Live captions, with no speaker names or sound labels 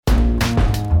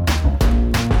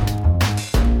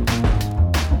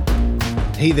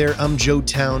Hey there, I'm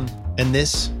Towne, and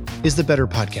this is the Better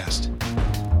Podcast.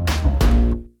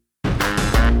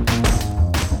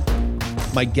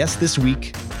 My guest this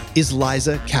week is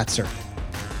Liza Katzer.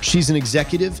 She's an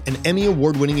executive and Emmy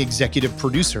Award-winning executive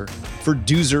producer for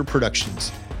Doozer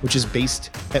Productions, which is based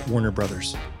at Warner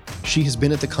Brothers. She has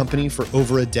been at the company for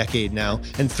over a decade now,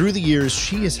 and through the years,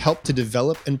 she has helped to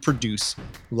develop and produce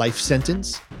Life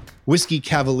Sentence, Whiskey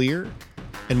Cavalier,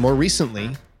 and more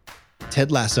recently,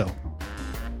 Ted Lasso.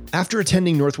 After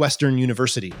attending Northwestern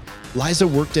University, Liza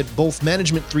worked at both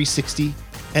Management 360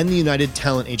 and the United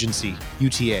Talent Agency,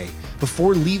 UTA,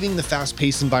 before leaving the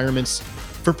fast-paced environments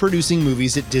for producing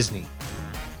movies at Disney.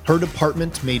 Her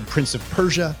department made Prince of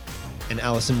Persia and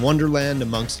Alice in Wonderland,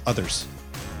 amongst others.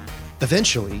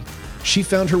 Eventually, she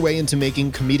found her way into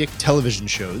making comedic television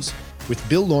shows with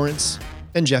Bill Lawrence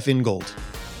and Jeff Ingold.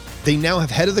 They now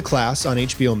have Head of the Class on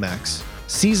HBO Max,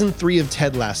 Season 3 of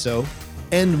Ted Lasso,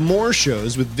 and more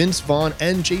shows with Vince Vaughn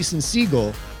and Jason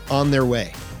Segel on their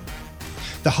way.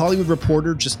 The Hollywood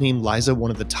Reporter just named Liza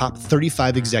one of the top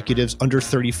 35 executives under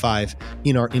 35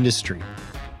 in our industry.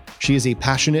 She is a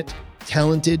passionate,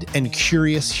 talented, and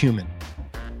curious human.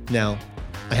 Now,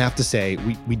 I have to say,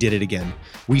 we did it again.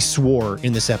 We swore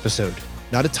in this episode.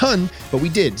 Not a ton, but we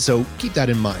did, so keep that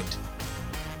in mind.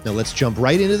 Now let's jump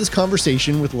right into this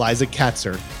conversation with Liza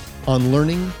Katzer on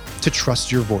learning to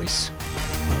trust your voice.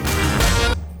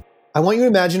 I want you to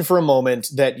imagine for a moment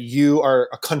that you are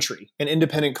a country, an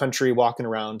independent country walking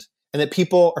around, and that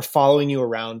people are following you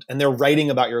around and they're writing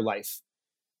about your life.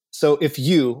 So if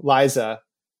you, Liza,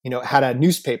 had a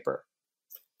newspaper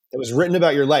that was written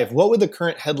about your life, what would the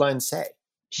current headline say?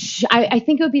 I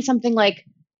think it would be something like,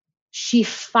 she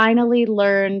finally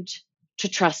learned to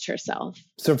trust herself.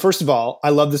 So first of all, I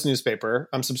love this newspaper.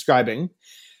 I'm subscribing.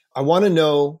 I want to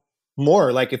know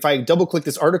more. Like, if I double click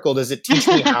this article, does it teach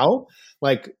me how?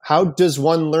 Like, how does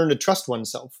one learn to trust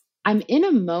oneself? I'm in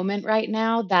a moment right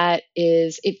now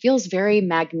it feels very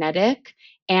magnetic,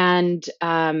 and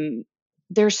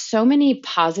there's so many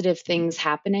positive things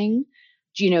happening.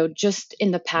 Just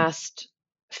in the past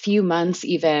few months,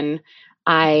 even,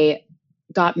 I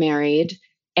got married.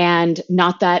 And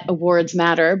not that awards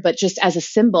matter, but just as a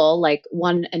symbol, like,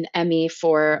 won an Emmy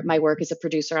for my work as a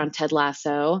producer on Ted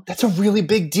Lasso. That's a really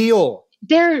big deal.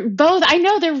 They're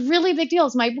really big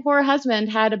deals. My poor husband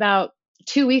had about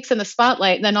 2 weeks in the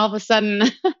spotlight, and then all of a sudden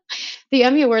the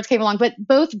Emmy Awards came along, but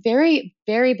both very,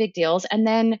 very big deals. And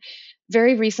then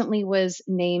very recently was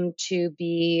named to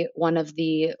be one of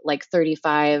the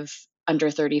 35 under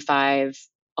 35,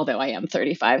 although I am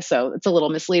 35, so it's a little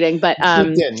misleading, but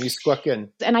you squeak in.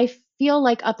 And I feel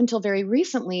like up until very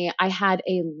recently, I had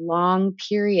a long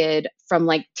period from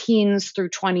teens through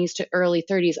 20s to early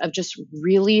 30s of just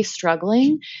really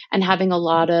struggling and having a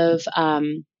lot of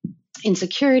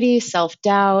insecurity,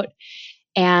 self-doubt.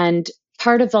 And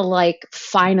part of the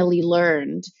finally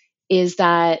learned is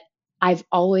that I've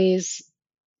always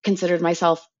considered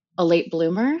myself a late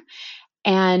bloomer,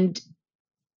 and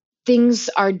things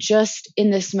are just in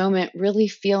this moment really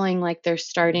feeling like they're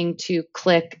starting to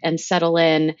click and settle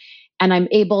in. And I'm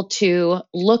able to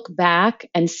look back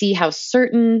and see how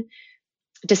certain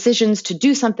decisions to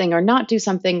do something or not do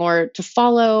something, or to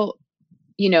follow,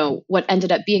 what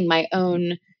ended up being my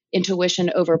own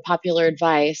intuition over popular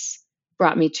advice,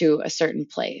 brought me to a certain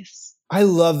place. I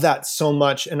love that so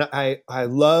much. And I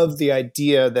love the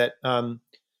idea that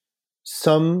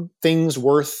some things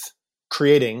worth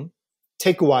creating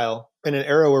take a while. In an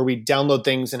era where we download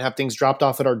things and have things dropped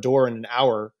off at our door in an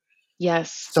hour.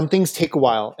 Yes. Some things take a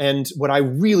while. And what I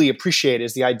really appreciate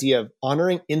is the idea of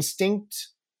honoring instinct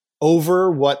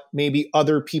over what maybe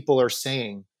other people are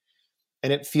saying.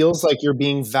 And it feels like you're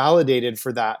being validated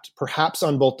for that, perhaps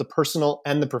on both the personal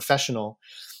and the professional.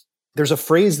 There's a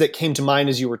phrase that came to mind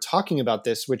as you were talking about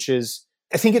this, which is,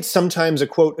 I think it's sometimes a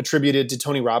quote attributed to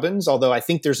Tony Robbins, although I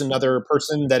think there's another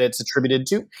person that it's attributed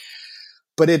to.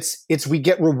 But it's we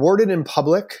get rewarded in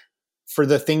public for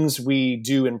the things we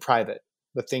do in private,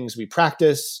 the things we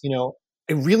practice.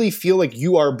 I really feel like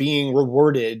you are being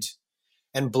rewarded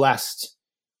and blessed,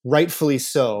 rightfully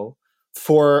so,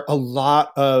 for a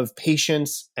lot of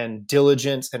patience and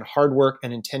diligence and hard work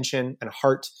and intention and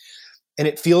heart. And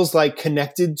it feels like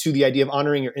connected to the idea of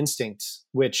honoring your instincts,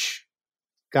 which,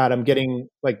 God, I'm getting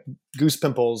goose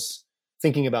pimples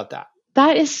thinking about that.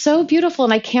 That is so beautiful.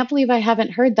 And I can't believe I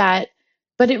haven't heard that.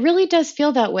 But it really does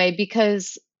feel that way,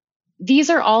 because these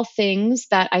are all things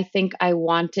that I think I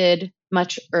wanted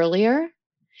much earlier,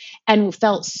 and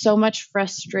felt so much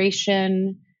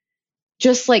frustration,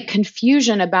 just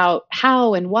confusion about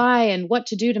how and why and what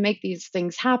to do to make these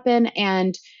things happen.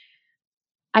 And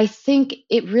I think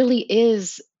it really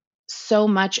is so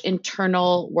much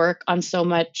internal work on so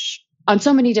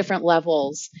many different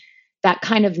levels that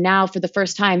kind of now for the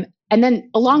first time, and then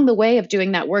along the way of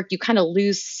doing that work, you kind of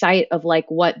lose sight of like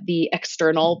what the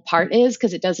external part is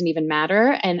because it doesn't even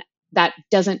matter. And that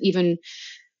doesn't even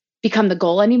become the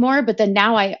goal anymore. But then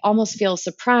now I almost feel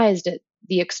surprised at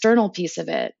the external piece of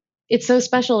it. It's so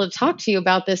special to talk to you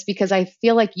about this because I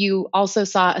feel like you also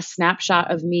saw a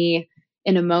snapshot of me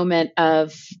in a moment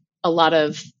of a lot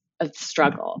of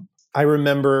struggle. I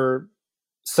remember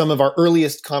some of our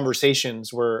earliest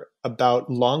conversations were about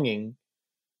longing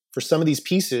for some of these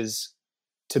pieces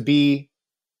to be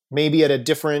maybe at a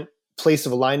different place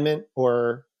of alignment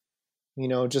or,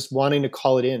 just wanting to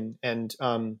call it in. And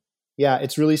yeah,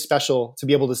 it's really special to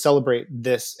be able to celebrate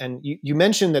this. And you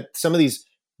mentioned that some of these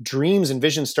dreams and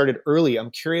visions started early.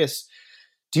 I'm curious,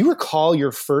 do you recall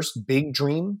your first big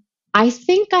dream? I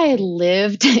think I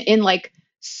lived in like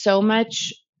so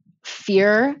much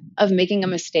fear of making a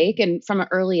mistake. And from an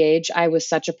early age, I was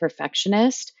such a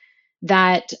perfectionist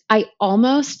that I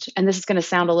almost, and this is going to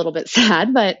sound a little bit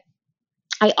sad, but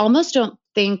I almost don't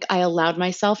think I allowed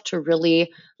myself to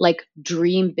really like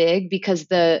dream big because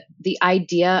the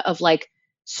idea of like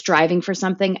striving for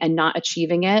something and not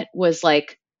achieving it was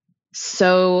like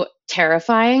so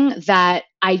terrifying that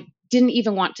I didn't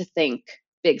even want to think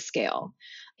big scale.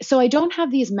 So I don't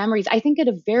have these memories. I think at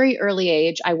a very early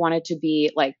age, I wanted to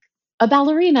be like a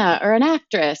ballerina or an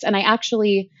actress. And I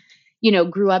actually,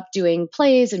 grew up doing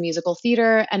plays and musical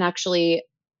theater and actually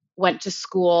went to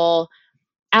school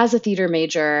as a theater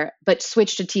major, but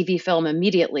switched to TV film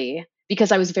immediately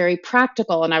because I was very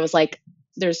practical. And I was like,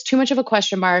 there's too much of a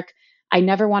question mark. I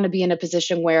never want to be in a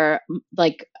position where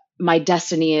like my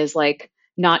destiny is like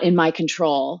not in my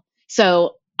control.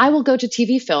 So I will go to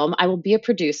TV film. I will be a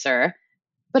producer,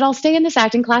 but I'll stay in this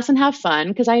acting class and have fun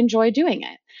because I enjoy doing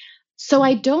it. So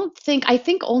I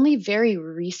think only very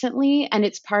recently, and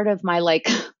it's part of my like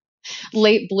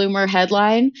late bloomer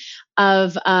headline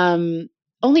of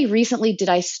only recently did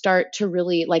I start to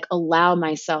really like allow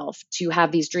myself to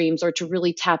have these dreams or to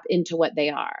really tap into what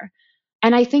they are.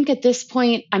 And I think at this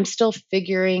point, I'm still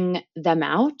figuring them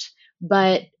out.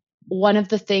 But one of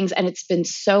the things, and it's been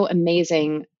so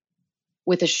amazing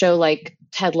with a show like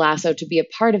Ted Lasso to be a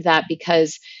part of that,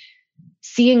 because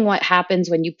seeing what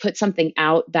happens when you put something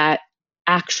out that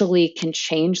actually can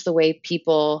change the way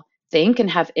people think and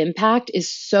have impact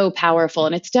is so powerful.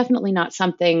 And it's definitely not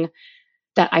something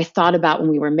that I thought about when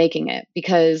we were making it,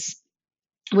 because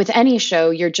with any show,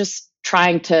 you're just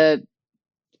trying to,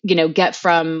 get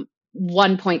from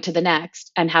one point to the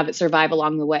next and have it survive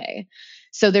along the way.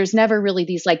 So there's never really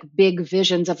these like big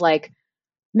visions of like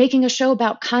making a show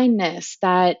about kindness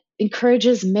that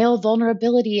encourages male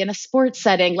vulnerability in a sports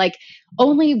setting. Like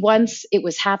only once it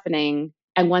was happening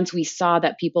and once we saw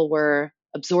that people were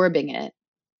absorbing it,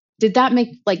 did that make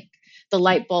like the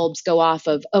light bulbs go off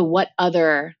of, oh, what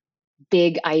other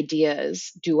big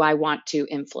ideas do I want to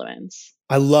influence?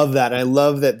 I love that. I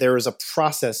love that there was a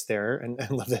process there. And I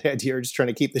love the idea of just trying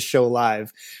to keep the show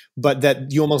alive, but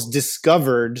that you almost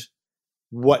discovered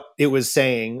what it was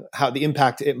saying, how the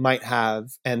impact it might have,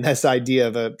 and this idea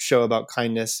of a show about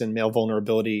kindness and male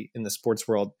vulnerability in the sports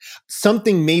world.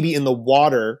 Something maybe in the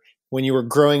water when you were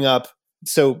growing up.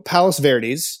 So Palos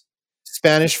Verdes,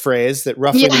 Spanish phrase that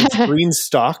roughly means green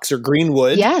stalks or green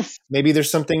wood. Yes. Maybe there's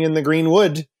something in the green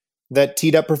wood that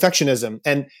teed up perfectionism.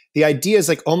 And the idea is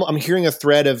like, I'm hearing a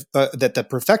thread of that the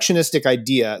perfectionistic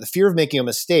idea, the fear of making a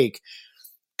mistake,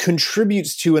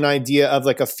 contributes to an idea of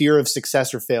like a fear of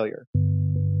success or failure.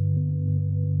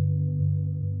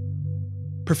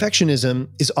 Perfectionism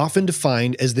is often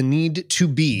defined as the need to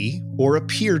be or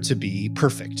appear to be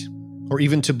perfect, or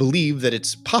even to believe that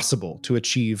it's possible to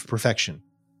achieve perfection.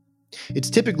 It's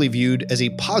typically viewed as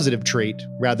a positive trait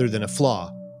rather than a flaw.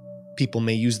 People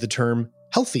may use the term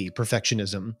healthy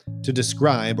perfectionism to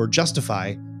describe or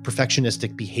justify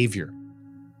perfectionistic behavior.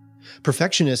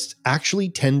 Perfectionists actually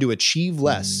tend to achieve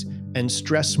less and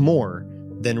stress more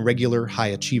than regular high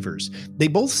achievers. They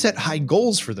both set high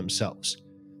goals for themselves.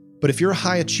 But if you're a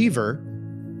high achiever,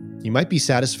 you might be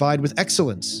satisfied with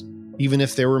excellence, even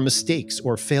if there were mistakes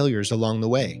or failures along the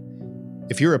way.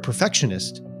 If you're a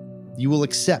perfectionist, you will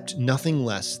accept nothing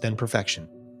less than perfection.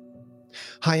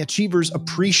 High achievers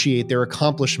appreciate their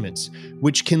accomplishments,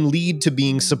 which can lead to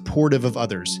being supportive of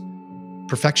others.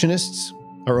 Perfectionists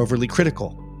are overly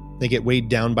critical. They get weighed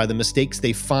down by the mistakes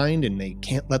they find and they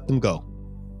can't let them go.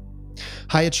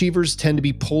 High achievers tend to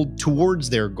be pulled towards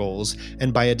their goals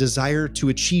and by a desire to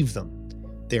achieve them.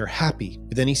 They are happy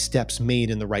with any steps made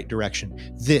in the right direction.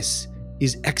 This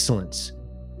is excellence.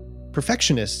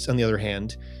 Perfectionists, on the other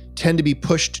hand, tend to be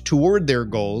pushed toward their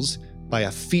goals by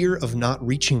a fear of not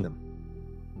reaching them.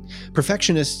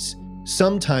 Perfectionists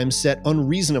sometimes set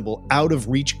unreasonable,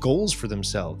 out-of-reach goals for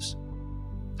themselves.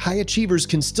 High achievers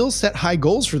can still set high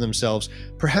goals for themselves,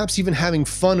 perhaps even having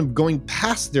fun of going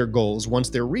past their goals once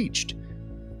they're reached.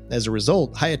 As a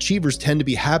result, high achievers tend to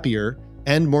be happier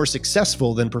and more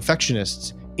successful than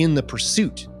perfectionists in the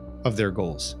pursuit of their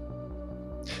goals.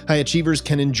 High achievers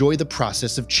can enjoy the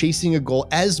process of chasing a goal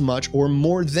as much or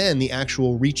more than the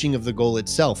actual reaching of the goal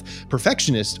itself.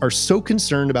 Perfectionists are so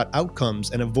concerned about outcomes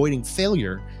and avoiding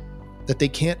failure that they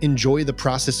can't enjoy the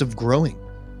process of growing.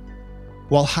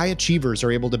 While high achievers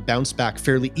are able to bounce back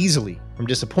fairly easily from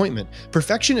disappointment,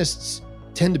 perfectionists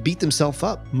tend to beat themselves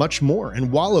up much more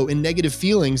and wallow in negative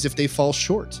feelings if they fall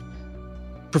short.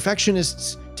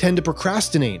 Perfectionists tend to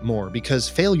procrastinate more because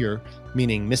failure,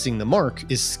 meaning missing the mark,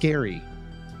 is scary.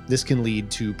 This can lead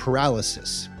to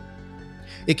paralysis.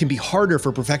 It can be harder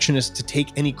for perfectionists to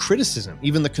take any criticism,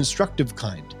 even the constructive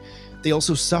kind. They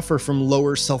also suffer from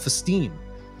lower self-esteem.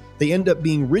 They end up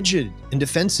being rigid and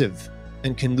defensive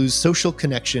and can lose social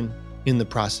connection in the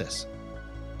process.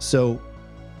 So,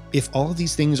 if all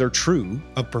these things are true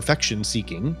of perfection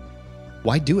seeking,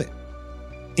 why do it?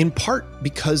 In part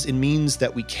because it means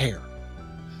that we care.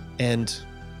 And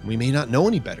we may not know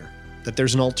any better, that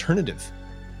there's an alternative.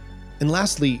 And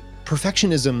lastly,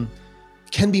 perfectionism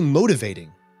can be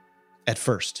motivating at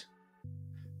first.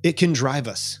 It can drive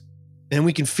us. And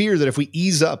we can fear that if we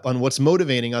ease up on what's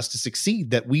motivating us to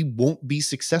succeed, that we won't be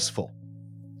successful.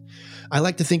 I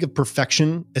like to think of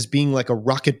perfection as being like a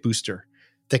rocket booster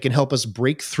that can help us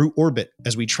break through orbit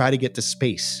as we try to get to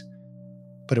space,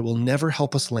 but it will never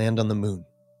help us land on the moon.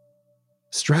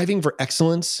 Striving for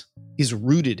excellence is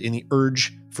rooted in the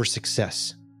urge for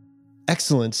success.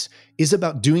 Excellence is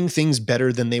about doing things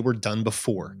better than they were done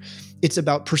before. It's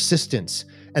about persistence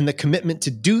and the commitment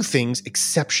to do things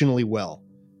exceptionally well.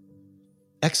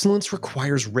 Excellence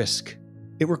requires risk.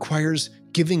 It requires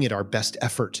giving it our best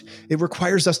effort. It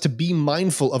requires us to be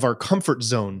mindful of our comfort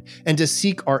zone and to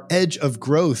seek our edge of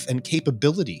growth and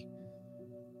capability.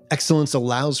 Excellence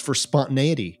allows for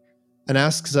spontaneity and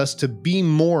asks us to be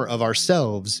more of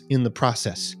ourselves in the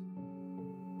process.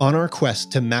 On our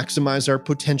quest to maximize our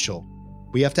potential,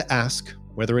 we have to ask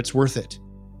whether it's worth it.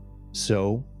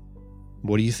 So,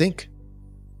 what do you think?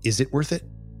 Is it worth it?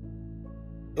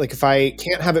 Like, if I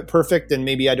can't have it perfect, then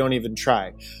maybe I don't even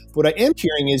try. What I am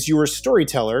hearing is you were a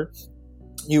storyteller.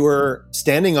 You were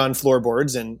standing on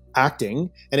floorboards and acting,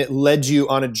 and it led you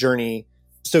on a journey.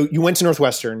 So you went to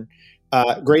Northwestern,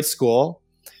 great school,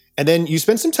 and then you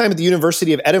spent some time at the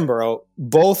University of Edinburgh,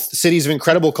 both cities of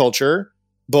incredible culture,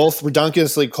 both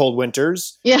ridiculously cold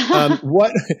winters. Yeah.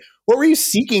 What were you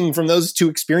seeking from those two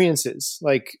experiences?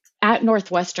 Like, at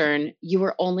Northwestern, you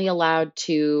were only allowed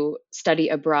to study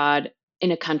abroad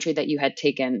in a country that you had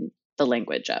taken the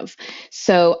language of.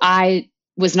 So I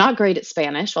was not great at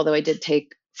Spanish, although I did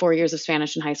take 4 years of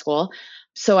Spanish in high school.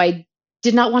 So I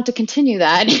did not want to continue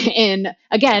that in,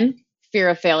 again, fear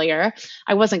of failure.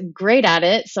 I wasn't great at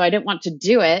it, so I didn't want to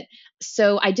do it.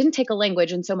 So I didn't take a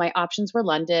language. And so my options were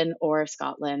London or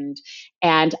Scotland.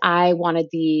 And I wanted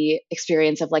the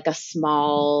experience of like a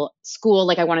small school.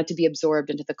 Like I wanted to be absorbed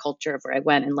into the culture of where I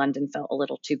went, and London felt a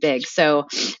little too big. So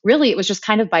really, it was just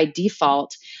kind of by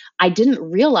default. I didn't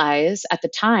realize at the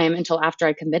time until after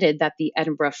I committed that the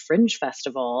Edinburgh Fringe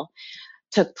Festival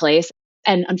took place.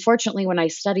 And unfortunately, when I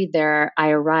studied there, I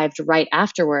arrived right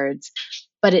afterwards.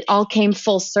 But it all came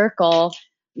full circle,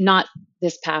 not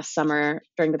this past summer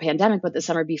during the pandemic, but the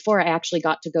summer before. I actually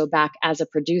got to go back as a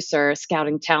producer,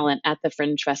 scouting talent at the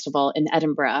Fringe Festival in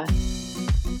Edinburgh.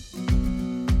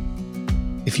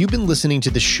 If you've been listening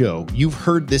to the show, you've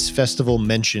heard this festival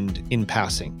mentioned in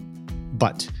passing.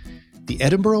 But the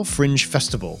Edinburgh Fringe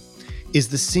Festival is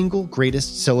the single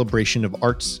greatest celebration of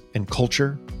arts and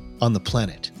culture on the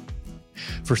planet.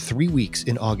 For 3 weeks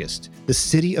in August, the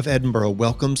city of Edinburgh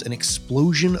welcomes an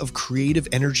explosion of creative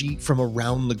energy from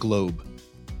around the globe.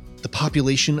 The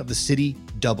population of the city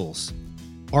doubles.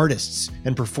 Artists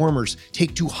and performers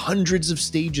take to hundreds of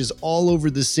stages all over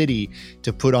the city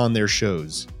to put on their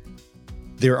shows.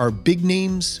 There are big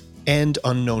names and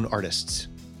unknown artists.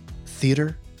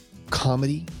 Theater,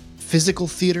 comedy, physical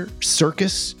theater,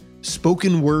 circus,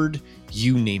 spoken word,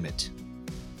 you name it.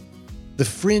 The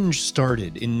Fringe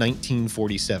started in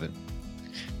 1947.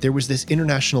 There was this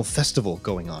international festival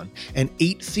going on, and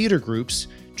 8 theater groups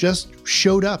just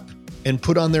showed up and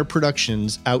put on their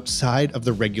productions outside of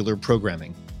the regular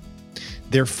programming.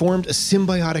 There formed a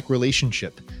symbiotic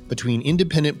relationship between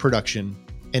independent production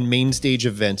and main stage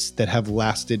events that have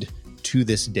lasted to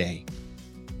this day.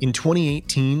 In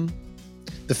 2018,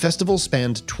 The festival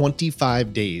spanned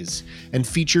 25 days and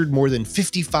featured more than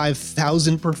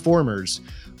 55,000 performers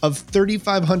of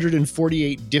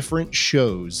 3,548 different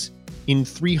shows in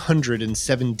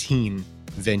 317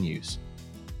 venues.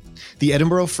 The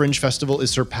Edinburgh Fringe Festival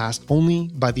is surpassed only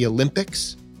by the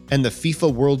Olympics and the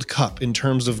FIFA World Cup in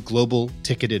terms of global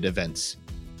ticketed events.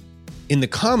 In the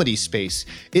comedy space,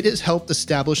 it has helped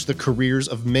establish the careers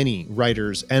of many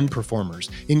writers and performers,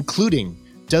 including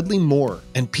Dudley Moore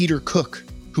and Peter Cook,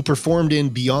 who performed in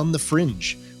Beyond the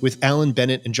Fringe with Alan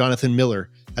Bennett and Jonathan Miller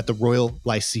at the Royal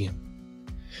Lyceum.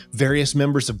 Various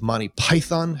members of Monty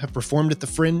Python have performed at the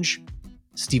Fringe.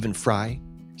 Stephen Fry,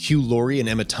 Hugh Laurie, and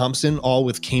Emma Thompson, all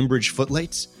with Cambridge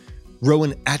Footlights.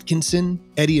 Rowan Atkinson,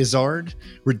 Eddie Izzard,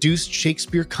 Reduced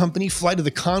Shakespeare Company, Flight of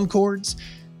the Conchords,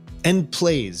 and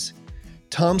plays.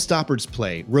 Tom Stoppard's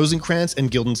play, Rosencrantz and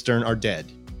Guildenstern Are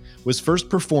Dead, was first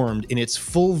performed in its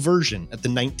full version at the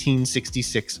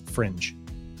 1966 Fringe.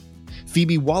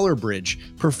 Phoebe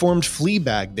Waller-Bridge performed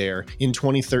Fleabag there in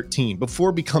 2013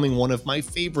 before becoming one of my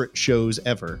favorite shows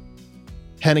ever.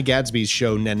 Hannah Gadsby's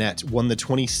show Nanette won the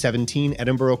 2017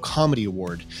 Edinburgh Comedy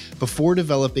Award before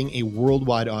developing a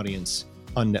worldwide audience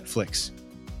on Netflix.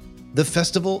 The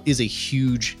festival is a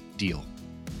huge deal.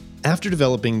 After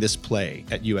developing this play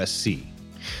at USC,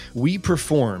 we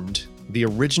performed the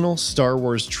original Star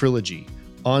Wars trilogy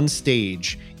on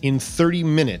stage in 30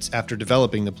 minutes after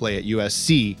developing the play at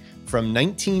USC from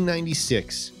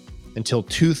 1996 until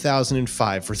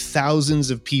 2005 for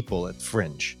thousands of people at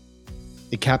Fringe.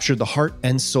 It captured the heart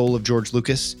and soul of George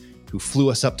Lucas, who flew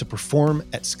us up to perform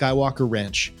at Skywalker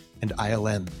Ranch and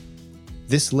ILM.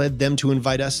 This led them to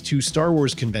invite us to Star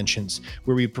Wars conventions,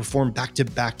 where we performed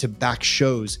back-to-back-to-back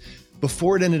shows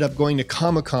before it ended up going to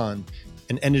Comic-Con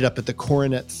and ended up at the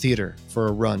Coronet Theater for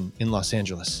a run in Los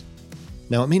Angeles.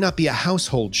 Now, it may not be a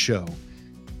household show,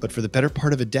 but for the better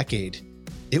part of a decade,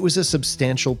 it was a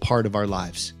substantial part of our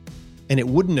lives. And it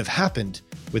wouldn't have happened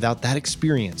without that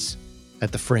experience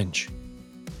at the Fringe.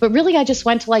 But really, I just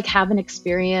went to like have an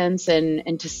experience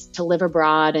and to live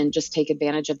abroad and just take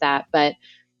advantage of that. But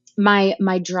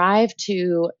my drive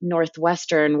to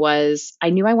Northwestern was, I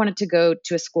knew I wanted to go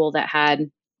to a school that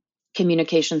had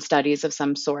communication studies of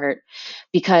some sort,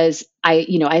 because I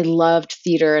loved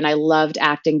theater and I loved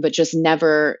acting, but just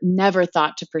never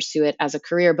thought to pursue it as a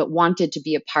career, but wanted to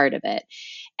be a part of it.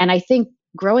 And I think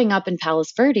growing up in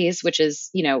Palos Verdes, which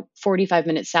is, 45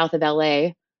 minutes south of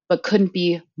LA, but couldn't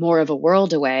be more of a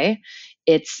world away.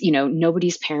 It's,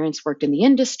 nobody's parents worked in the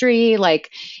industry.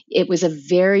 Like, it was a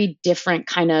very different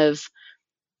kind of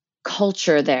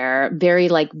culture there, very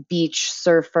like beach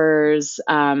surfers,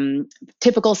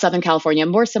 typical Southern California,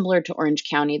 more similar to Orange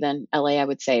County than LA, I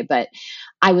would say. But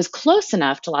I was close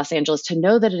enough to Los Angeles to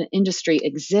know that an industry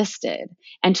existed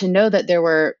and to know that there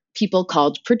were people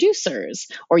called producers,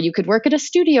 or you could work at a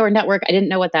studio or network. I didn't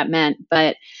know what that meant,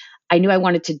 but I knew I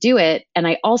wanted to do it. And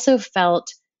I also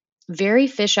felt very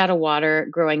fish out of water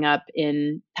growing up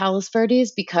in Palos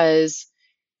Verdes, because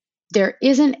there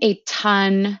isn't a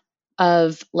ton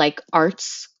of like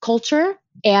arts culture,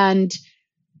 and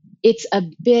it's a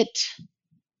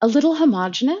little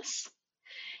homogenous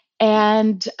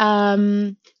and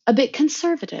a bit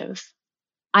conservative.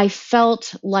 I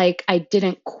felt like I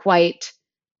didn't quite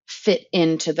fit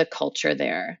into the culture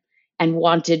there and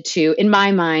wanted to, in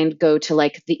my mind, go to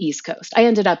like the East Coast. I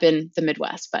ended up in the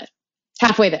Midwest, but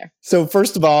halfway there. So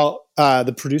first of all,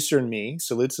 the producer in me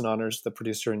salutes and honors the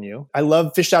producer in you. I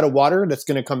love fish out of water. That's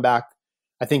going to come back,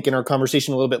 I think, in our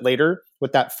conversation a little bit later,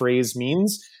 what that phrase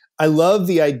means. I love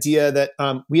the idea that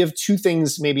we have two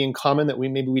things maybe in common that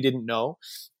we didn't know.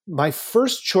 My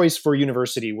first choice for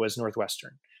university was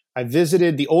Northwestern. I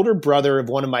visited the older brother of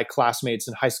one of my classmates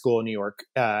in high school in New York,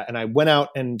 and I went out,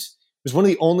 and it was one of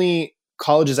the only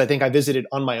colleges I think I visited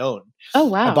on my own. Oh,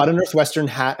 wow. I bought a Northwestern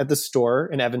hat at the store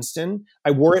in Evanston.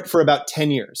 I wore it for about 10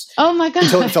 years. Oh my God.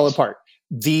 Until it fell apart.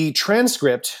 The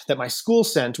transcript that my school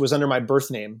sent was under my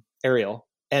birth name, Ariel,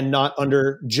 and not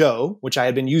under Joe, which I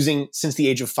had been using since the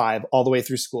age of 5, all the way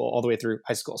through school, all the way through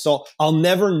high school. So I'll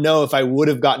never know if I would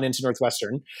have gotten into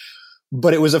Northwestern,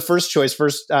 but it was a first choice,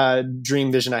 first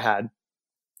dream vision I had.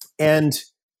 And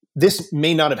this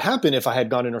may not have happened if I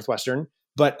had gone to Northwestern,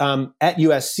 but at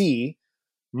USC,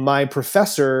 my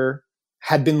professor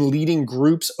had been leading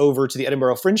groups over to the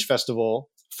Edinburgh Fringe Festival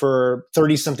for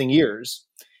 30-something years.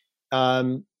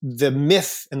 the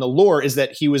myth and the lore is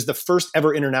that he was the first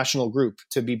ever international group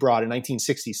to be brought in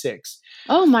 1966.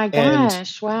 Oh my And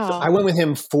gosh. so Wow. I went with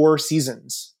him 4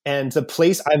 seasons. And the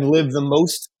place I've lived the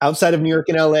most outside of New York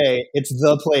and LA, it's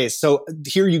the place. So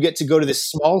here you get to go to this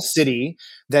small city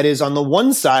that is on the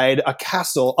one side, a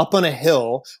castle up on a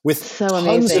hill with So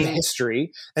tons of amazing.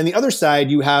 history. And the other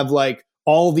side, you have like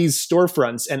all these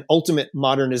storefronts and ultimate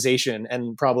modernization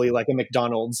and probably like a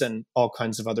McDonald's and all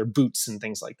kinds of other Boots and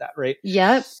things like that, right?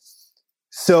 Yep.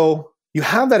 So you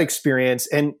have that experience,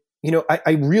 and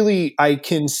I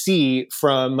can see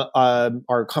from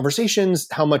our conversations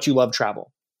how much you love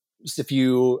travel. If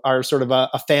you are sort of a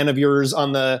fan of yours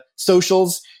on the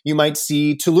socials, you might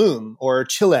see Tulum or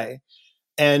Chile.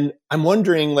 And I'm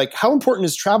wondering, like, how important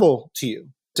is travel to you?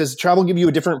 Does travel give you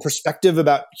a different perspective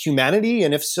about humanity?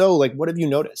 And if so, like, what have you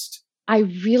noticed? I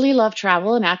really love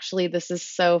travel. And actually, this is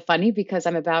so funny because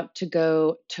I'm about to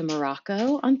go to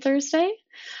Morocco on Thursday,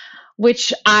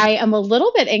 which I am a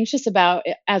little bit anxious about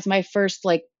as my first,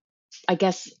 like, I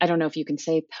guess, I don't know if you can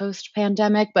say post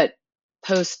pandemic, but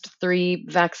post 3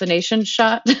 vaccination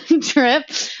shot trip.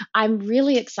 I'm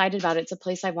really excited about it. It's a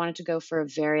place I've wanted to go for a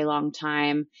very long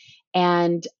time.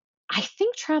 And I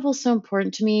think travel is so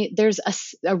important to me. There's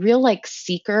a real like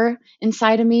seeker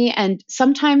inside of me. And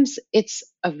sometimes it's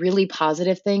a really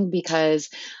positive thing because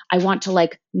I want to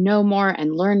like know more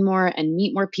and learn more and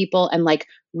meet more people and like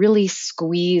really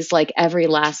squeeze like every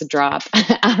last drop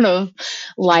out of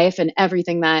life and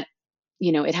everything that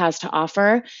it has to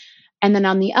offer. And then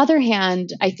on the other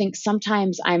hand, I think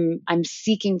sometimes I'm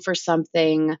seeking for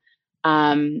something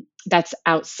that's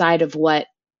outside of what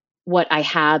I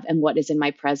have and what is in my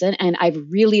present. And I've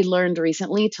really learned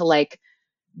recently to like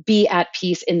be at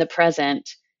peace in the present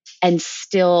and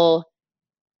still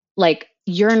like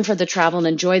yearn for the travel and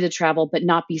enjoy the travel, but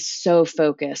not be so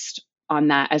focused on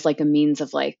that as like a means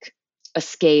of like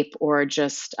escape or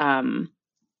just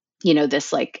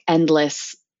this like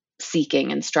endless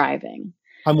seeking and striving.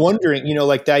 I'm wondering,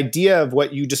 like the idea of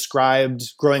what you described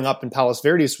growing up in Palos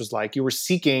Verdes was like you were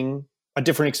seeking a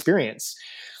different experience.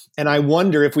 And I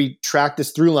wonder if we track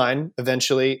this through line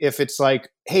eventually, if it's like,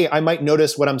 hey, I might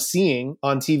notice what I'm seeing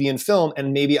on TV and film,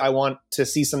 and maybe I want to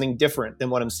see something different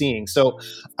than what I'm seeing. So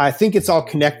I think it's all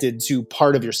connected to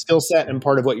part of your skill set and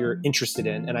part of what you're interested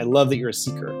in. And I love that you're a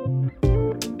seeker.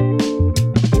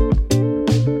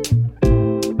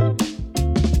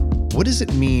 What does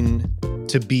it mean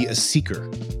to be a seeker?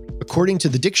 According to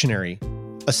the dictionary,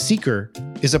 a seeker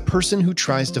is a person who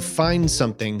tries to find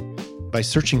something by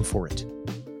searching for it.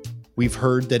 We've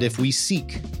heard that if we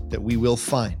seek, that we will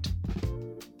find.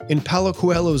 In Paulo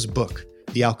Coelho's book,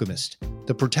 The Alchemist,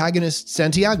 the protagonist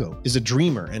Santiago is a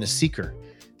dreamer and a seeker,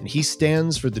 and he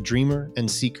stands for the dreamer and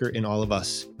seeker in all of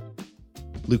us.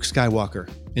 Luke Skywalker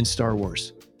in Star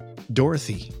Wars,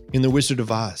 Dorothy in The Wizard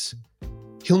of Oz,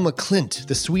 Hilma Klint,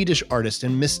 the Swedish artist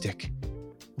and mystic.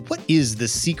 What is the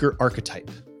seeker archetype?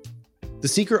 The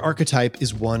seeker archetype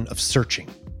is one of searching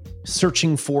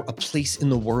for a place in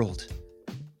the world,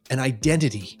 an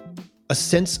identity, a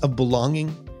sense of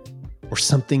belonging, or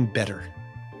something better.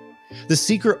 The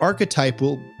seeker archetype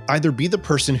will either be the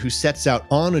person who sets out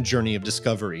on a journey of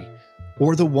discovery,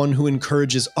 or the one who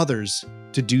encourages others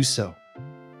to do so.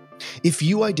 If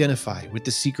you identify with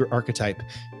the seeker archetype,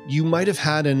 you might have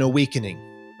had an awakening.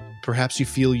 Perhaps you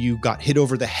feel you got hit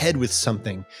over the head with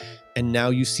something, and now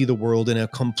you see the world in a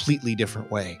completely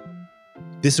different way.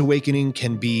 This awakening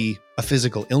can be a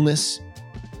physical illness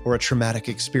or a traumatic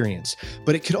experience,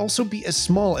 but it could also be as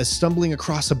small as stumbling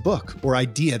across a book or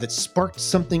idea that sparked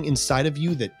something inside of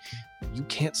you that you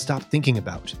can't stop thinking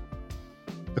about.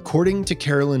 According to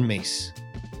Carolyn Mace,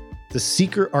 the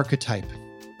seeker archetype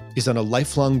is on a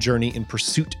lifelong journey in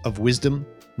pursuit of wisdom,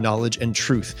 knowledge, and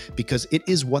truth because it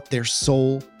is what their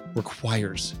soul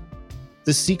requires.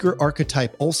 The seeker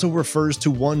archetype also refers to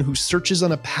one who searches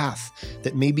on a path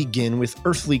that may begin with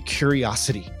earthly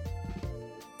curiosity.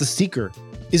 The seeker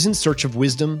is in search of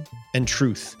wisdom and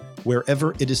truth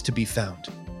wherever it is to be found.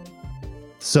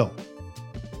 So,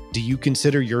 do you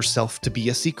consider yourself to be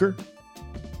a seeker?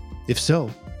 If so,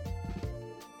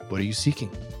 what are you seeking?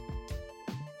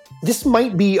 This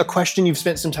might be a question you've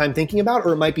spent some time thinking about,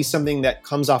 or it might be something that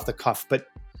comes off the cuff. But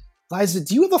Liza,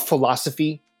 do you have a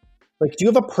philosophy? Like, do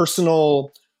you have a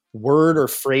personal word or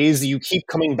phrase that you keep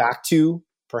coming back to,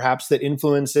 perhaps that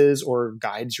influences or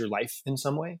guides your life in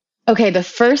some way? Okay, the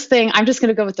first thing, I'm just going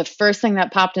to go with the first thing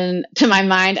that popped into my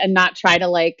mind and not try to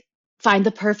like find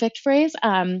the perfect phrase.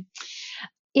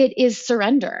 It is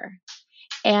surrender.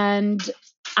 And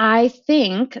I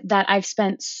think that I've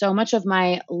spent so much of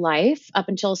my life up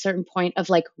until a certain point of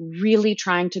like really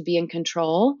trying to be in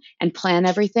control and plan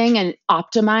everything and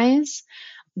optimize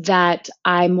that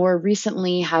I more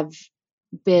recently have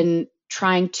been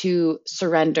trying to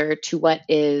surrender to what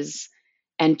is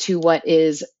and to what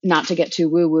is not to get too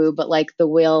woo woo, but like the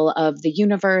will of the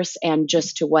universe and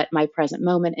just to what my present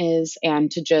moment is and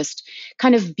to just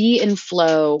kind of be in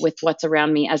flow with what's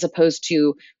around me as opposed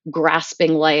to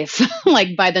grasping life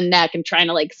like by the neck and trying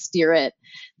to like steer it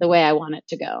the way I want it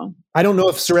to go. I don't know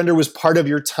if surrender was part of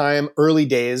your time early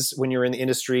days when you're in the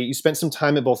industry. You spent some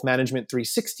time at both Management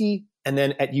 360 and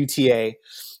then at UTA.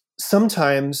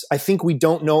 Sometimes I think we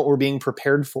don't know what we're being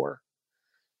prepared for.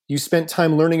 You spent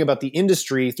time learning about the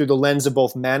industry through the lens of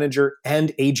both manager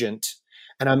and agent.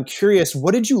 And I'm curious,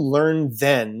 what did you learn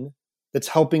then that's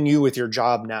helping you with your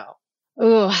job now?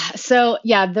 Oh, so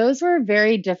yeah, those were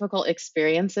very difficult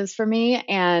experiences for me.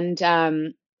 And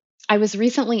I was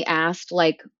recently asked,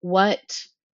 like, what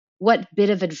bit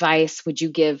of advice would you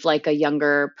give like a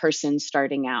younger person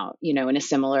starting out, in a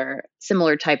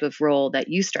similar type of role that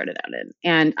you started out in?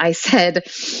 And I said,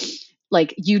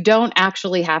 like, you don't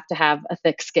actually have to have a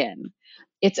thick skin.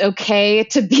 It's okay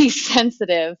to be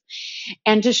sensitive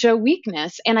and to show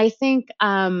weakness. And I think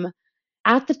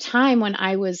at the time when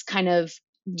I was kind of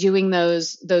doing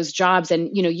those jobs, and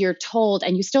you're told,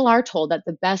 and you still are told, that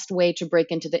the best way to break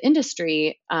into the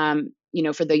industry,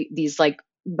 for these like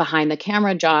behind the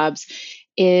camera jobs,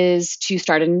 is to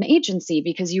start in an agency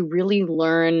because you really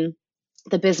learn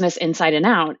the business inside and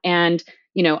out. And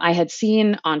I had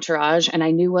seen Entourage and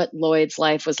I knew what Lloyd's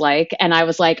life was like. And I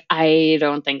was like, I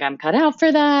don't think I'm cut out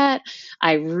for that.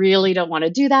 I really don't want to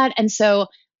do that. And so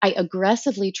I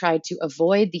aggressively tried to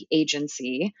avoid the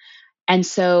agency. And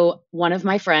so one of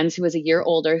my friends who was a year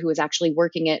older, who was actually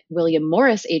working at William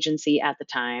Morris Agency at the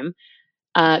time,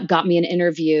 got me an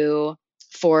interview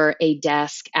for a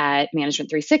desk at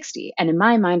Management 360. And in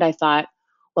my mind, I thought,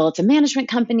 well, it's a management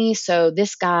company. So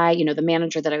this guy, the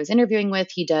manager that I was interviewing with,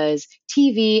 he does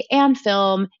TV and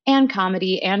film and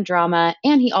comedy and drama.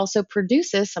 And he also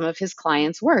produces some of his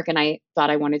clients' work. And I thought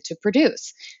I wanted to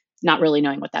produce, not really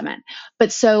knowing what that meant.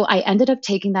 But so I ended up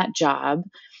taking that job.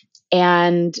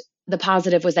 And the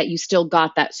positive was that you still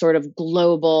got that sort of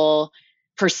global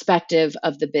perspective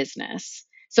of the business.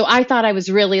 So I thought I was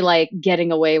really like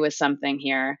getting away with something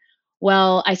here.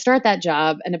 Well, I start that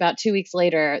job, and about 2 weeks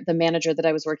later, the manager that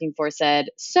I was working for said,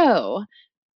 "So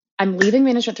I'm leaving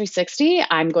Management 360.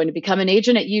 I'm going to become an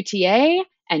agent at UTA,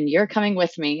 and you're coming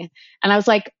with me." And I was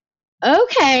like,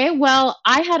 "Okay, well,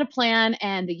 I had a plan,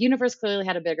 and the universe clearly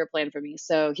had a bigger plan for me.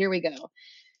 So here we go."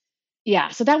 Yeah.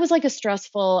 So that was like a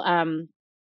stressful,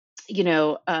 you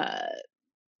know, uh,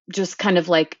 just kind of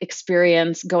like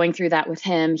experience going through that with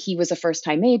him. He was a first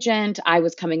time agent. I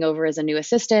was coming over as a new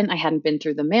assistant. I hadn't been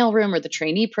through the mailroom or the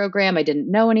trainee program. I didn't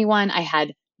know anyone. I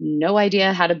had no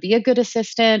idea how to be a good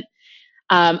assistant.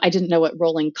 I didn't know what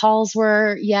rolling calls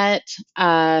were yet.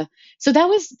 So that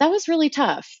was really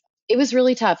tough. It was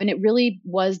really tough, and it really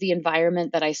was the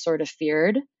environment that I sort of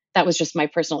feared. That was just my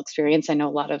personal experience. I know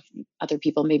a lot of other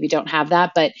people maybe don't have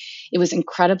that, but it was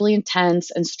incredibly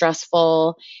intense and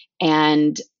stressful,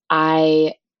 and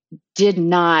I did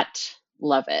not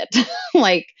love it.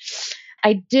 Like,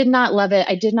 I did not love it.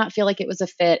 I did not feel like it was a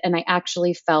fit. And I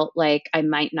actually felt like I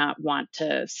might not want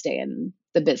to stay in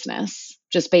the business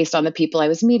just based on the people I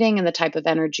was meeting and the type of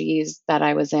energies that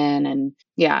I was in. And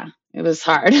yeah, it was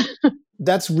hard.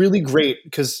 That's really great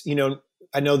because,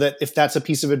 I know that if that's a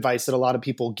piece of advice that a lot of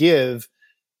people give,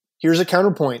 here's a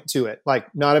counterpoint to it. Like,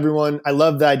 not everyone, I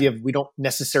love the idea of we don't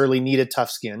necessarily need a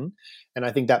tough skin. And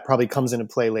I think that probably comes into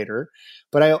play later.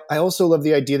 But I also love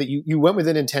the idea that you went with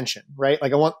an intention, right?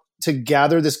 Like, I want to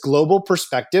gather this global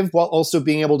perspective while also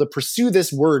being able to pursue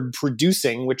this word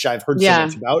producing, which I've heard so Yeah.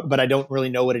 much about, but I don't really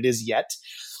know what it is yet.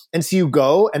 And so you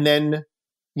go, and then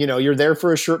you're there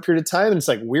for a short period of time, and it's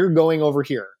like, we're going over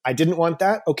here. I didn't want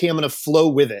that. Okay, I'm going to flow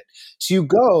with it. So you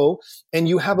go, and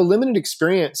you have a limited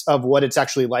experience of what it's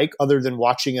actually like other than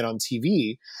watching it on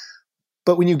TV.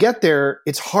 But when you get there,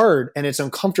 it's hard and it's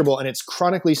uncomfortable and it's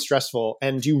chronically stressful,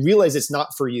 and you realize it's not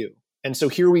for you. And so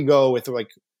here we go with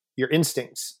like your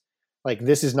instincts. Like,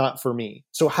 this is not for me.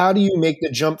 So how do you make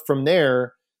the jump from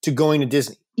there to going to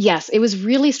Disney? Yes, it was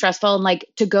really stressful, and like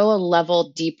to go a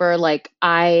level deeper, like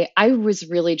I was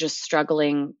really just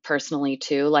struggling personally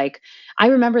too. Like, I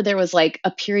remember there was like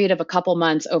a period of a couple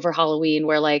months over Halloween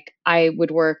where like I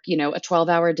would work, a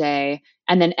 12-hour day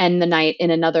and then end the night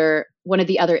in another one of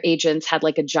the other agents had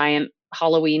like a giant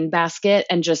Halloween basket,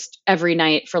 and just every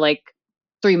night for like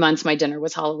 3 months my dinner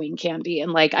was Halloween candy,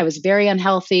 and like I was very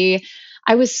unhealthy.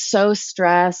 I was so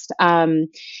stressed.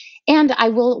 And I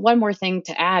will, one more thing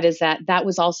to add is that that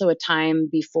was also a time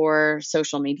before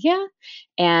social media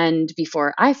and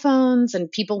before iPhones,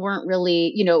 and people weren't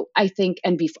really, I think,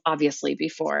 and obviously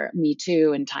before Me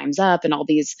Too and Time's Up and all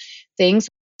these things.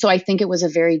 So I think it was a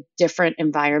very different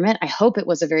environment. I hope it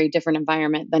was a very different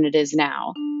environment than it is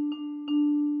now.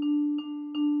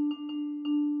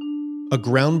 A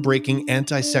groundbreaking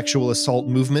anti-sexual assault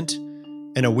movement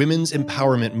and a women's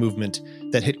empowerment movement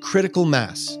that hit critical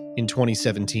mass in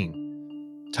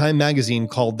 2017. Time magazine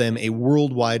called them a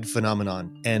worldwide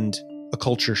phenomenon and a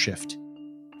culture shift.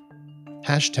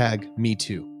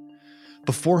 #MeToo.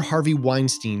 Before Harvey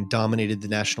Weinstein dominated the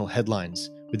national headlines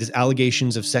with his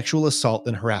allegations of sexual assault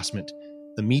and harassment,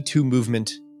 the Me Too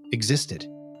movement existed.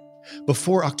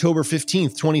 Before October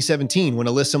 15th, 2017, when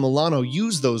Alyssa Milano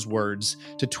used those words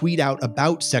to tweet out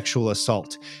about sexual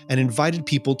assault and invited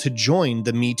people to join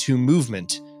the Me Too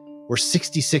movement, where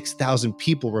 66,000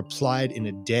 people replied in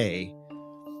a day,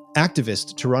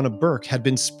 activist Tarana Burke had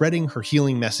been spreading her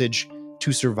healing message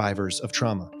to survivors of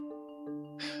trauma.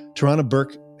 Tarana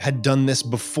Burke had done this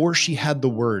before she had the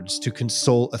words to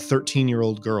console a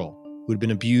 13-year-old girl who had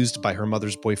been abused by her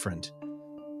mother's boyfriend.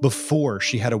 Before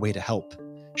she had a way to help,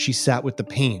 she sat with the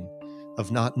pain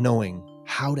of not knowing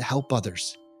how to help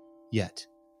others yet.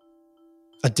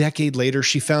 A decade later,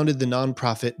 she founded the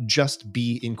nonprofit Just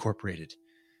Be Incorporated,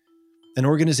 an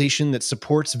organization that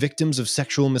supports victims of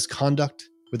sexual misconduct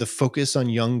with a focus on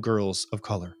young girls of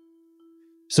color.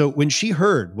 So when she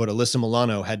heard what Alyssa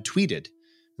Milano had tweeted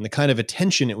and the kind of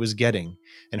attention it was getting,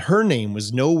 and her name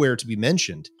was nowhere to be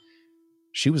mentioned,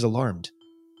 she was alarmed.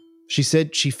 She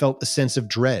said she felt a sense of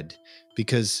dread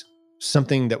because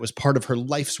something that was part of her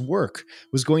life's work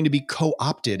was going to be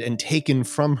co-opted and taken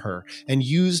from her and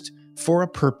used for a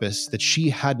purpose that she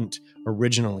hadn't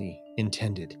originally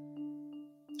intended.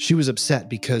 She was upset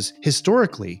because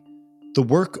historically, the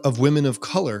work of women of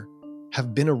color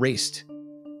have been erased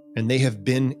and they have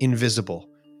been invisible.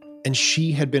 And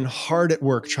she had been hard at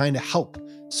work trying to help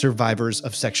survivors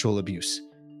of sexual abuse.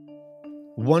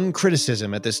 One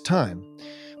criticism at this time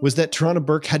was that Tarana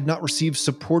Burke had not received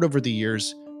support over the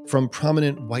years from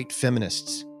prominent white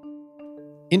feminists.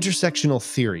 Intersectional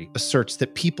theory asserts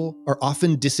that people are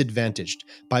often disadvantaged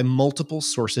by multiple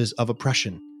sources of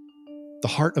oppression. The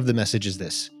heart of the message is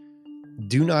this: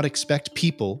 do not expect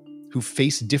people who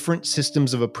face different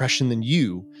systems of oppression than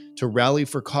you to rally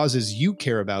for causes you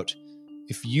care about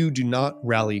if you do not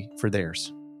rally for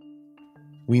theirs.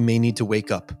 We may need to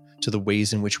wake up to the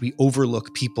ways in which we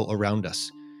overlook people around us.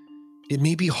 It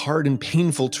may be hard and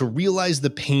painful to realize the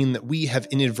pain that we have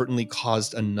inadvertently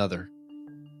caused another.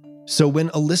 So when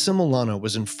Alyssa Milano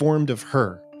was informed of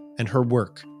her and her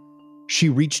work, she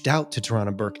reached out to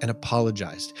Tarana Burke and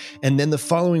apologized. And then the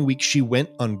following week, she went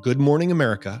on Good Morning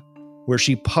America, where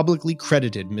she publicly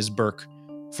credited Ms. Burke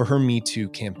for her Me Too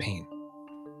campaign.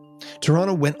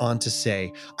 Tarana went on to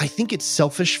say, "I think it's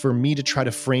selfish for me to try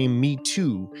to frame Me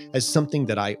Too as something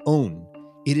that I own.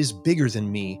 It is bigger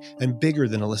than me and bigger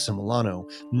than Alyssa Milano.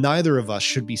 Neither of us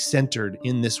should be centered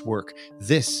in this work.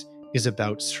 This is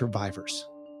about survivors."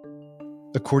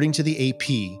 According to the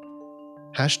AP,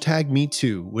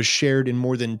 #MeToo was shared in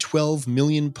more than 12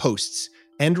 million posts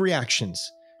and reactions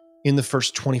in the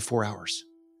first 24 hours.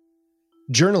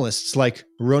 Journalists like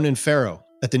Ronan Farrow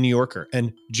at The New Yorker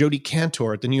and Jodi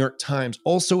Kantor at The New York Times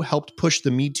also helped push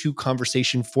the Me Too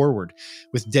conversation forward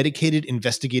with dedicated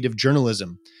investigative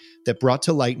journalism that brought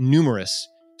to light numerous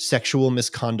sexual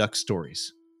misconduct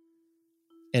stories.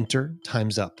 Enter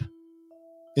Time's Up.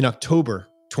 In October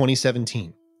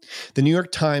 2017, The New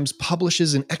York Times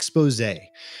publishes an expose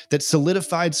that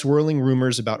solidified swirling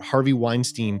rumors about Harvey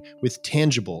Weinstein with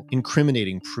tangible,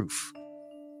 incriminating proof.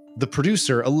 The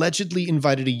producer allegedly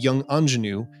invited a young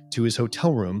ingenue to his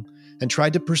hotel room and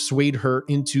tried to persuade her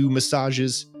into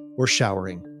massages or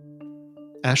showering.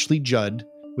 Ashley Judd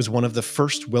was one of the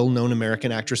first well-known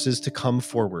American actresses to come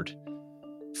forward.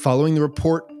 Following the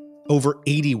report, over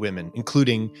 80 women,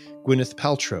 including Gwyneth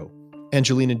Paltrow,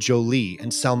 Angelina Jolie,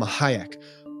 and Salma Hayek,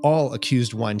 all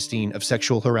accused Weinstein of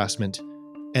sexual harassment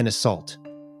and assault.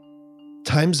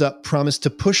 Time's Up promised to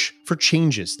push for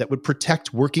changes that would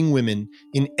protect working women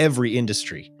in every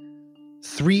industry.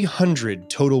 300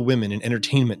 total women in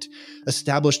entertainment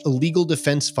established a legal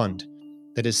defense fund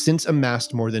that has since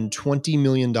amassed more than $20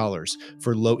 million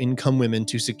for low-income women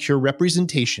to secure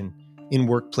representation in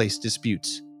workplace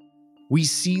disputes. We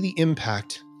see the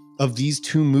impact of these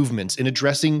two movements in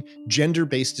addressing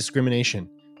gender-based discrimination,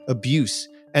 abuse,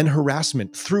 and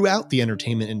harassment throughout the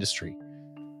entertainment industry.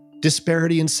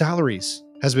 Disparity in salaries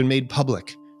has been made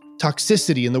public.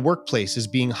 Toxicity in the workplace is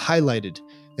being highlighted,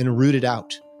 and rooted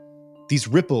out. These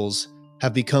ripples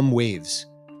have become waves,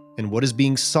 and what is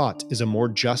being sought is a more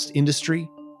just industry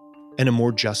and a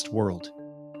more just world.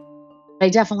 I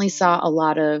definitely saw a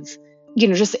lot of,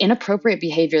 just inappropriate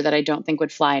behavior that I don't think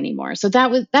would fly anymore. So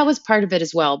that was part of it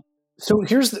as well. So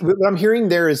what I'm hearing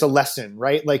there is a lesson,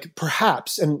 right? Like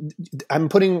perhaps, and I'm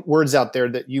putting words out there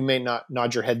that you may not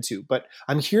nod your head to, but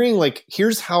I'm hearing like,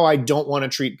 here's how I don't want to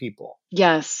treat people.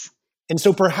 Yes. And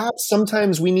so perhaps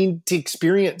sometimes we need to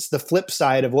experience the flip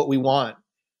side of what we want,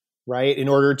 right? In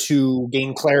order to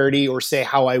gain clarity or say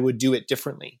how I would do it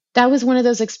differently. That was one of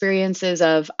those experiences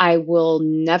of I will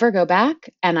never go back.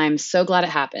 And I'm so glad it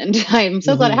happened. I'm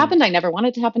so glad it happened. I never want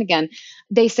it to happen again.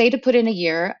 They say to put in a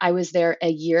year. I was there a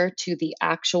year to the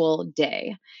actual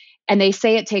day. And they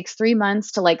say it takes 3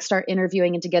 months to like start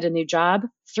interviewing and to get a new job.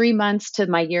 3 months to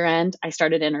my year end, I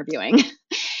started interviewing.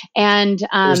 And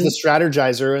there's the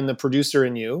strategizer and the producer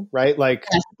in you, right? Like,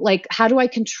 how do I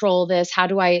control this? How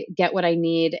do I get what I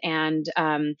need? And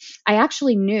I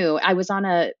actually knew I was on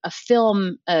a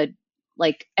film,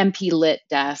 like MP lit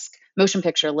desk, motion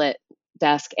picture lit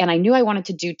desk, and I knew I wanted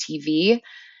to do TV.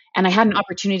 And I had an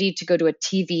opportunity to go to a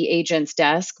TV agent's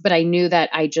desk, but I knew that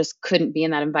I just couldn't be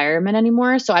in that environment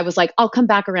anymore. So I was like, I'll come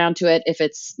back around to it if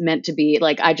it's meant to be.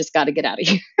 Like, I just got to get out of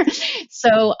here.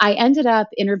 So I ended up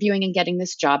interviewing and getting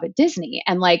this job at Disney.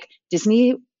 And like,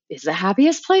 Disney is the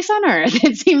happiest place on earth.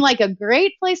 It seemed like a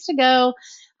great place to go.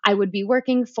 I would be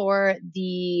working for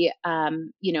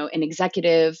an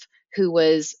executive who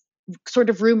was sort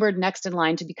of rumored next in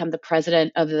line to become the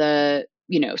president of the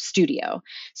studio.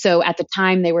 So at the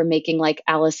time they were making like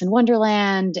Alice in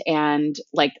Wonderland and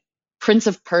like Prince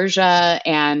of Persia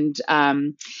and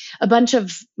a bunch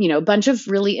of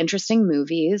really interesting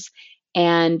movies.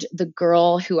 And the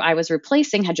girl who I was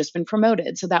replacing had just been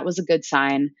promoted. So that was a good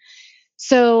sign.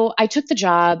 So I took the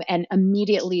job and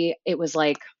immediately it was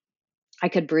like I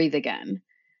could breathe again.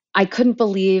 I couldn't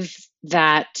believe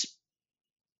that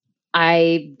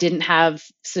I didn't have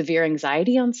severe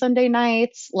anxiety on Sunday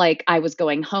nights. Like I was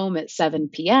going home at 7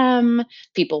 p.m.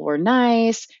 People were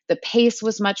nice. The pace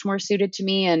was much more suited to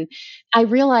me. And I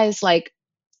realized like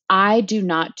I do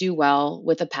not do well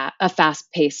with a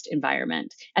fast-paced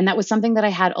environment. And that was something that I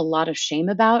had a lot of shame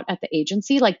about at the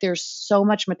agency. Like there's so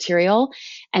much material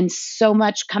and so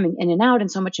much coming in and out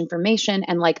and so much information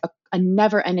and like a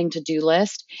never-ending to-do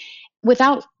list.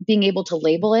 Without being able to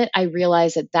label it, I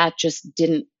realized that just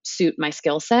didn't suit my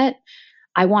skill set.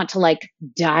 I want to like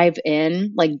dive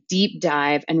in, like deep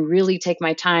dive and really take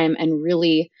my time and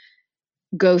really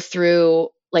go through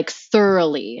like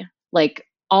thoroughly, like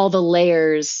all the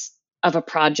layers of a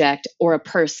project or a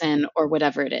person or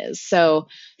whatever it is. So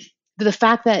the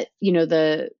fact that,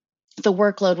 the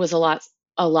workload was a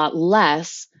lot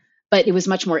less, but it was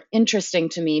much more interesting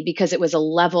to me because it was a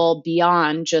level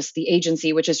beyond just the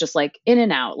agency, which is just like in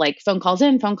and out, like phone calls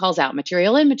in, phone calls out,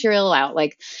 material in, material out.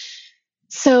 Like,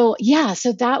 so yeah,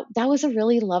 so that was a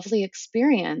really lovely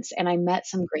experience. And I met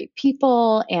some great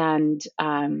people and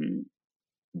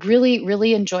really,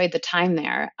 really enjoyed the time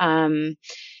there.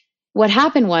 What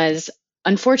happened was,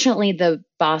 unfortunately, the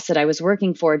boss that I was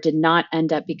working for did not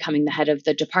end up becoming the head of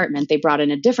the department. They brought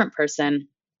in a different person.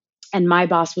 And my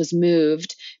boss was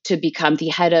moved to become the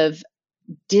head of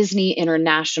Disney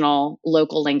International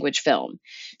local language film.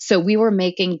 So we were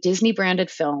making Disney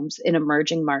branded films in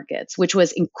emerging markets, which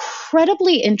was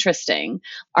incredibly interesting.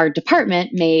 Our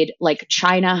department made like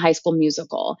China High School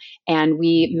Musical, and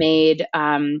we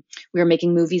were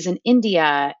making movies in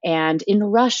India and in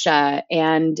Russia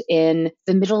and in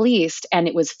the Middle East. And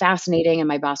it was fascinating. And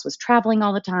my boss was traveling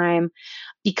all the time.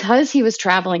 Because he was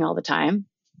traveling all the time,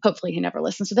 hopefully he never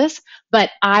listens to this, but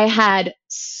I had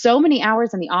so many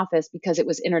hours in the office because it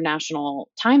was international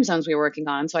time zones we were working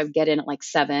on. So I would get in at like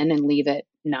 7 and leave at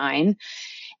 9,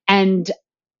 and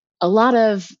a lot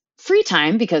of free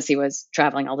time because he was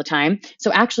traveling all the time.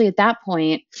 So actually at that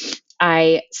point,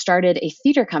 I started a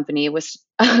theater company with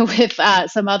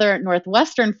some other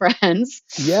Northwestern friends.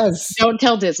 Yes. Don't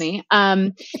tell Disney.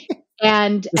 And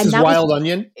this is Wild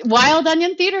Onion? Wild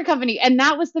Onion Theater Company. And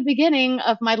that was the beginning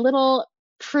of my little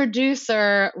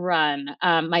producer run,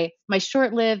 my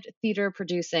short-lived theater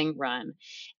producing run.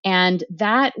 And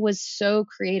that was so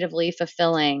creatively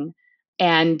fulfilling.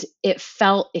 And it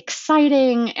felt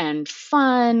exciting and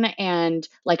fun. And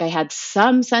like I had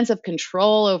some sense of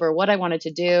control over what I wanted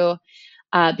to do.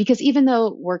 Because even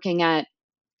though working at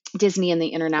Disney in the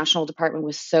international department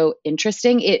was so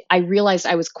interesting, I realized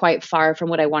I was quite far from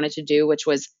what I wanted to do, which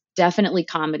was definitely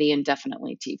comedy and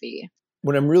definitely TV.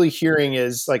 What I'm really hearing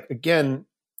is like, again,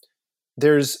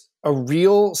 there's a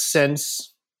real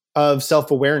sense of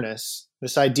self-awareness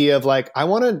This idea of like, I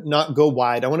want to not go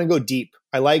wide. I want to go deep.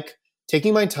 I like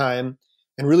taking my time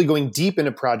and really going deep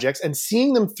into projects and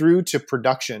seeing them through to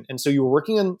production. And so you were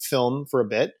working on film for a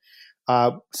bit.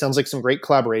 Sounds like some great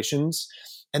collaborations.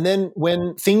 And then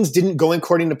when things didn't go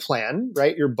according to plan,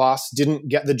 right? Your boss didn't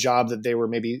get the job that they were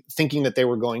maybe thinking that they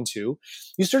were going to.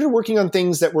 You started working on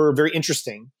things that were very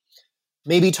interesting.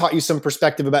 Maybe taught you some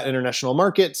perspective about international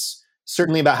markets,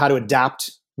 certainly about how to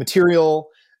adapt material.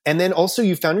 And then also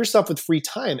you found yourself with free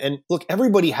time. And look,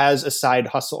 everybody has a side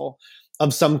hustle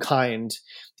of some kind.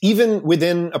 Even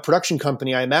within a production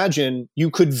company, I imagine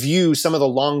you could view some of the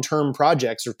long-term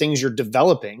projects or things you're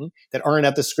developing that aren't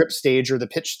at the script stage or the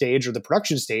pitch stage or the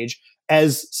production stage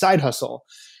as side hustle.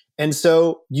 And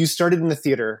so you started in the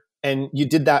theater and you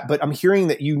did that, but I'm hearing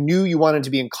that you knew you wanted to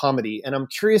be in comedy. And I'm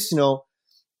curious to know,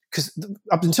 because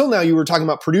up until now you were talking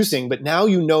about producing, but now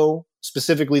you know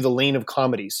specifically the lane of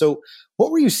comedy. So what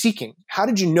were you seeking? How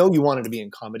did you know you wanted to be in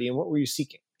comedy and what were you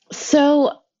seeking?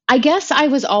 So I guess I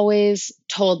was always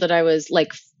told that I was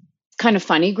like kind of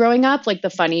funny growing up, like the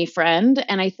funny friend.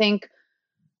 And I think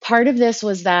part of this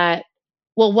was that,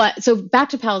 so back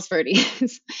to Palos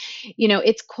Verdes,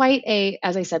 it's quite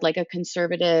as I said, like a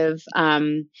conservative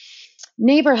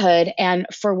neighborhood. And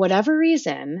for whatever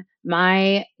reason,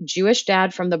 my Jewish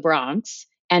dad from the Bronx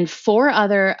and 4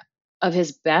 other of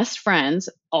his best friends,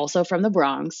 also from the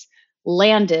Bronx,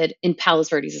 landed in Palos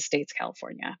Verdes Estates,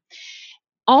 California.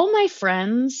 All my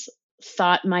friends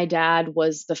thought my dad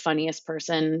was the funniest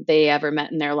person they ever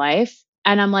met in their life.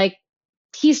 And I'm like,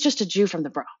 he's just a Jew from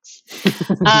the Bronx.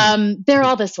 They're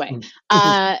all this way.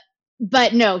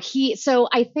 But no, so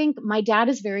I think my dad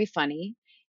is very funny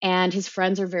and his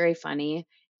friends are very funny.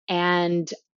 And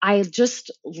I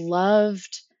just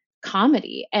loved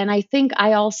comedy. And I think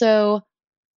I also,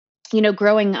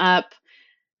 growing up,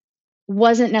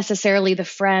 wasn't necessarily the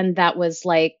friend that was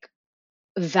like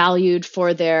valued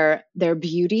for their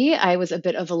beauty. I was a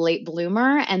bit of a late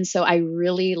bloomer. And so I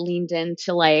really leaned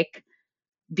into like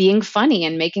being funny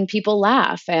and making people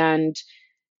laugh and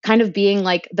kind of being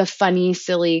like the funny,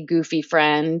 silly, goofy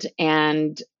friend.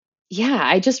 And yeah,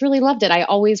 I just really loved it. I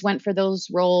always went for those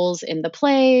roles in the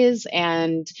plays.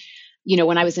 And,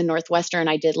 when I was in Northwestern,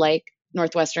 I did like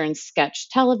Northwestern sketch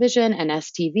television and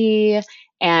STV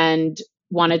and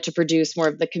wanted to produce more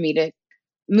of the comedic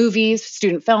movies,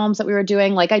 student films that we were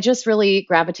doing. Like I just really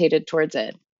gravitated towards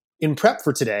it. In prep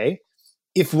for today,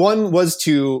 if one was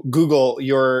to Google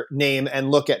your name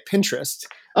and look at Pinterest.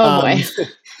 Oh boy.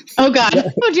 Oh God.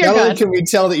 Oh dear God. Not only can we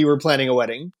tell that you were planning a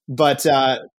wedding, but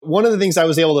one of the things I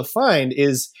was able to find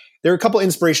is there are a couple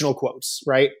inspirational quotes,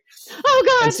 right?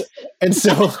 Oh God. And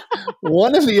so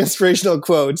one of the inspirational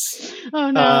quotes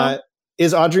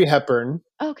is Audrey Hepburn.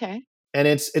 Okay. And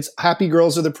it's happy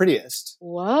girls are the prettiest.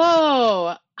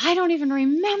 Whoa. I don't even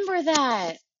remember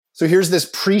that. So here's this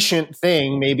prescient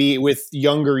thing, maybe with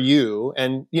younger you.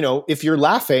 And, if you're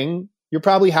laughing, you're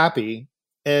probably happy.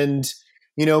 And,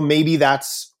 maybe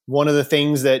that's one of the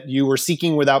things that you were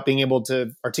seeking without being able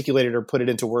to articulate it or put it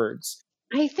into words.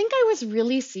 I think I was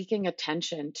really seeking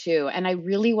attention too. And I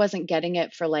really wasn't getting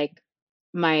it for like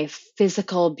my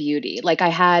physical beauty. Like I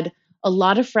had a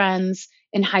lot of friends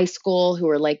in high school who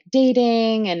were like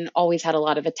dating and always had a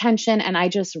lot of attention. And I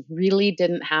just really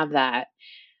didn't have that.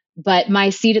 But my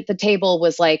seat at the table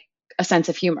was like a sense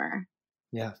of humor.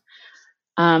 Yeah.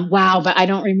 Wow. But I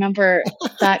don't remember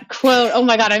that quote. Oh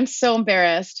my God. I'm so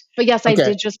embarrassed. But yes, I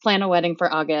did just plan a wedding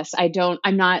for August.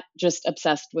 I'm not just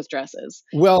obsessed with dresses.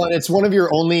 Well, and it's one of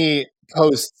your only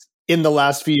posts in the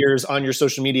last few years on your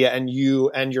social media, and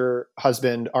you and your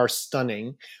husband are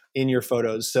stunning in your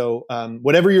photos. So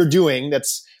whatever you're doing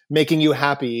that's making you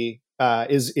happy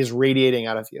is radiating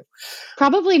out of you.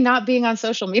 Probably not being on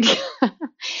social media.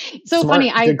 So Smart.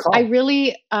 funny. I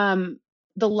really,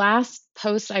 the last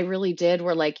post I really did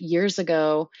were like years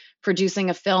ago producing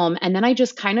a film. And then I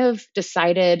just kind of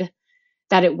decided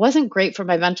that it wasn't great for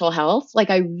my mental health. Like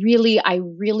I really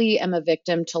am a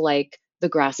victim to like the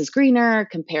grass is greener,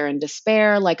 compare and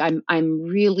despair. Like I'm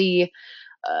really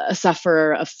a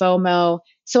sufferer of FOMO.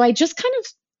 So I just kind of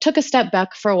took a step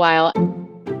back for a while.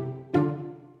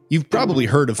 You've probably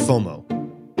heard of FOMO.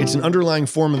 It's an underlying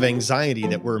form of anxiety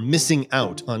that we're missing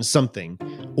out on something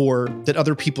or that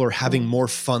other people are having more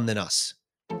fun than us.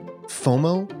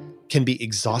 FOMO can be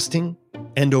exhausting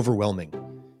and overwhelming.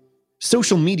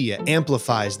 Social media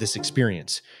amplifies this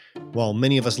experience. While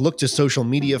many of us look to social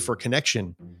media for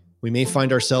connection, we may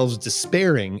find ourselves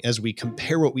despairing as we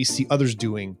compare what we see others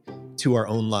doing to our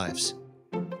own lives.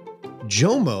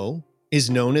 JOMO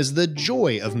is known as the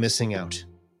joy of missing out.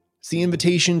 It's the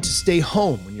invitation to stay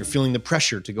home when you're feeling the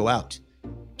pressure to go out,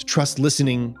 to trust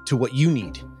listening to what you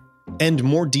need, and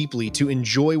more deeply to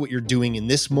enjoy what you're doing in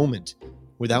this moment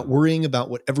without worrying about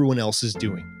what everyone else is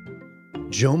doing.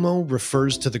 JOMO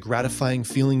refers to the gratifying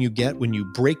feeling you get when you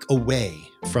break away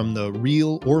from the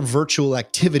real or virtual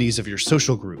activities of your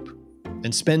social group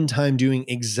and spend time doing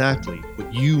exactly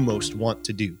what you most want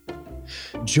to do.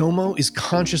 JOMO is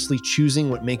consciously choosing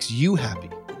what makes you happy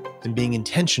and being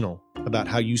intentional about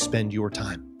how you spend your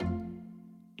time.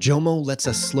 JOMO lets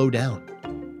us slow down.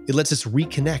 It lets us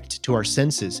reconnect to our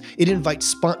senses. It invites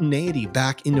spontaneity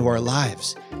back into our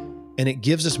lives, and it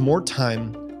gives us more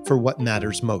time for what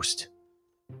matters most.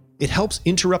 It helps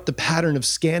interrupt the pattern of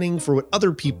scanning for what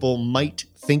other people might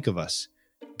think of us,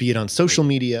 be it on social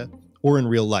media or in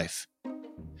real life.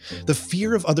 The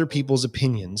fear of other people's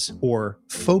opinions, or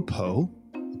FOPO,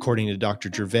 according to Dr.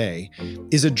 Gervais,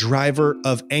 is a driver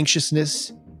of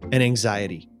anxiousness and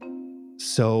anxiety.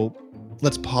 So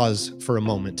let's pause for a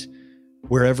moment,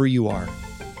 wherever you are,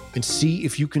 and see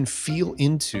if you can feel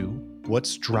into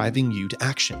what's driving you to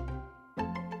action.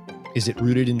 Is it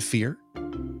rooted in fear?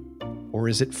 Or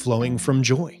is it flowing from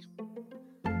joy?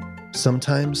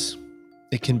 Sometimes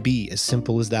it can be as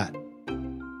simple as that.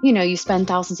 You know, you spend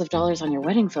thousands of dollars on your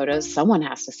wedding photos. Someone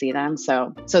has to see them.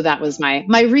 So that was my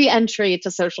re-entry to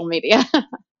social media.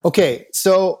 Okay,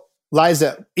 so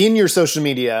Liza, in your social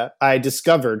media, I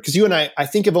discovered, because you and I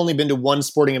think have only been to one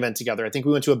sporting event together. I think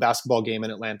we went to a basketball game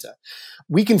in Atlanta.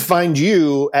 We can find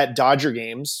you at Dodger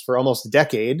games for almost a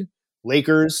decade,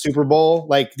 Lakers, Super Bowl,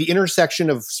 like the intersection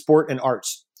of sport and art.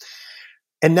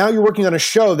 And now you're working on a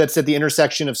show that's at the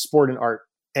intersection of sport and art.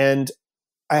 And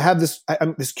I have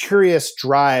this curious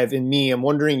drive in me. I'm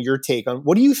wondering your take on,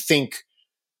 what do you think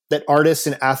that artists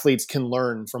and athletes can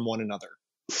learn from one another?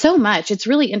 So much. It's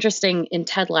really interesting in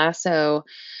Ted Lasso.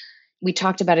 We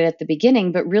talked about it at the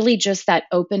beginning, but really just that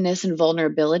openness and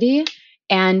vulnerability.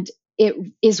 And it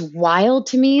is wild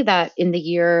to me that in the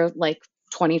year like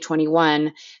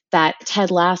 2021, that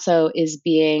Ted Lasso is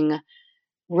being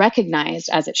recognized,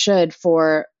 as it should,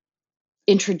 for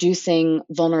introducing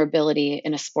vulnerability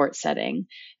in a sports setting,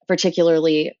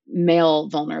 particularly male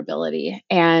vulnerability.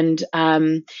 And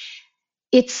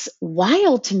it's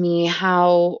wild to me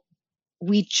how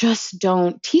we just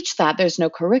don't teach that. There's no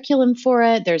curriculum for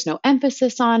it. There's no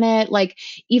emphasis on it. Like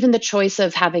even the choice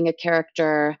of having a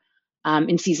character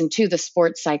in season 2, the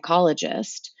sports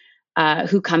psychologist,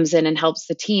 who comes in and helps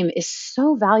the team, is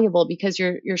so valuable because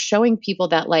you're showing people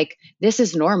that like this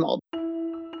is normal.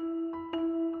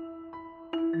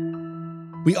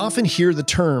 We often hear the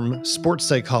term sports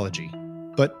psychology,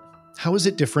 but how is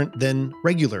it different than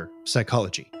regular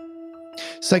psychology?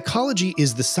 Psychology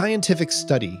is the scientific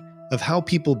study of how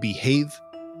people behave,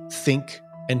 think,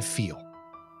 and feel.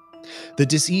 The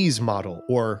disease model,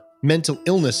 or mental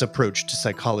illness approach to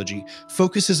psychology,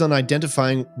 focuses on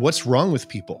identifying what's wrong with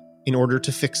people in order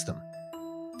to fix them.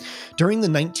 During the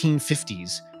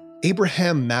 1950s,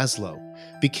 Abraham Maslow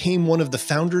became one of the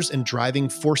founders and driving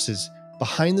forces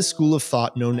behind the school of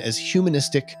thought known as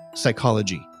humanistic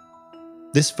psychology.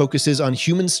 This focuses on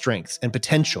human strengths and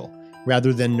potential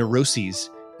rather than neuroses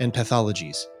and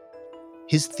pathologies.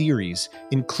 His theories,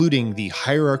 including the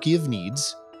hierarchy of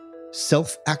needs,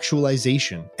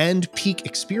 self-actualization, and peak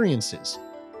experiences,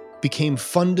 became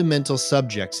fundamental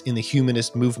subjects in the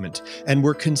humanist movement and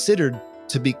were considered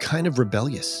to be kind of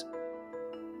rebellious.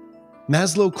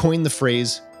 Maslow coined the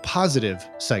phrase positive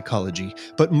psychology,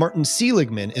 but Martin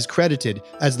Seligman is credited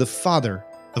as the father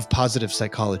of positive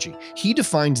psychology. He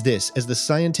defines this as the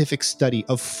scientific study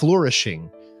of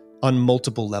flourishing on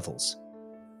multiple levels.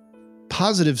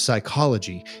 Positive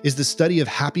psychology is the study of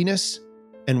happiness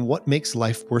and what makes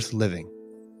life worth living.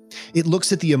 It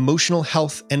looks at the emotional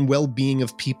health and well-being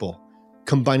of people,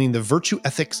 combining the virtue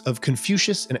ethics of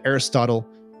Confucius and Aristotle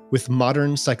with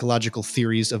modern psychological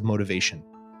theories of motivation.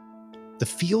 The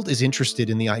field is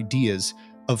interested in the ideas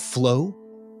of flow,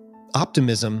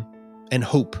 optimism, and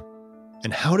hope,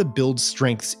 and how to build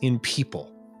strengths in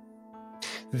people.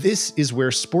 This is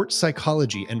where sports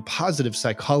psychology and positive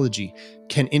psychology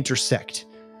can intersect.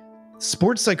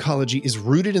 Sports psychology is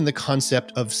rooted in the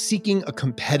concept of seeking a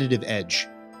competitive edge.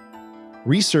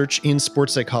 Research in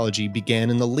sports psychology began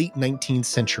in the late 19th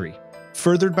century,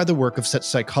 furthered by the work of such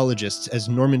psychologists as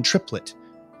Norman Triplett,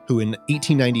 who in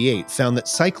 1898 found that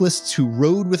cyclists who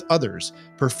rode with others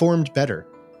performed better,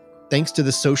 thanks to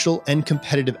the social and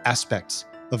competitive aspects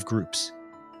of groups.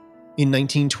 In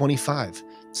 1925,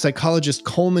 psychologist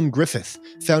Coleman Griffith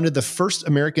founded the first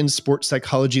American sports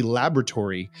psychology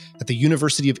laboratory at the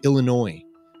University of Illinois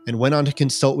and went on to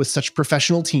consult with such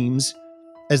professional teams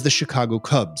as the Chicago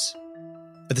Cubs.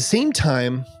 At the same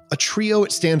time, a trio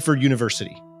at Stanford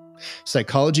University,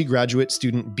 psychology graduate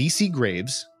student B.C.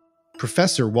 Graves,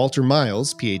 Professor Walter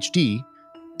Miles, PhD,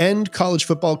 and college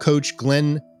football coach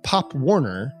Glenn Pop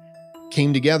Warner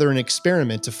came together in an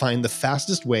experiment to find the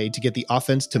fastest way to get the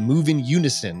offense to move in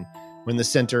unison when the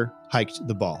center hiked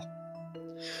the ball.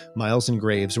 Miles and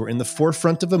Graves were in the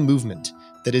forefront of a movement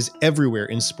that is everywhere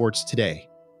in sports today,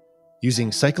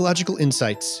 using psychological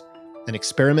insights and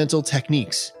experimental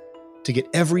techniques to get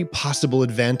every possible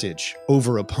advantage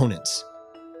over opponents.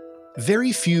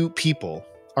 Very few people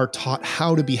are taught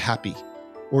how to be happy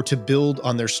or to build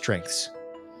on their strengths.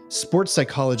 Sports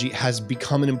psychology has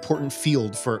become an important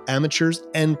field for amateurs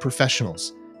and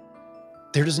professionals.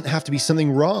 There doesn't have to be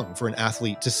something wrong for an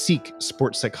athlete to seek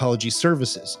sports psychology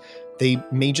services. They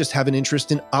may just have an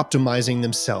interest in optimizing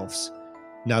themselves,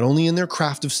 not only in their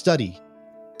craft of study,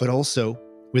 but also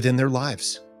within their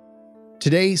lives.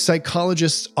 Today,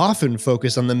 psychologists often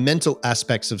focus on the mental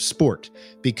aspects of sport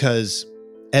because,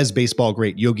 as baseball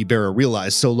great Yogi Berra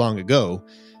realized so long ago,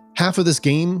 half of this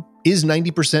game is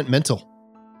 90% mental.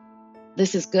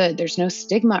 This is good. There's no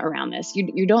stigma around this.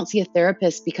 You don't see a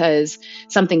therapist because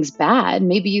something's bad.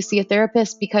 Maybe you see a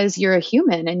therapist because you're a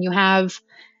human and you have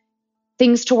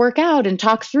things to work out and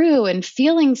talk through and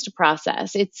feelings to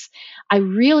process. I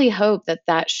really hope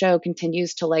that show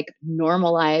continues to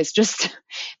normalize just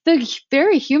the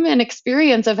very human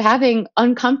experience of having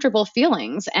uncomfortable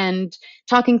feelings and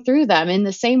talking through them in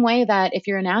the same way that if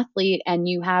you're an athlete and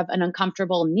you have an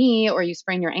uncomfortable knee or you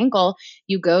sprain your ankle,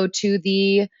 you go to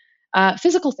the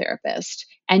physical therapist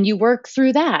and you work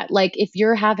through that. Like if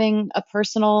you're having a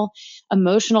personal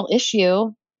emotional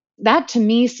issue, that to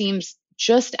me seems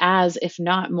just as, if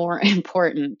not more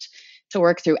important to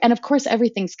work through. And of course,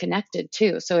 everything's connected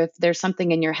too. So if there's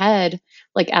something in your head,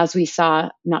 like as we saw,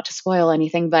 not to spoil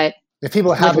anything, but if people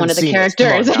with one of the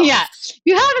characters, yeah, if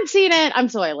you haven't seen it, I'm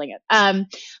spoiling it.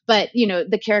 But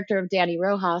the character of Danny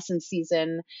Rojas in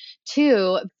season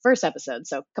 2, first episode,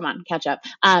 so come on, catch up,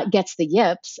 gets the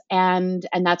yips, and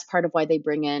that's part of why they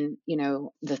bring in,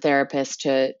 the therapist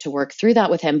to work through that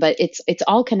with him. But it's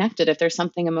all connected. If there's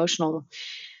something emotional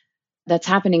that's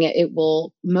happening, it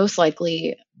will most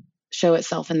likely show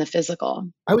itself in the physical.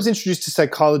 I was introduced to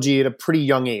psychology at a pretty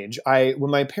young age. When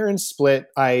my parents split,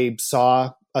 I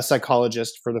saw a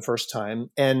psychologist for the first time,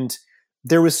 and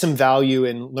there was some value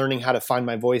in learning how to find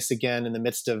my voice again in the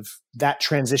midst of that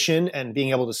transition and being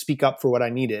able to speak up for what I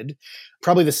needed.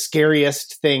 Probably the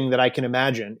scariest thing that I can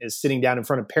imagine is sitting down in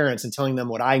front of parents and telling them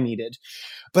what I needed.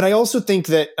 But I also think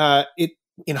that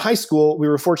in high school, we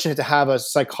were fortunate to have a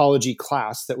psychology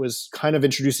class that was kind of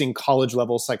introducing college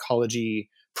level psychology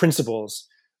principles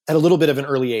at a little bit of an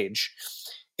early age.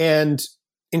 And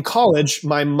in college,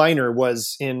 my minor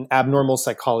was in abnormal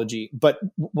psychology, but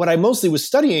what I mostly was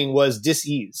studying was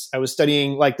dis-ease. I was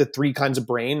studying like the 3 kinds of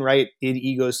brain, right? Id,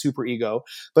 ego, superego.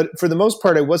 But for the most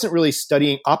part, I wasn't really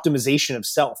studying optimization of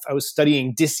self. I was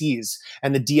studying dis-ease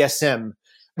and the DSM.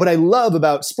 What I love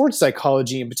about sports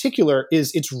psychology in particular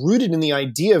is it's rooted in the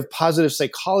idea of positive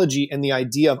psychology and the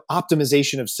idea of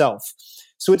optimization of self.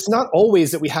 So it's not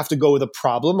always that we have to go with a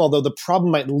problem, although the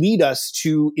problem might lead us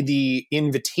to the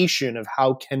invitation of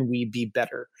how can we be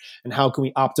better and how can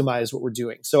we optimize what we're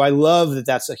doing. So I love that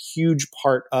that's a huge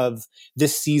part of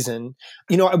this season.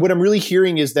 What I'm really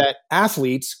hearing is that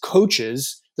athletes,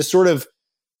 coaches, the sort of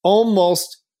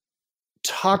almost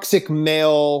toxic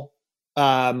male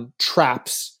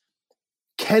traps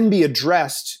can be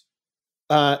addressed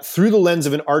through the lens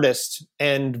of an artist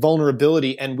and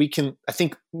vulnerability. And I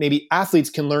think maybe athletes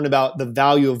can learn about the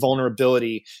value of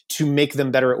vulnerability to make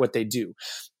them better at what they do.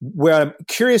 What I'm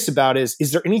curious about is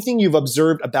there anything you've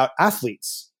observed about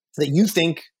athletes that you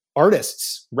think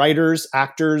artists, writers,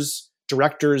 actors,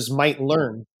 directors might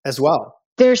learn as well?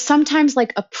 There's sometimes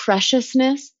a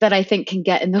preciousness that I think can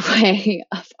get in the way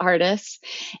of artists.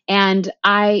 And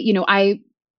I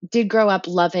did grow up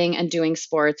loving and doing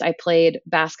sports. I played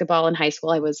basketball in high school.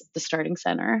 I was the starting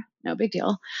center. No big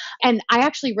deal. And I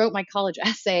actually wrote my college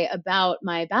essay about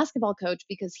my basketball coach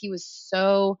because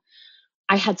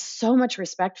I had so much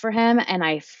respect for him and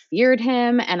I feared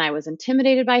him and I was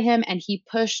intimidated by him, and he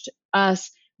pushed us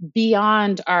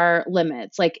beyond our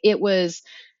limits. It was,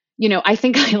 I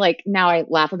think now I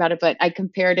laugh about it, but I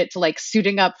compared it to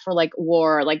suiting up for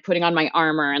war, putting on my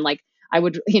armor, and I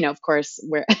would, of course,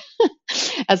 wear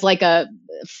as a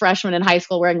freshman in high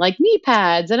school wearing knee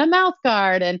pads and a mouth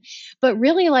guard. But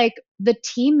really the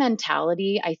team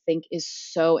mentality, I think, is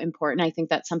so important. I think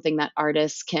that's something that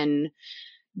artists can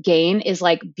gain, is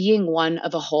being one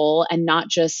of a whole and not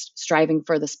just striving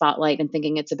for the spotlight and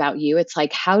thinking it's about you. It's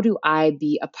how do I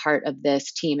be a part of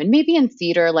this team? And maybe in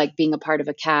theater, being a part of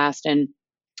a cast and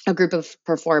a group of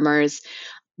performers,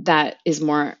 that is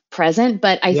more present.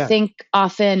 But I Yeah. think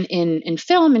often in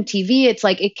film and TV, it's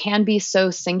like it can be so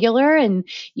singular. And,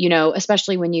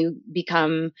 especially when you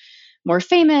become more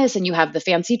famous and you have the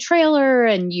fancy trailer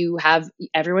and you have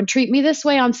everyone treat me this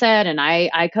way on set and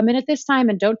I come in at this time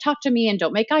and don't talk to me and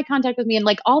don't make eye contact with me and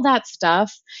like all that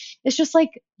stuff. It's just like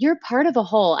you're part of a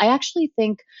whole. I actually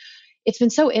think it's been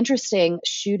so interesting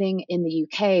shooting in the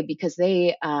UK because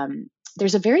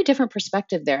there's a very different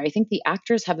perspective there. I think the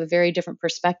actors have a very different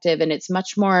perspective and it's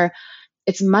much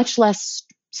less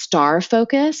star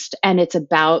focused and it's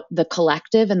about the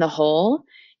collective and the whole,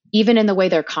 even in the way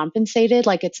they're compensated.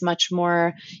 Like it's much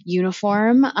more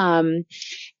uniform.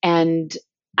 And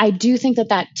I do think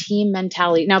that team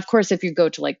mentality. Now, of course, if you go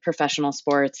to like professional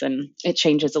sports and it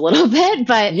changes a little bit,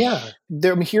 but yeah,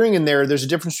 I'm hearing in there's a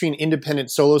difference between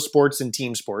independent solo sports and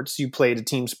team sports. You played a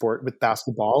team sport with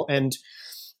basketball, and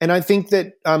I think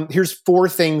that here's 4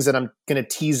 things that I'm going to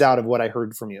tease out of what I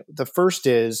heard from you. The first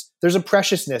is there's a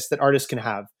preciousness that artists can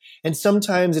have. And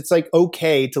sometimes it's like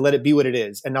okay to let it be what it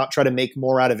is and not try to make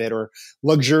more out of it or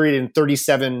luxuriate in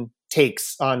 37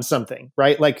 takes on something,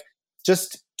 right? Like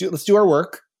let's do our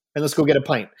work and let's go get a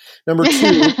pint. Number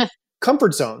 2,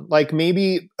 comfort zone. Like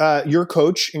maybe your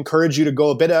coach encouraged you to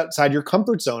go a bit outside your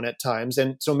comfort zone at times.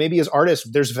 And so maybe as artists,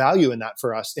 there's value in that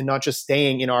for us and not just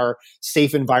staying in our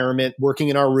safe environment, working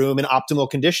in our room in optimal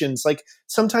conditions. Like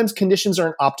sometimes conditions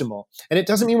aren't optimal. And it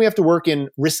doesn't mean we have to work in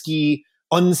risky,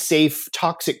 unsafe,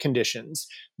 toxic conditions.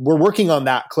 We're working on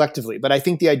that collectively. But I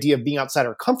think the idea of being outside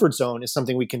our comfort zone is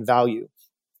something we can value.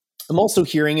 I'm also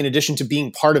hearing, in addition to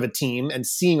being part of a team and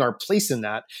seeing our place in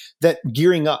that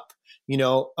gearing up,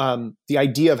 the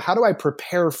idea of how do I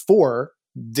prepare for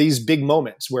these big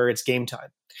moments where it's game time.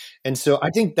 And so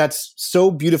I think that's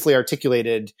so beautifully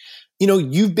articulated.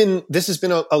 This has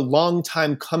been a long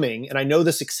time coming, and I know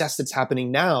the success that's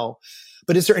happening now,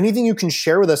 but is there anything you can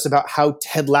share with us about how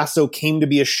Ted Lasso came to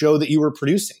be a show that you were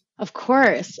producing? Of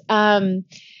course.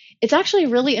 It's actually a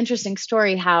really interesting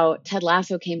story how Ted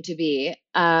Lasso came to be.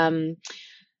 I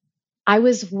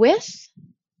was with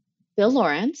Bill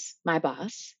Lawrence, my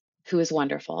boss, who is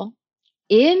wonderful,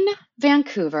 in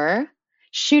Vancouver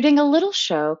shooting a little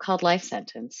show called Life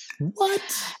Sentence.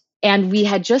 What? And we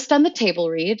had just done the table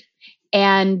read,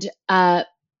 and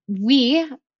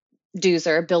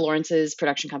Doozer, Bill Lawrence's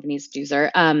production company's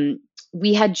Doozer,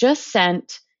 we had just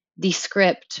sent the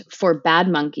script for Bad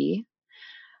Monkey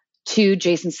to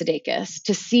Jason Sudeikis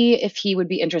to see if he would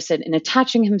be interested in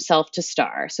attaching himself to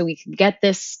star so we could get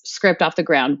this script off the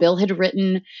ground. Bill had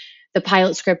written the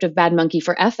pilot script of Bad Monkey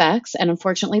for FX, and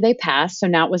unfortunately they passed. So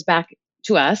now it was back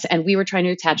to us, and we were trying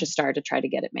to attach a star to try to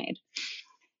get it made.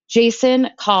 Jason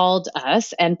called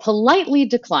us and politely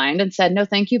declined and said, "No,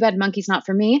 thank you. Bad Monkey's not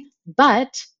for me.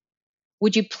 But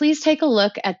would you please take a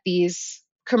look at these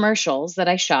commercials that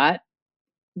I shot?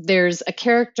 There's a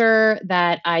character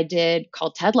that I did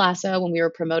called Ted Lasso when we were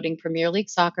promoting Premier League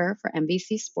soccer for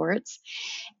NBC Sports.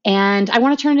 And I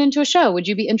want to turn it into a show. Would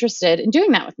you be interested in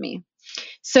doing that with me?"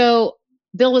 So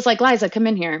Bill was like, "Liza, come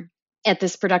in here at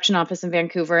this production office in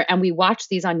Vancouver." And we watched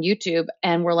these on YouTube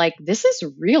and we're like, this is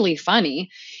really funny.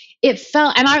 It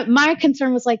felt, and my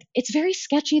concern was like, it's very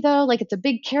sketchy though. Like it's a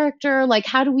big character. Like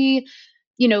how do we,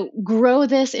 grow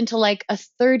this into like a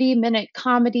 30-minute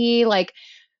comedy?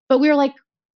 But we were like,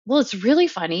 well, it's really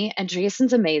funny and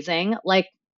Jason's amazing. Like,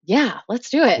 yeah, let's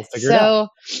do it.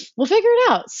 We'll figure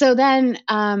it out. So then,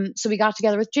 so we got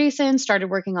together with Jason, started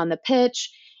working on the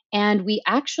pitch, and we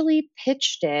actually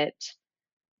pitched it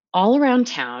all around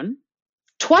town,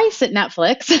 twice at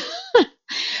Netflix.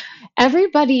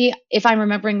 Everybody, if I'm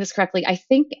remembering this correctly, I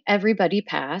think everybody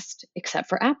passed except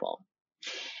for Apple.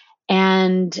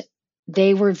 And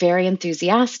they were very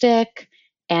enthusiastic.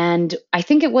 And I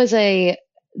think it was the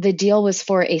deal was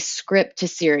for a script to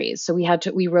series. So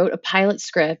we wrote a pilot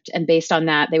script, and based on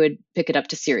that, they would pick it up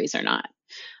to series or not.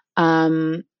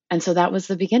 And so that was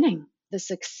the beginning. The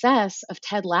success of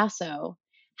Ted Lasso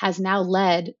has now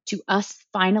led to us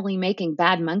finally making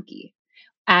Bad Monkey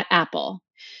at Apple.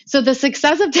 So the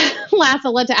success of Ted Lasso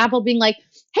led to Apple being like,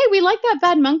 "Hey, we like that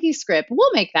Bad Monkey script.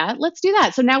 We'll make that. Let's do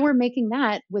that." So now we're making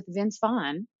that with Vince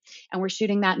Vaughn, and we're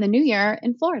shooting that in the new year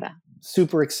in Florida.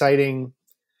 Super exciting.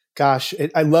 Gosh,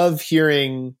 I love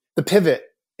hearing the pivot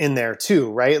in there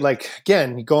too, right? Like,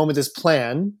 again, you go in with this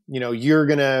plan, you're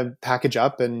going to package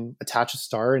up and attach a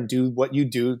star and do what you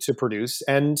do to produce.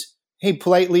 And hey,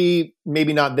 politely,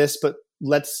 maybe not this, but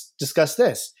let's discuss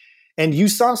this. And you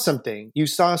saw something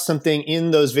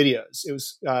in those videos. It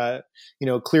was,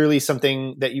 clearly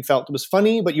something that you felt was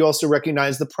funny, but you also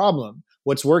recognized the problem,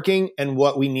 what's working and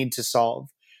what we need to solve.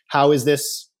 How is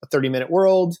this a 30-minute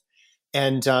world?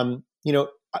 And,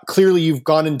 clearly you've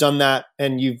gone and done that,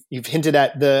 and you've hinted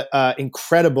at the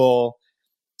incredible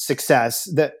success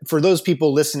that for those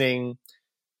people listening,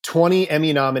 20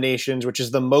 Emmy nominations, which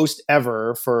is the most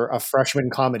ever for a freshman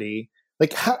comedy.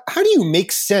 Like, how do you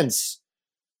make sense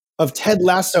of Ted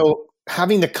Lasso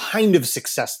having the kind of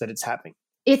success that it's having?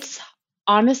 It's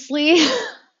honestly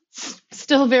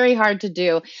still very hard to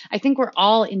do. I think we're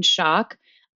all in shock.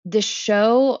 The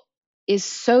show is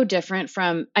so different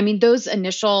from, I mean, those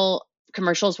initial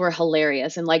commercials were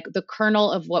hilarious. And like the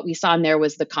kernel of what we saw in there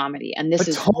was the comedy. And this But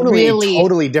is tonally, really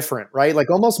totally different, right? Like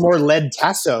almost more Led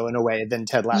Tasso in a way than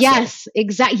Ted Lasso. yes,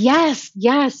 exactly.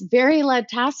 Yes, very Led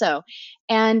Tasso.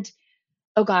 And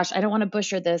oh gosh, I don't want to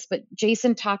butcher this, but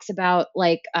Jason talks about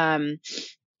like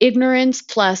ignorance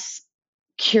plus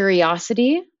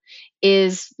curiosity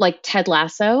is like Ted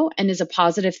Lasso and is a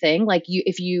positive thing. Like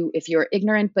if you're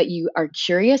ignorant but you are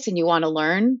curious and you want to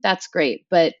learn, that's great.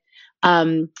 But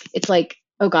it's like,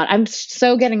 oh God, I'm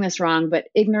so getting this wrong, but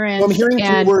ignorance. Well, I'm hearing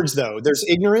and three words though. There's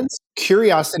ignorance,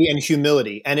 curiosity, and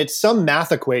humility. And it's some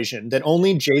math equation that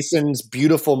only Jason's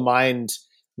beautiful mind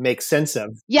makes sense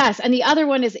of. yes, and the other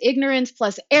one is ignorance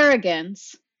plus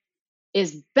arrogance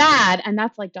is bad, and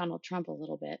that's like Donald Trump a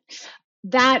little bit.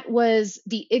 That was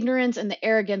the ignorance and the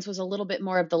arrogance was a little bit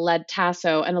more of the Led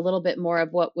Tasso and a little bit more of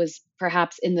what was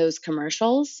perhaps in those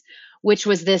commercials, which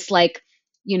was this like,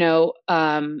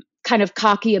 kind of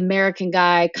cocky American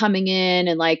guy coming in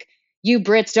and like, you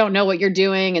Brits don't know what you're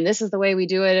doing, and this is the way we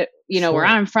do it, where Sure.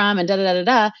 I'm from, and da da da da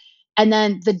da. And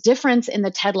then the difference in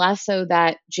the Ted Lasso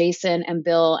that Jason and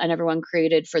Bill and everyone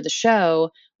created for the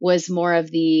show was more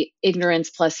of the ignorance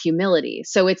plus humility.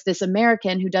 So it's this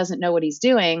American who doesn't know what he's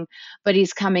doing, but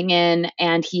he's coming in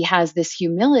and he has this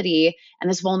humility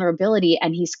and this vulnerability,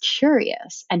 and he's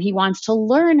curious and he wants to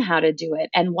learn how to do it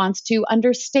and wants to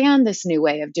understand this new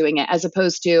way of doing it, as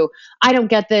opposed to, I don't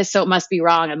get this, so it must be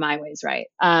wrong and my way's right.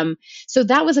 So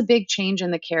that was a big change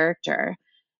in the character.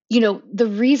 The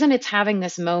reason it's having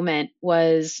this moment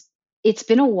was it's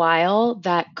been a while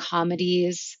that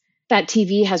that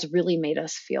TV has really made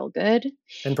us feel good.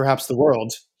 And perhaps the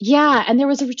world. Yeah. And there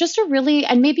was just a really,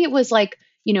 and maybe it was like,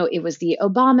 it was the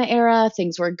Obama era,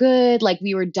 things were good. Like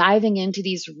we were diving into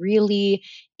these really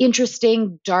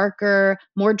interesting, darker,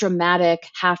 more dramatic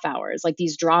half hours, like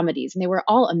these dramedies. And they were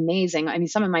all amazing. I mean,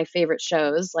 some of my favorite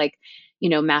shows, like,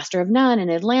 Master of None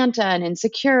and Atlanta and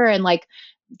Insecure and like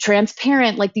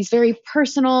Transparent, like these very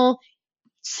personal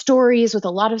stories with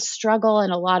a lot of struggle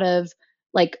and a lot of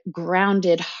like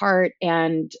grounded heart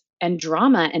and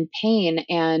drama and pain.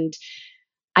 And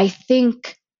I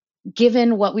think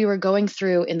given what we were going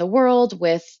through in the world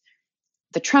with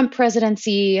the Trump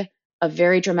presidency, a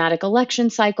very dramatic election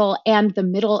cycle, and the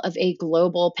middle of a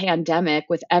global pandemic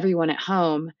with everyone at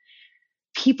home,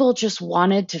 people just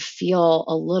wanted to feel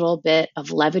a little bit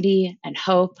of levity and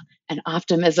hope and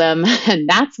optimism. And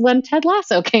that's when Ted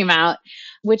Lasso came out,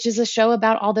 which is a show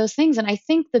about all those things. And I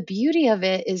think the beauty of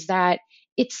it is that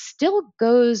it still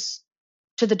goes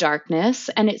to the darkness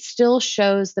and it still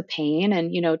shows the pain.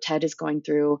 And, Ted is going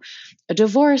through a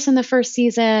divorce in the first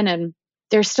season, and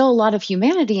there's still a lot of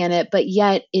humanity in it, but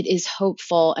yet it is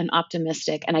hopeful and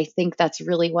optimistic. And I think that's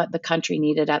really what the country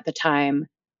needed at the time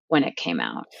when it came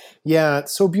out. Yeah,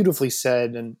 it's so beautifully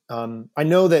said. And I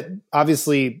know that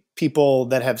obviously people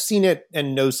that have seen it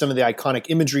and know some of the iconic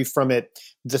imagery from it,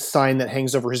 the sign that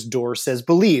hangs over his door says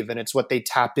believe, and it's what they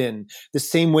tap in. The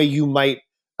same way you might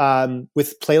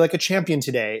with Play Like a Champion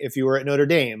today if you were at Notre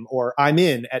Dame, or I'm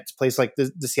in at a place like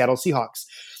the Seattle Seahawks.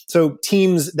 So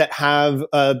teams that have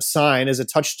a sign as a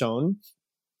touchstone,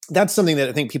 that's something that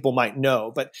I think people might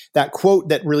know. But that quote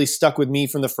that really stuck with me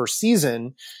from the first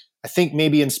season, I think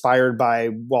maybe inspired by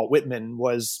Walt Whitman,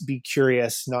 was be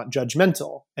curious, not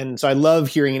judgmental. And so I love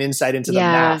hearing an insight into the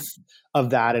math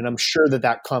of that. And I'm sure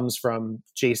that comes from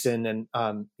Jason and,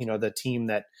 the team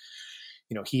that,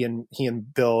 he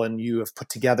and Bill and you have put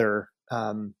together,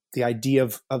 the idea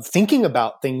of thinking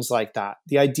about things like that,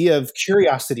 the idea of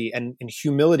curiosity and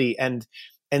humility and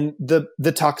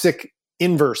the toxic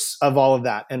inverse of all of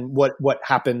that, and what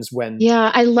happens when.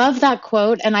 Yeah, I love that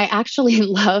quote. And I actually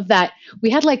love that we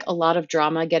had like a lot of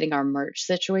drama getting our merch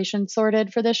situation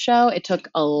sorted for this show. It took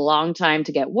a long time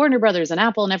to get Warner Brothers and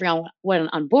Apple and everyone went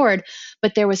on board,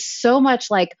 but there was so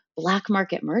much like black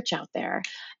market merch out there.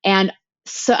 And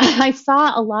so I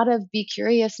saw a lot of be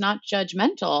curious, not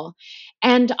judgmental,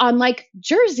 and on like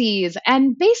jerseys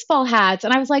and baseball hats.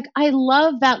 And I was like, I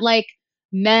love that like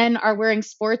men are wearing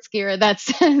sports gear that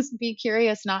says be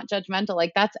curious, not judgmental.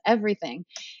 Like that's everything.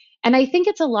 And I think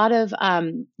it's a lot of,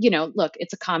 look,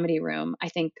 it's a comedy room. I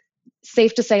think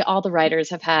safe to say all the writers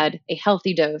have had a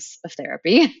healthy dose of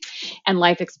therapy and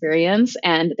life experience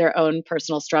and their own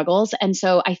personal struggles. And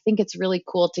so I think it's really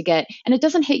cool to get, and it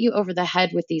doesn't hit you over the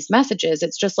head with these messages.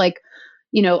 It's just like,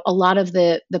 a lot of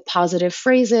the positive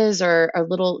phrases or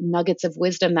little nuggets of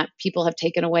wisdom that people have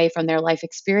taken away from their life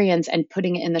experience and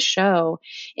putting it in the show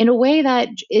in a way that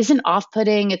isn't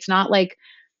off-putting. It's not like,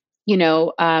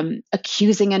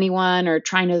 accusing anyone or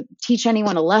trying to teach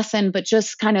anyone a lesson, but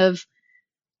just kind of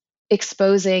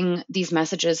exposing these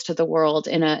messages to the world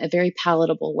in a very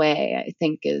palatable way, I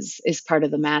think is part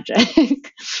of the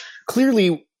magic.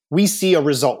 Clearly, we see a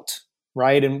result,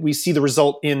 right? And we see the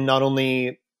result in not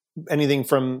only anything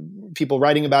from people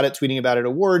writing about it, tweeting about it,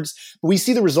 awards, but we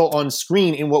see the result on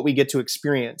screen in what we get to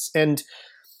experience. And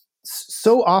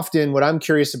so often what I'm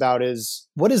curious about is,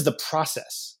 what is the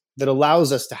process that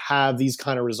allows us to have these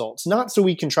kind of results? Not so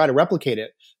we can try to replicate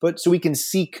it, but so we can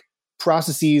seek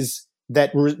processes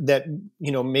that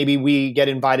maybe we get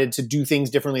invited to do things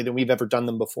differently than we've ever done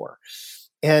them before.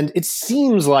 And it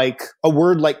seems like a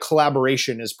word like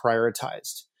collaboration is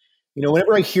prioritized.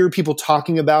 Whenever I hear people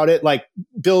talking about it, like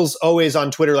Bill's always on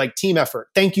Twitter, like team effort.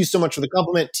 Thank you so much for the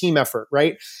compliment, team effort,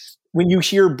 right? When you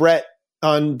hear Brett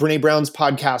on Brene Brown's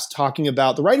podcast talking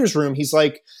about the writer's room, he's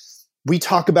like, we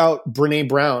talk about Brene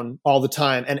Brown all the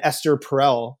time and Esther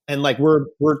Perel. And like,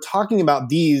 we're talking about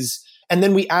these, and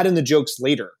then we add in the jokes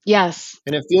later. Yes.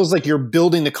 And it feels like you're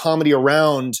building the comedy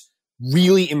around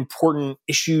really important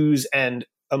issues and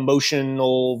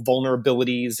emotional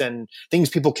vulnerabilities and things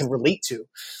people can relate to.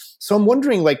 So I'm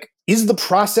wondering, like, is the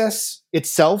process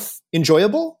itself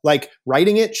enjoyable? Like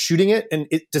writing it, shooting it, and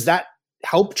does that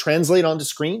help translate onto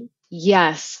screen?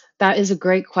 Yes, that is a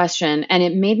great question. And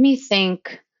it made me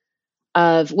think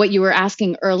of what you were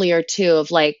asking earlier too, of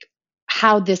like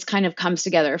how this kind of comes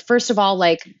together. First of all,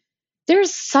 like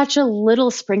there's such a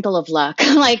little sprinkle of luck.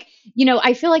 Like,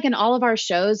 I feel like in all of our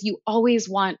shows, you always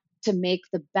want to make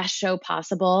the best show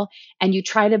possible. And you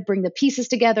try to bring the pieces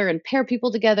together and pair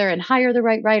people together and hire the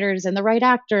right writers and the right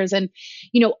actors. And,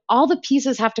 all the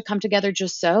pieces have to come together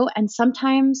just so. And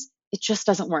sometimes it just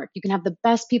doesn't work. You can have the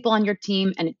best people on your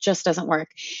team and it just doesn't work.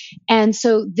 And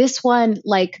so this one,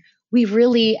 like,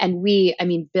 I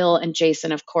mean, Bill and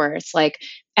Jason, of course, like,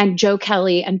 and Joe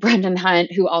Kelly and Brendan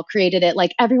Hunt, who all created it,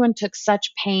 like everyone took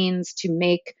such pains to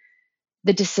make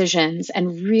the decisions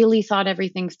and really thought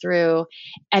everything through.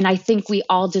 And I think we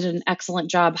all did an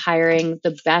excellent job hiring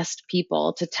the best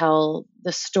people to tell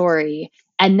the story.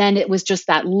 And then it was just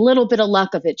that little bit of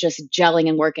luck of it just gelling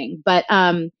and working. But,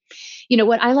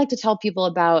 what I like to tell people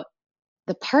about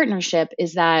the partnership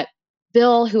is that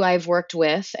Bill, who I've worked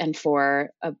with and for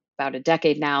about a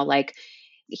decade now, like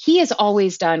he has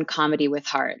always done comedy with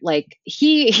heart. Like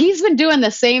he's been doing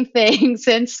the same thing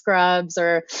since Scrubs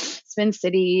or Spin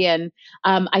City. And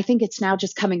I think it's now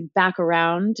just coming back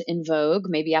around in vogue,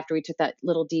 maybe after we took that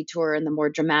little detour in the more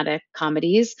dramatic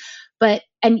comedies. But,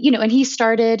 and he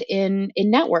started in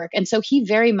network. And so he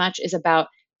very much is about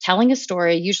telling a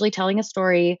story, usually telling a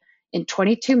story in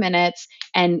 22 minutes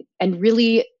and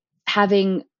really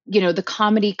having the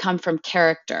comedy come from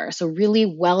character. So really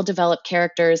well-developed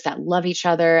characters that love each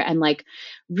other and like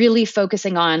really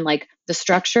focusing on like the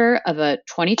structure of a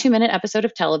 22-minute episode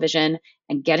of television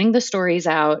and getting the stories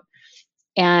out.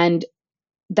 And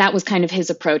that was kind of his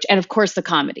approach. And of course, the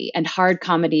comedy and hard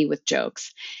comedy with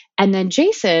jokes. And then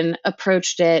Jason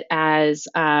approached it as,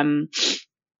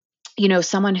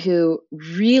 someone who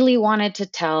really wanted to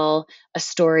tell a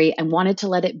story and wanted to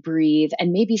let it breathe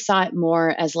and maybe saw it more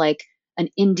as like an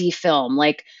indie film,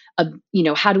 like,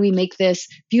 how do we make this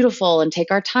beautiful and take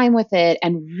our time with it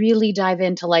and really dive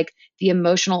into like the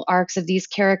emotional arcs of these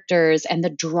characters and the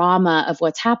drama of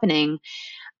what's happening.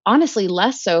 Honestly,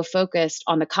 less so focused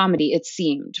on the comedy, it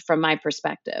seemed from my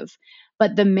perspective.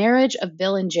 But the marriage of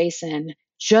Bill and Jason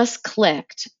just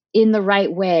clicked in the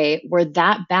right way where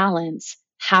that balance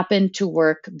happened to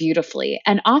work beautifully.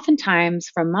 And oftentimes,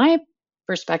 from my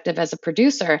perspective as a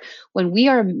producer, when we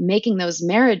are making those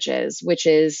marriages, which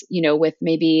is, with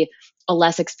maybe a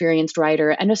less experienced writer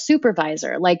and a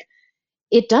supervisor, like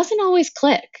it doesn't always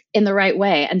click in the right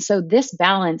way. And so this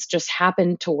balance just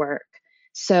happened to work.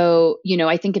 So,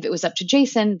 I think if it was up to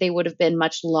Jason, they would have been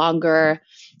much longer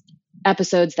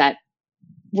episodes that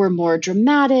were more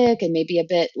dramatic and maybe a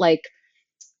bit like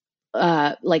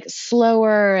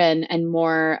slower and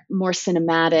more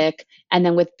cinematic. And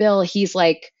then with Bill, he's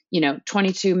like,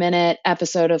 22-minute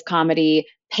episode of comedy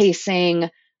pacing,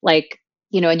 like,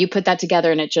 and you put that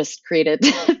together and it just created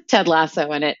Ted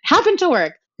Lasso and it happened to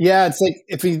work. Yeah, it's like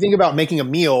if you think about making a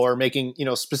meal or making,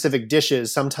 specific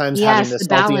dishes, sometimes having the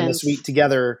salty and the sweet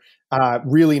together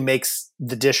really makes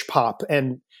the dish pop.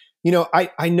 And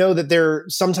I know that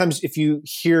sometimes if you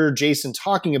hear Jason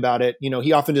talking about it,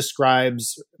 he often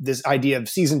describes this idea of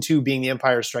season 2 being The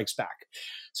Empire Strikes Back.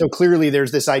 So clearly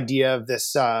there's this idea of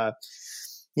this,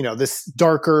 this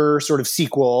darker sort of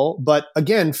sequel, but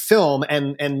again, film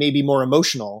and maybe more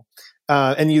emotional.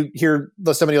 And you hear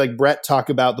somebody like Brett talk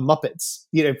about the Muppets.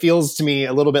 It feels to me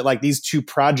a little bit like these two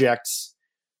projects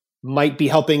might be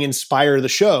helping inspire the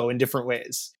show in different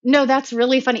ways. No, that's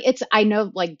really funny. I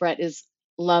know like Brett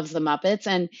loves the Muppets,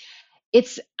 and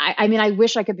I mean, I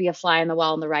wish I could be a fly on the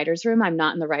wall in the writer's room. I'm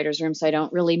not in the writer's room, so I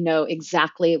don't really know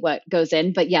exactly what goes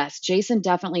in. But yes, Jason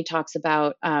definitely talks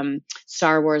about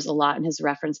Star Wars a lot and has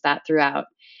referenced that throughout.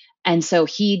 And so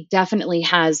he definitely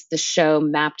has the show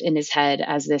mapped in his head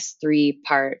as this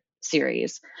 3-part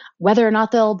series. Whether or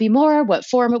not there'll be more, what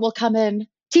form it will come in,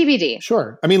 TBD.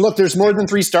 Sure. I mean, look, there's more than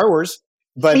 3 Star Wars,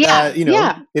 but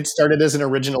it started as an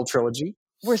original trilogy.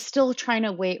 We're still trying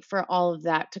to wait for all of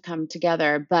that to come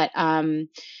together. But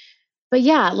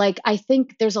yeah, like I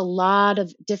think there's a lot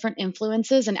of different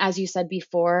influences. And as you said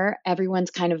before,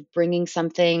 everyone's kind of bringing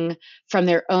something from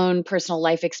their own personal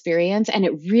life experience. And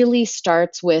it really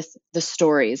starts with the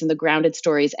stories and the grounded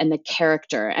stories and the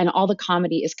character. And all the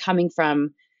comedy is coming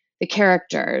from the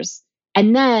characters.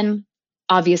 And then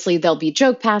obviously there'll be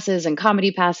joke passes and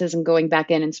comedy passes and going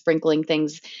back in and sprinkling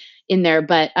things in there.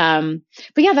 But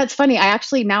yeah, that's funny.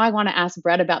 Now I want to ask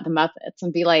Brett about the Muppets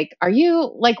and be like, are you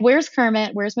like, where's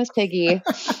Kermit? Where's Miss Piggy?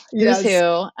 Yes. Who's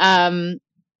who?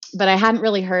 But I hadn't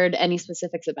really heard any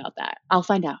specifics about that. I'll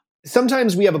find out.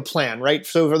 Sometimes we have a plan, right?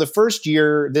 So for the first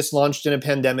year, this launched in a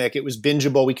pandemic. It was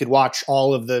bingeable. We could watch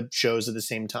all of the shows at the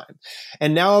same time.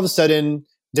 And now all of a sudden,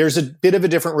 there's a bit of a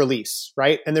different release,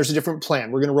 right? And there's a different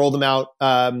plan. We're going to roll them out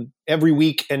every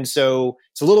week. And so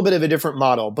it's a little bit of a different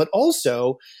model. But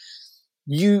also,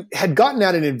 you had gotten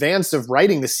out in advance of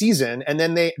writing the season, and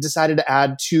then they decided to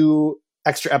add 2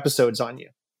 extra episodes on you.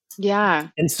 Yeah.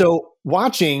 And so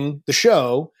watching the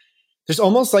show, there's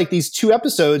almost like these 2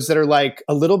 episodes that are like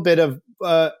a little bit of,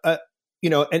 a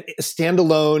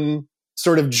standalone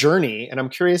sort of journey. And I'm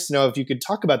curious to know if you could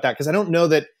talk about that, because I don't know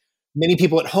that many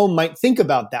people at home might think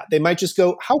about that. They might just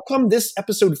go, how come this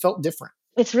episode felt different?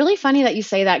 It's really funny that you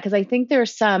say that, because I think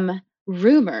there's some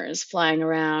rumors flying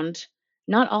around.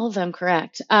 Not all of them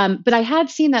correct. But I had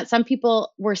seen that some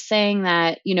people were saying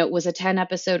that, it was a 10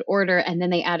 episode order and then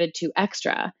they added 2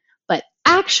 extra. But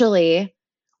actually,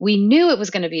 we knew it was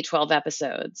going to be 12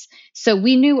 episodes. So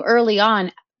we knew early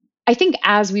on, I think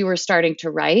as we were starting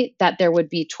to write, that there would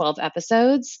be 12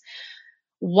 episodes.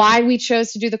 Why we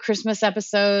chose to do the Christmas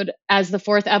episode as the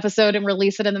 4th episode and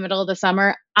release it in the middle of the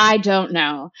summer, I don't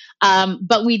know.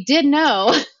 But we did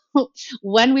know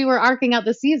when we were arcing out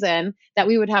the season that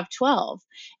we would have 12.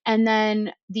 And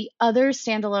then the other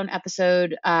standalone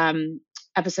episode,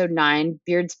 episode 9,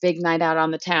 Beard's Big Night Out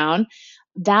on the Town,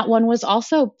 that one was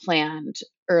also planned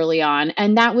early on.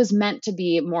 And that was meant to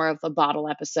be more of a bottle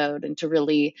episode and to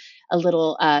really a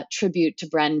little tribute to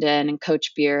Brendan and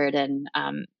Coach Beard, and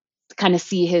kind of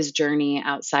see his journey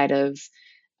outside of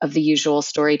the usual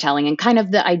storytelling. And kind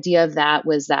of the idea of that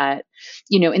was that,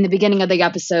 in the beginning of the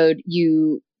episode,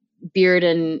 Beard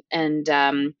and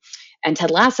Ted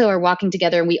Lasso are walking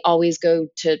together, and we always go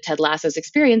to Ted Lasso's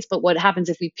experience. But what happens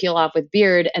if we peel off with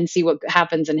Beard and see what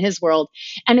happens in his world?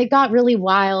 And it got really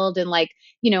wild. And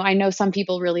I know some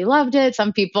people really loved it,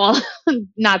 some people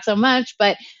not so much,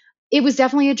 but it was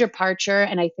definitely a departure.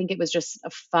 And I think it was just a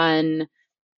fun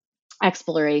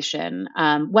exploration.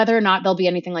 Whether or not there'll be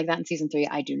anything like that in season 3,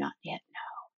 I do not yet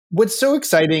know. What's so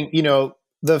exciting,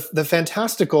 the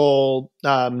fantastical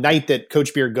night that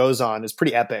Coach Beard goes on is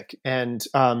pretty epic. And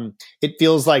it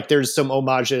feels like there's some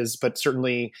homages, but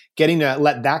certainly getting to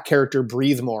let that character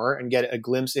breathe more and get a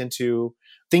glimpse into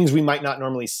things we might not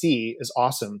normally see is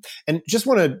awesome. And just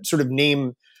want to sort of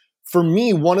name, for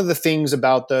me, one of the things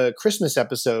about the Christmas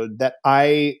episode that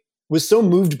I was so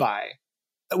moved by.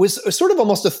 It was sort of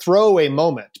almost a throwaway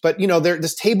moment, but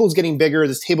this table's getting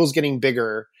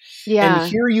bigger. Yeah. And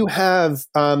here you have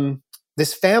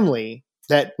this family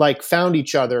that found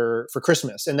each other for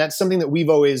Christmas. And that's something that we've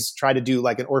always tried to do,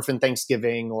 like an orphan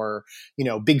Thanksgiving or,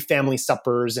 big family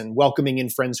suppers and welcoming in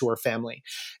friends who are family.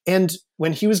 And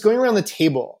when he was going around the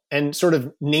table and sort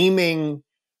of naming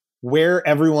where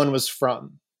everyone was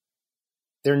from,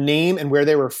 their name and where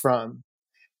they were from,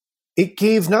 it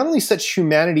gave not only such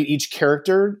humanity to each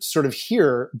character sort of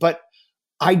here, but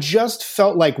I just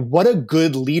felt like what a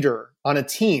good leader on a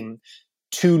team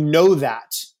to know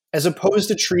that, as opposed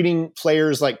to treating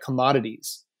players like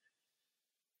commodities.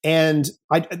 And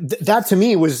that to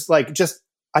me was like just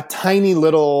a tiny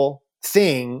little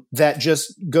thing that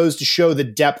just goes to show the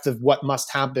depth of what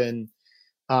must happen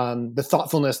the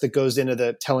thoughtfulness that goes into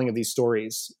the telling of these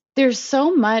stories? There's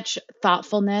so much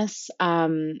thoughtfulness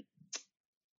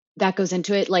that goes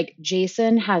into it. Like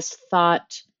Jason has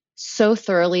thought so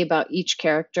thoroughly about each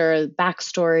character,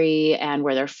 backstory, and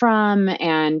where they're from.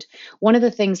 And one of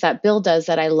the things that Bill does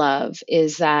that I love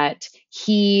is that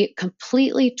he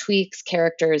completely tweaks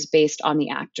characters based on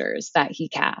the actors that he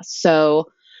casts.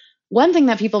 So one thing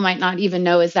that people might not even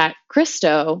know is that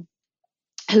Christo,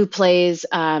 who plays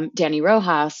Danny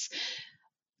Rojas,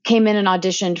 came in and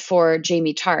auditioned for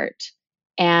Jamie Tart.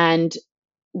 And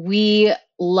we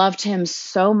loved him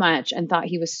so much and thought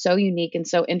he was so unique and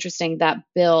so interesting that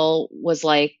Bill was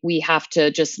like, we have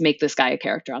to just make this guy a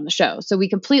character on the show. So we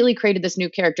completely created this new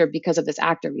character because of this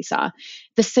actor we saw.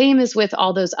 The same is with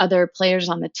all those other players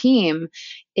on the team,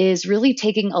 is really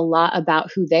taking a lot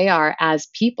about who they are as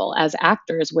people, as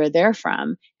actors, where they're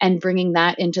from, and bringing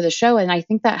that into the show. And I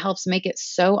think that helps make it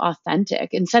so authentic,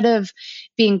 instead of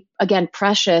being, again,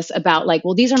 precious about like,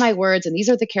 well, these are my words and these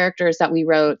are the characters that we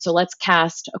wrote, so let's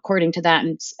cast according to that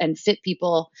and fit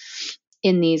people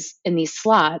in these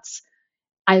slots.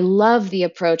 I love the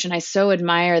approach, and I so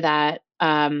admire that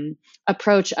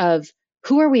approach of,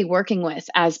 who are we working with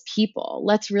as people?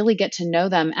 Let's really get to know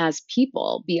them as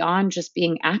people beyond just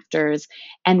being actors,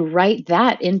 and write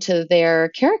that into their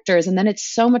characters. And then it's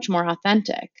so much more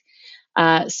authentic.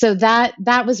 So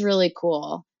that was really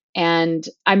cool. And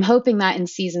I'm hoping that in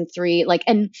season 3, like,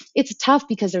 and it's tough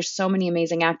because there's so many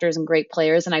amazing actors and great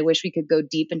players, and I wish we could go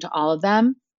deep into all of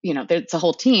them. You know, it's a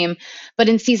whole team, but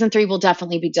in season 3, we'll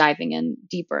definitely be diving in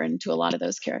deeper into a lot of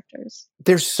those characters.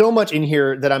 There's so much in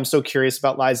here that I'm so curious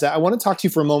about, Liza. I want to talk to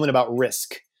you for a moment about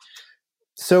risk.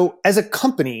 So as a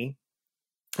company,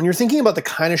 when you're thinking about the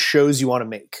kind of shows you want to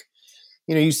make,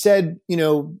 you know, you said, you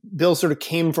know, Bill sort of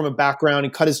came from a background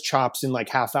and cut his chops in like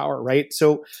half hour, right?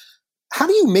 So how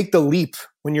do you make the leap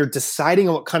when you're deciding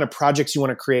on what kind of projects you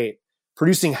want to create,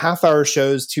 producing half-hour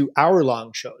shows to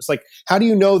hour-long shows? Like, how do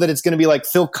you know that it's going to be like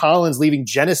Phil Collins leaving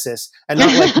Genesis and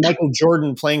not like Michael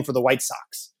Jordan playing for the White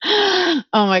Sox? Oh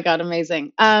my God,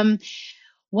 amazing.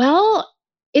 Well,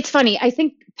 it's funny. I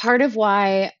think part of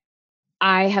why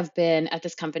I have been at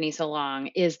this company so long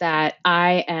is that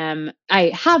I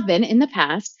have been in the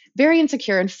past very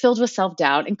insecure and filled with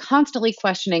self-doubt and constantly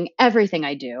questioning everything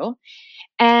I do.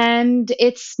 And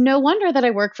it's no wonder that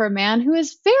I work for a man who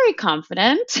is very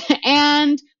confident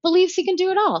and believes he can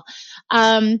do it all.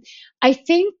 I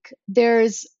think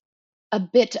there's a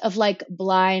bit of like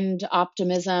blind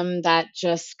optimism that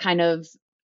just kind of,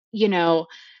 you know,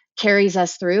 carries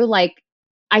us through. Like,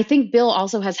 I think Bill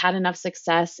also has had enough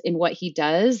success in what he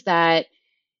does that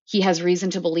he has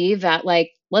reason to believe that,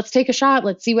 like, let's take a shot,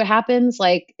 let's see what happens.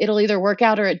 Like, it'll either work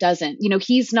out or it doesn't. You know,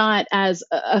 he's not as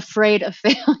afraid of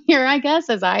failure, I guess,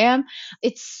 as I am.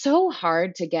 It's so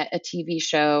hard to get a TV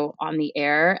show on the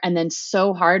air, and then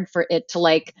so hard for it to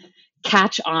like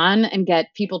catch on and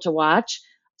get people to watch.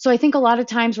 So I think a lot of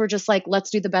times we're just like, let's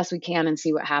do the best we can and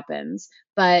see what happens.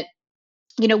 But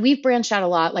you know, we've branched out a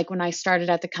lot. Like when I started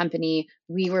at the company,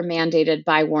 we were mandated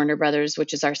by Warner Brothers,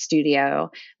 which is our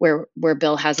studio where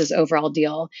Bill has his overall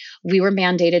deal. We were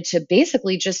mandated to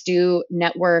basically just do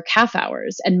network half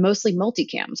hours and mostly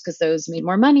multicams because those made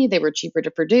more money. They were cheaper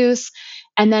to produce.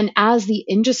 And then as the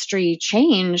industry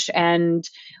changed and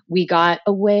we got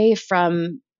away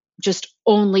from just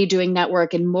only doing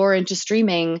network and more into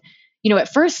streaming, you know,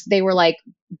 at first they were like,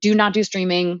 do not do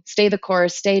streaming, stay the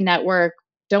course, stay network.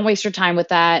 Don't waste your time with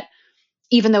that,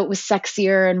 even though it was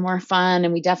sexier and more fun.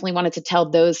 And we definitely wanted to tell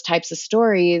those types of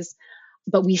stories.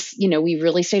 But we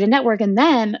really stayed a network. And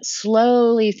then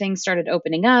slowly things started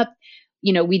opening up.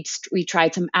 You know, we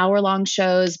tried some hour-long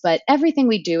shows, but everything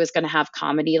we do is going to have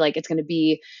comedy. Like it's going to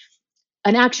be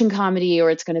an action comedy,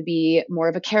 or it's going to be more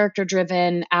of a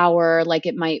character-driven hour. Like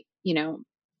it might, you know,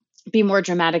 be more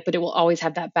dramatic, but it will always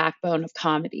have that backbone of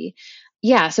comedy.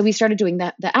 Yeah, so we started doing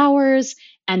the hours,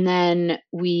 and then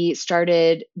we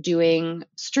started doing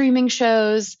streaming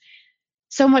shows,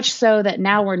 so much so that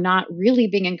now we're not really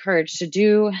being encouraged to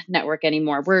do network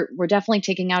anymore. We're definitely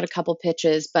taking out a couple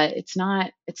pitches, but it's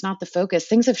not the focus.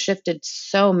 Things have shifted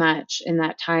so much in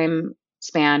that time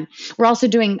span. We're also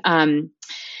doing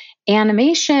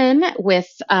animation with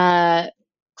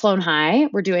Clone High.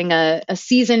 We're doing a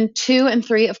season 2 and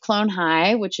 3 of Clone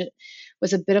High, which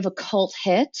was a bit of a cult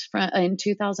hit in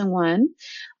 2001.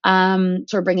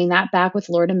 So we're bringing that back with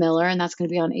Lord and Miller, and that's going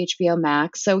to be on HBO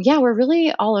Max. So yeah, we're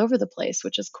really all over the place,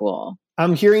 which is cool.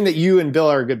 I'm hearing that you and Bill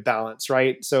are a good balance,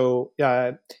 right? So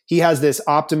he has this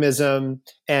optimism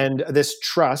and this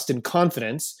trust and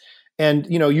confidence, And,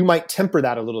 you might temper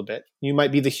that a little bit. You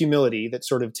might be the humility that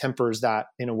sort of tempers that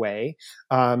in a way,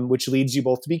 which leads you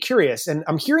both to be curious. And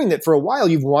I'm hearing that for a while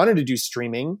you've wanted to do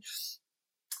streaming.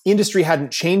 Industry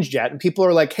hadn't changed yet. And people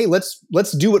are like, hey, let's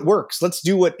do what works. Let's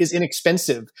do what is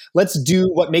inexpensive. Let's do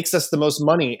what makes us the most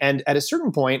money. And at a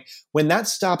certain point, when that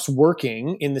stops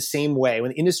working in the same way,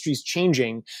 when the industry's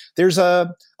changing, there's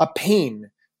a pain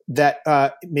that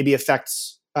maybe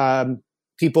affects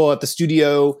people at the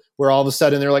studio, where all of a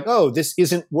sudden they're like, oh, this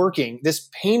isn't working. This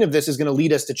pain of this is going to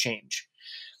lead us to change.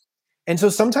 And so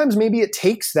sometimes maybe it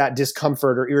takes that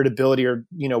discomfort or irritability or,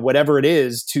 whatever it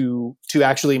is to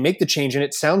actually make the change. And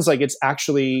it sounds like it's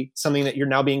actually something that you're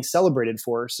now being celebrated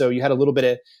for. So you had a little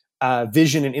bit of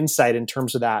vision and insight in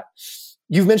terms of that.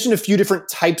 You've mentioned a few different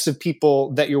types of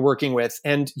people that you're working with,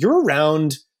 and you're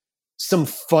around some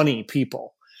funny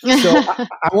people. So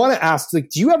I want to ask, do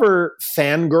you ever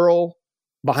fangirl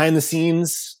behind the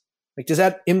scenes? Does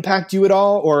that impact you at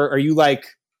all? Or are you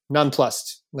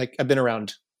nonplussed? I've been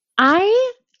around.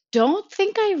 I don't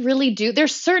think I really do.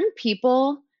 There's certain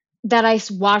people that I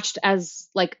watched as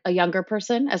a younger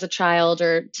person, as a child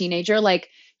or teenager.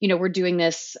 We're doing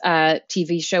this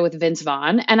TV show with Vince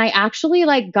Vaughn. And I actually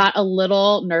got a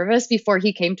little nervous before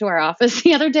he came to our office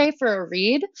the other day for a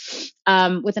read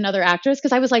with another actress.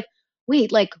 Because I was like,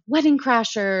 wait, Wedding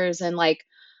Crashers and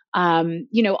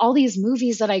all these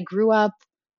movies that I grew up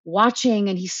watching,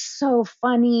 and he's so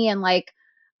funny. And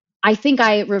I think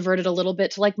I reverted a little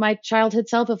bit to my childhood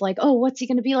self of oh, what's he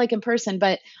going to be like in person?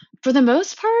 But for the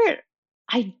most part,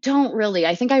 I don't really.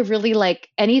 I think I really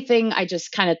anything. I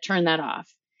just kind of turn that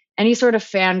off. Any sort of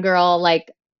fangirl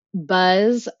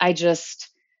buzz, I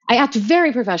act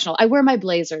very professional. I wear my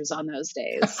blazers on those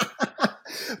days.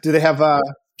 Do they have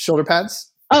shoulder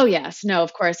pads? Oh, yes. No,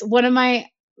 of course. One of my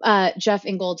Jeff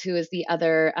Ingold, who is the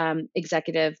other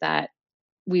executive that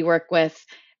we work with,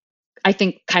 I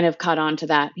think kind of caught on to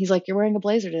that. He's like, you're wearing a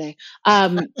blazer today.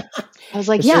 I was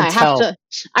like, yeah, I have to.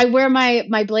 I wear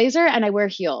my blazer and I wear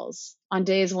heels on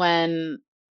days when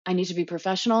I need to be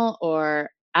professional or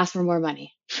ask for more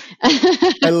money.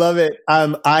 I love it.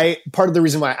 Part of the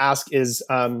reason why I ask is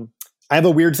I have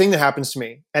a weird thing that happens to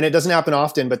me, and it doesn't happen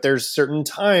often, but there's certain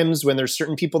times when there's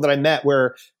certain people that I met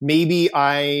where maybe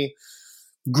I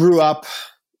grew up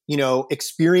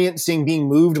experiencing being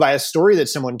moved by a story that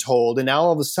someone told. And now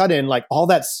all of a sudden, all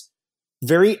that's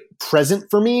very present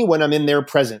for me when I'm in their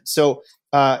presence. So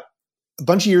a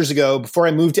bunch of years ago, before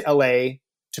I moved to LA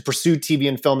to pursue TV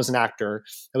and film as an actor,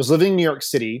 I was living in New York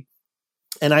City,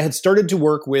 and I had started to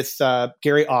work with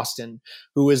Gary Austin,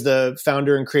 who is the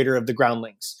founder and creator of The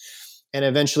Groundlings. And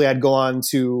eventually I'd go on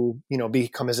to,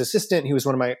 become his assistant. He was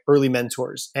one of my early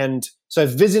mentors. And so I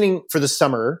was visiting for the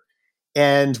summer.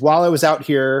 And while I was out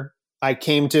here, I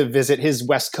came to visit his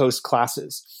West Coast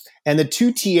classes. And the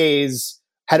two TAs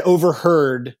had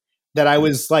overheard that I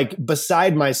was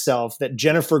beside myself that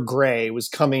Jennifer Grey was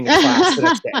coming to class the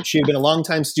next day. She had been a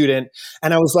longtime student.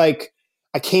 And I was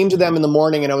I came to them in the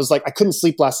morning and I was I couldn't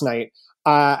sleep last night.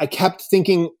 I kept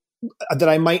thinking that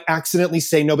I might accidentally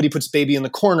say nobody puts baby in the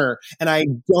corner. And I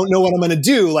don't know what I'm going to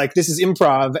do. This is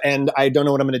improv and I don't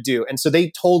know what I'm going to do. And so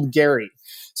they told Gary.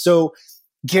 So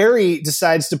Gary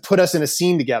decides to put us in a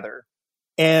scene together.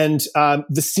 And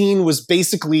the scene was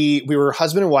basically, we were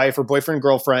husband and wife or boyfriend and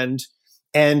girlfriend.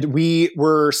 And we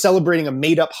were celebrating a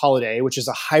made-up holiday, which is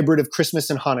a hybrid of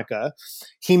Christmas and Hanukkah.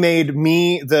 He made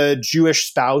me the Jewish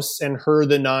spouse and her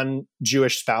the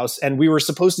non-Jewish spouse. And we were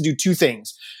supposed to do two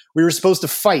things. We were supposed to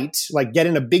fight, get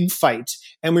in a big fight.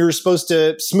 And we were supposed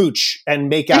to smooch and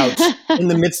make out in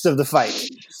the midst of the fight.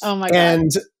 Oh my God.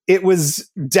 And it was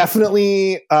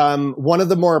definitely one of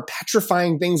the more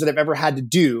petrifying things that I've ever had to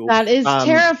do. That is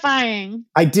terrifying.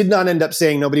 I did not end up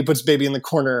saying nobody puts baby in the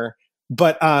corner.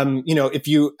 But, if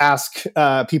you ask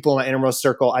people in my innermost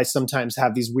circle, I sometimes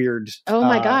have these weird Oh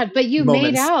my God. But you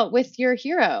moments. made out with your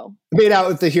hero. Made out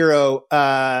with the hero.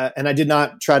 And I did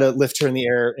not try to lift her in the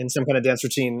air in some kind of dance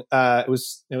routine. It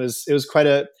was quite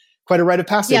a rite of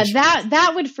passage. Yeah,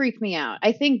 that would freak me out.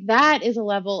 I think that is a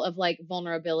level of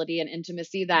vulnerability and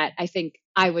intimacy that I think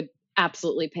I would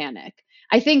absolutely panic.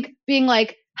 I think being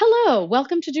hello,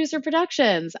 welcome to Juicer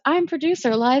Productions. I'm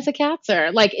producer Liza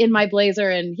Katzer. In my blazer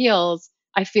and heels,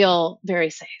 I feel very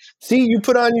safe. See, you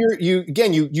put on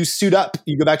you suit up.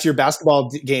 You go back to your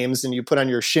basketball games and you put on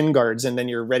your shin guards and then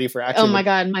you're ready for action. Oh my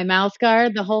God, my mouth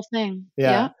guard, the whole thing.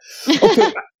 Yeah.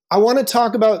 Okay. I want to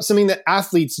talk about something that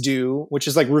athletes do, which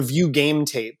is review game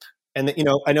tape. And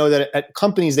that, I know that at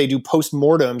companies, they do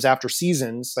postmortems after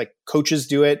seasons, coaches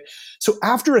do it. So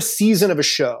after a season of a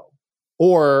show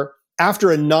or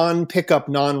after a non-pickup,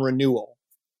 non-renewal,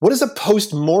 what does a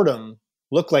postmortem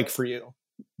look like for you?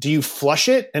 do you flush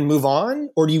it and move on,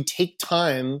 or do you take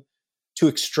time to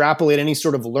extrapolate any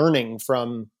sort of learning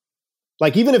from,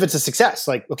 like, even if it's a success,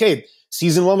 like, okay,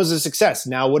 season 1 was a success.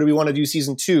 Now what do we want to do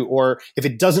season 2? Or if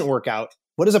it doesn't work out,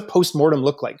 what does a postmortem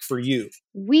look like for you?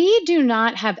 We do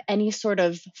not have any sort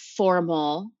of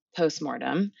formal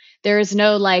postmortem. There is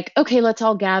no like, okay, let's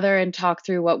all gather and talk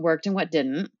through what worked and what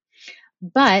didn't.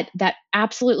 But that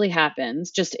absolutely happens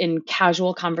just in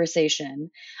casual conversation.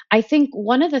 I think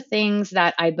one of the things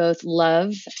that I both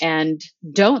love and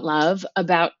don't love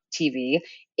about TV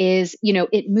is,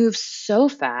 it moves so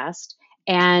fast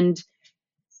and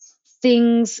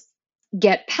things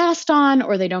get passed on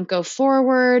or they don't go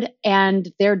forward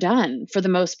and they're done for the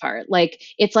most part. Like,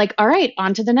 it's like, all right,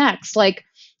 on to the next. Like,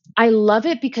 I love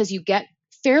it because you get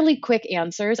fairly quick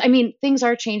answers. I mean, things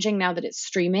are changing now that it's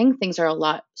streaming. Things are a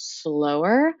lot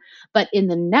slower, but in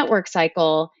the network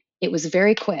cycle, it was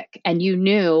very quick and you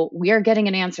knew we are getting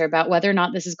an answer about whether or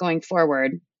not this is going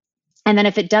forward. And then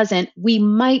if it doesn't, we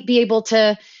might be able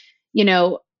to, you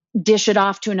know, dish it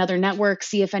off to another network,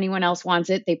 see if anyone else wants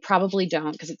it. They probably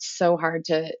don't because it's so hard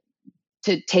to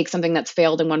take something that's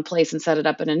failed in one place and set it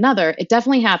up in another. It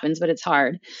definitely happens, but it's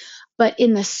hard. But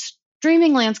in the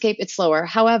streaming landscape, it's slower.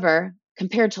 However,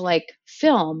 compared to like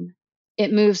film,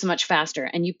 it moves much faster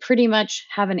and you pretty much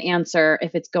have an answer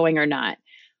if it's going or not.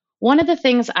 One of the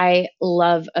things I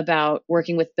love about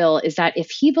working with Bill is that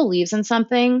if he believes in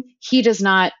something, he does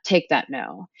not take that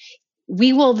no.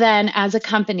 We will then, as a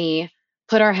company,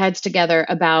 put our heads together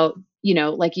about,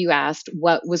 like you asked,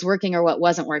 what was working or what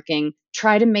wasn't working,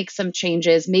 try to make some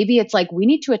changes. Maybe it's like we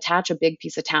need to attach a big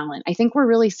piece of talent. I think we're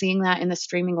really seeing that in the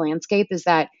streaming landscape is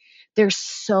that there's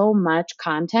so much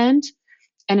content.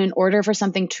 And in order for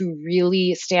something to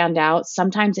really stand out,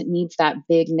 sometimes it needs that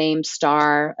big name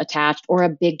star attached or a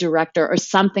big director or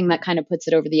something that kind of puts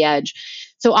it over the edge.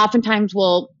 So oftentimes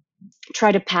we'll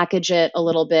try to package it a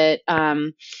little bit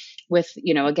with,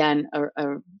 again, a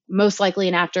most likely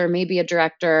an actor, maybe a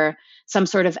director, some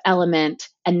sort of element,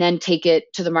 and then take it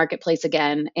to the marketplace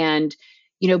again. And,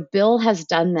 Bill has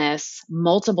done this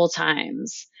multiple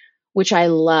times, which I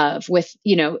love with,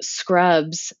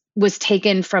 Scrubs was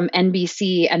taken from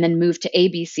NBC and then moved to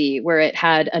ABC, where it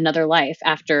had another life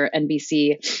after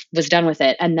NBC was done with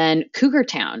it. And then Cougar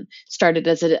Town started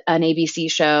as an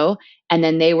ABC show, and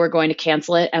then they were going to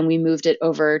cancel it, and we moved it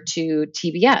over to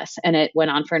TBS, and it went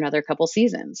on for another couple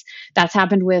seasons. That's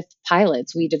happened with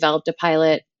pilots. We developed a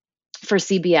pilot for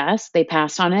CBS. They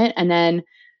passed on it, and then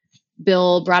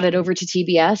Bill brought it over to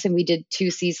TBS, and we did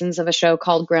 2 seasons of a show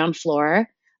called Ground Floor.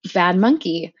 Bad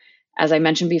Monkey, as I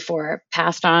mentioned before,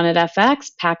 passed on at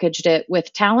FX, packaged it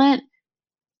with talent,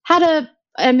 had a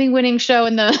Emmy-winning show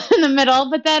in the middle,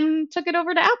 but then took it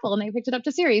over to Apple and they picked it up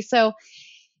to series. So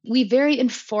we very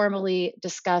informally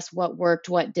discuss what worked,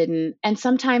 what didn't, and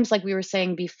sometimes, like we were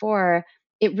saying before,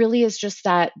 it really is just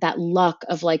that luck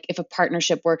of like if a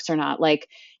partnership works or not. Like,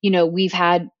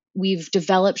 we've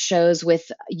developed shows with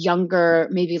younger,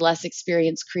 maybe less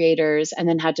experienced creators, and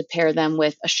then had to pair them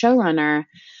with a showrunner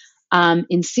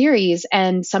in series.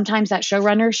 And sometimes that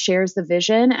showrunner shares the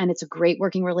vision and it's a great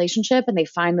working relationship and they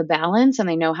find the balance and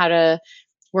they know how to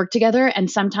work together.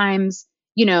 And sometimes,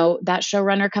 that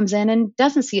showrunner comes in and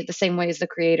doesn't see it the same way as the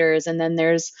creators. And then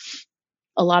there's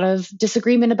a lot of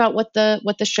disagreement about what the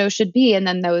show should be. And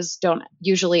then those don't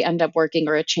usually end up working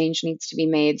or a change needs to be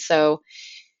made. So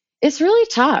it's really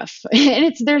tough.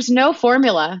 And there's no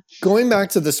formula. Going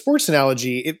back to the sports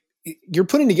analogy, you're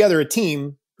putting together a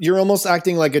team. You're almost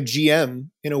acting like a GM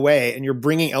in a way, and you're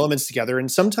bringing elements together. And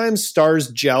sometimes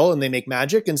stars gel and they make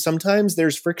magic, and sometimes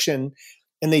there's friction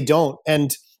and they don't.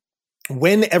 And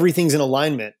when everything's in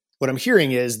alignment, what I'm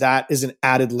hearing is that is an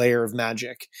added layer of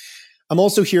magic. I'm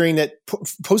also hearing that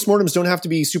postmortems don't have to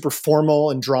be super formal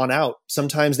and drawn out.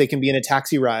 Sometimes they can be in a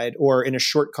taxi ride or in a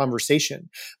short conversation.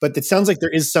 But it sounds like there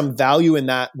is some value in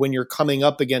that when you're coming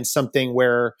up against something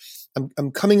where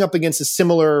I'm coming up against a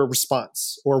similar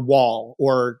response or wall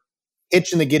or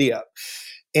itch in the giddy up.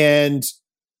 And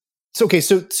so, okay,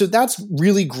 so that's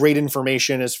really great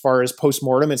information as far as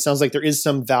postmortem. It sounds like there is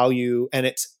some value and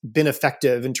it's been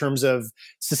effective in terms of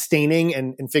sustaining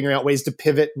and figuring out ways to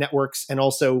pivot networks and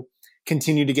also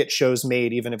continue to get shows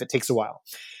made, even if it takes a while.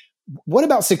 What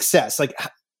about success? Like,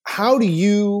 how do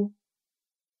you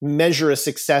measure a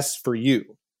success for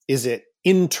you? Is it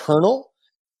internal?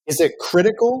 Is it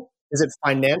critical? Is it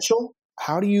financial?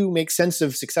 How do you make sense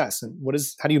of success? And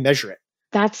how do you measure it?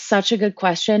 That's such a good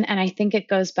question. And I think it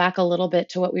goes back a little bit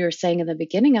to what we were saying in the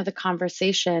beginning of the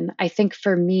conversation. I think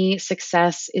for me,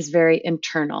 success is very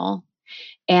internal.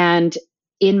 And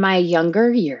in my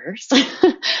younger years,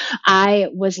 I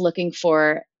was looking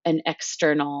for an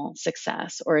external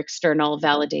success or external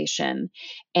validation.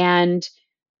 And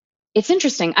it's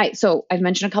interesting. So I've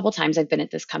mentioned a couple times I've been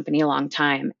at this company a long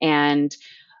time, and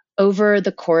over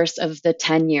the course of the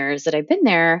 10 years that I've been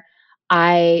there,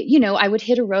 I would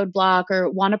hit a roadblock or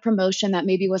want a promotion that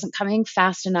maybe wasn't coming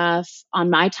fast enough on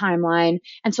my timeline.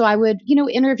 And so I would,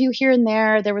 interview here and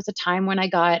there. There was a time when I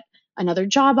got another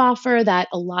job offer that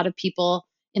a lot of people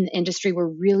in the industry were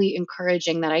really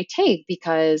encouraging that I take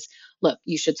because, look,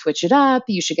 you should switch it up.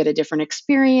 You should get a different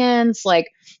experience. Like,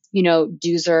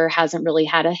 Doozer hasn't really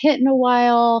had a hit in a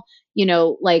while.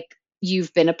 Like,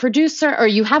 you've been a producer, or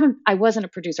you haven't, I wasn't a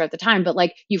producer at the time, but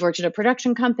like, you've worked at a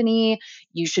production company,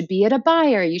 you should be at a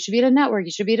buyer, you should be at a network,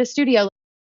 you should be at a studio.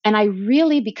 And I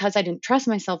really, because I didn't trust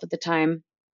myself at the time,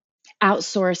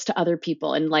 outsourced to other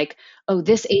people and like, oh,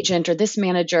 this agent or this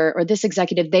manager or this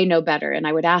executive, they know better. And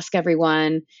I would ask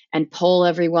everyone and poll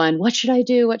everyone, what should I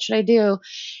do? What should I do?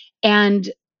 And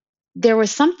there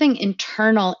was something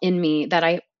internal in me that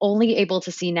I only able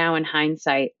to see now in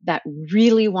hindsight that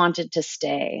really wanted to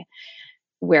stay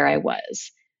where I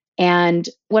was. And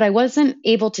what I wasn't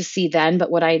able to see then,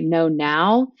 but what I know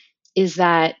now is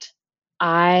that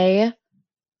I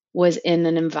was in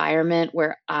an environment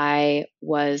where I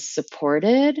was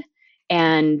supported,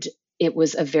 and it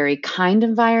was a very kind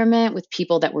environment with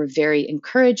people that were very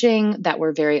encouraging, that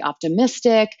were very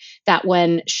optimistic, that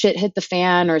when shit hit the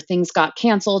fan or things got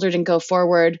canceled or didn't go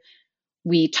forward,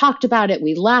 we talked about it,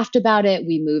 we laughed about it,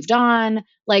 we moved on.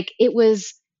 Like, it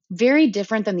was very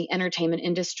different than the entertainment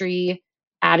industry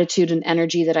attitude and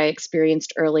energy that I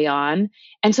experienced early on.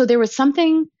 And so there was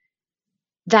something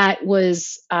that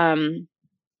was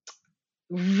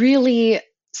really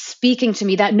speaking to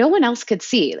me that no one else could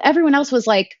see. Everyone else was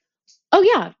like, oh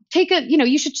yeah,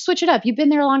 you should switch it up. You've been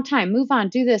there a long time, move on,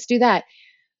 do this, do that.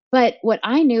 But what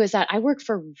I knew is that I work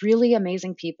for really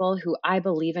amazing people who I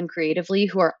believe in creatively,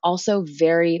 who are also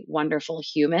very wonderful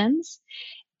humans.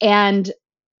 And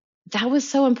that was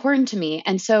so important to me.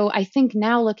 And so I think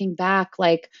now looking back,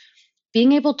 like,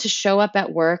 being able to show up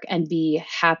at work and be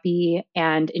happy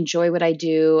and enjoy what I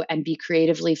do and be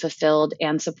creatively fulfilled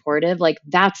and supportive, like,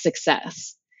 that's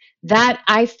success. That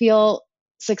I feel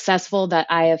successful that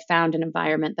I have found an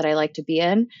environment that I like to be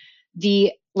in.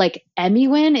 The like Emmy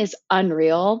win is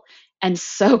unreal and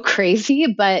so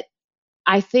crazy, but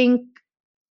I think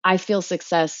I feel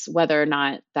success whether or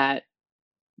not that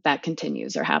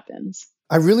continues or happens.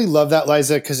 I really love that,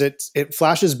 Liza, because it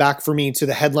flashes back for me to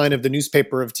the headline of the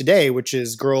newspaper of today, which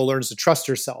is "Girl Learns to Trust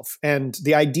Herself." And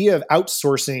the idea of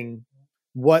outsourcing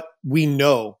what we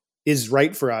know is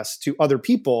right for us to other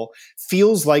people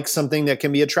feels like something that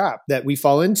can be a trap that we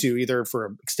fall into either for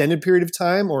an extended period of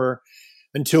time or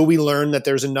until we learn that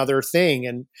there's another thing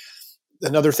and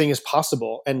another thing is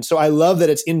possible. And so I love that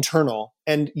it's internal.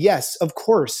 And yes, of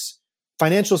course,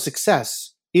 financial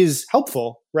success is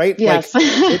helpful, right? Yes. Like,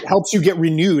 it helps you get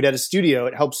renewed at a studio.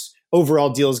 It helps overall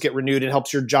deals get renewed. It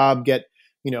helps your job get,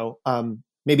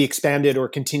 maybe expanded or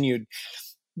continued.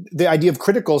 The idea of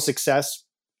critical success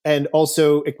and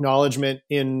also acknowledgement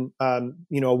in,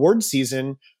 award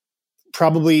season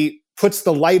probably puts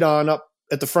the light on up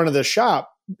at the front of the shop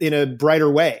in a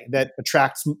brighter way that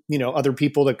attracts, other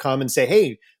people to come and say,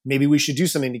 hey, maybe we should do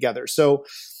something together. So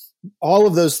all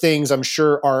of those things, I'm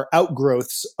sure, are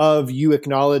outgrowths of you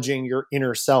acknowledging your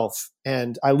inner self.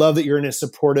 And I love that you're in a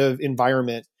supportive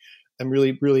environment. I'm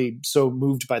really, really so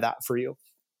moved by that for you.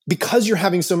 Because you're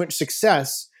having so much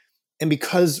success, and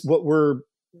because what we're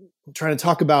trying to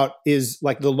talk about is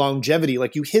like the longevity,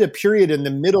 like you hit a period in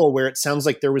the middle where it sounds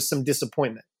like there was some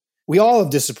disappointment. We all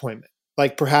have disappointment.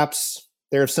 Like perhaps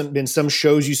there have been some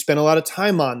shows you spent a lot of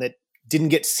time on that didn't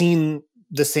get seen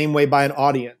the same way by an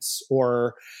audience,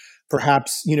 or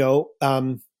perhaps,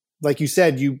 like you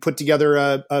said, you put together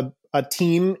a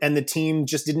team and the team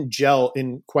just didn't gel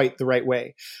in quite the right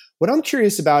way. What I'm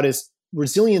curious about is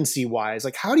resiliency wise,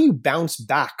 like how do you bounce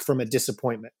back from a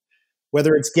disappointment,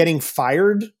 whether it's getting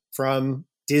fired from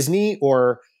Disney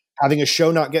or having a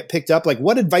show not get picked up? Like,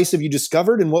 what advice have you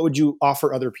discovered and what would you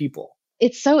offer other people?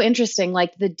 It's so interesting.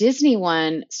 Like the Disney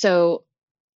one. So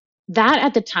that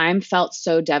at the time felt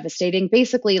so devastating.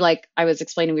 Basically, like I was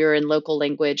explaining, we were in local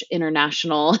language,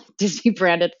 international Disney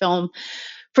branded film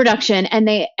production,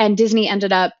 and Disney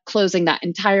ended up closing that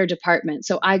entire department.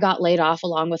 So I got laid off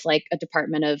along with like a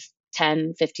department of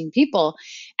 10, 15 people.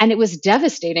 And it was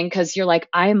devastating because you're like,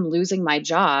 I'm losing my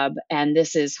job and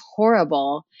this is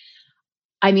horrible.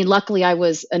 I mean, luckily I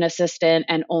was an assistant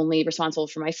and only responsible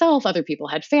for myself. Other people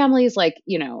had families. Like,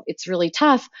 it's really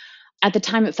tough. At the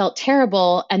time, it felt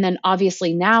terrible. And then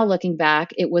obviously now looking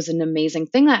back, it was an amazing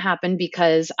thing that happened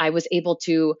because I was able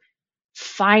to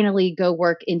finally go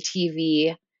work in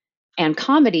TV and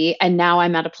comedy. And now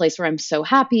I'm at a place where I'm so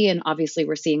happy. And obviously,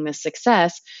 we're seeing this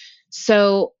success.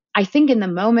 So I think in the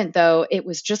moment, though, it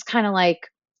was just kind of like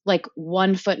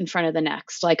one foot in front of the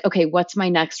next. Like, okay, what's my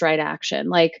next right action?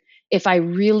 Like, if I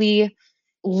really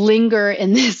linger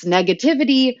in this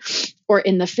negativity or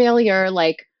in the failure,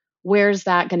 like, where's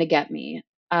that going to get me?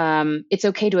 It's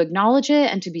okay to acknowledge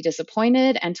it and to be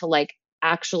disappointed and to like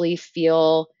actually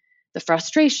feel the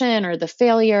frustration or the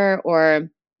failure or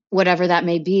whatever that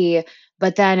may be.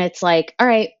 But then it's like, all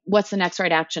right, what's the next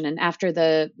right action? And after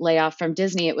the layoff from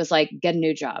Disney, it was like, get a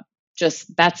new job.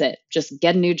 Just that's it. Just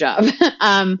get a new job.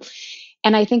 And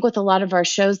I think with a lot of our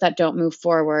shows that don't move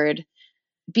forward,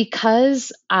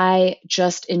 because I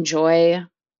just enjoy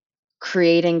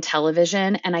creating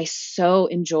television and I so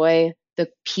enjoy the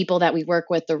people that we work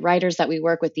with, the writers that we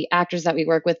work with, the actors that we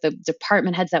work with, the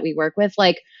department heads that we work with,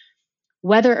 like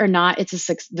whether or not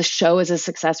the show is a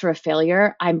success or a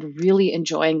failure, I'm really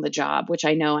enjoying the job, which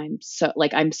I know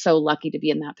I'm so lucky to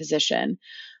be in that position.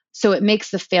 So it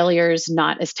makes the failures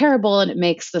not as terrible and it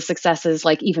makes the successes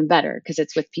like even better because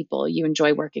it's with people you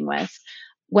enjoy working with.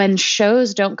 When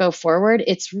shows don't go forward,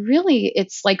 it's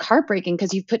like heartbreaking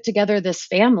because you've put together this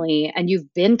family and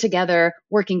you've been together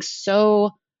working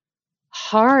so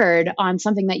hard on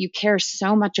something that you care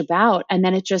so much about, and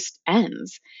then it just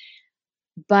ends.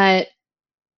 But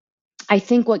I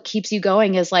think what keeps you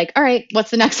going is like, all right,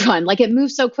 what's the next one? Like it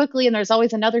moves so quickly and there's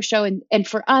always another show. And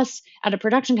for us at a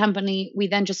production company, we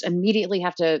then just immediately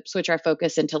have to switch our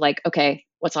focus into like, okay,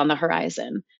 what's on the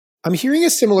horizon? I'm hearing a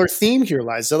similar theme here,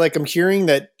 Liza. Like I'm hearing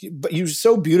that, but you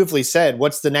so beautifully said,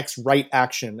 what's the next right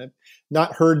action? I've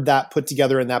not heard that put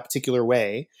together in that particular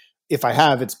way. If I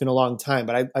have, it's been a long time,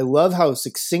 but I love how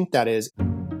succinct that is.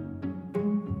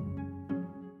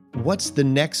 What's the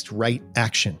next right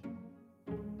action?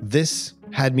 This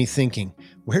had me thinking,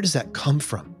 where does that come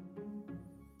from?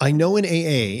 I know in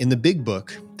AA, in the big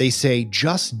book, they say,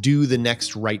 just do the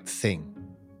next right thing.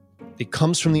 It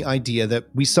comes from the idea that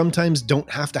we sometimes don't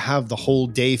have to have the whole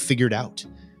day figured out,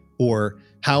 or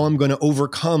how I'm going to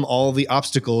overcome all the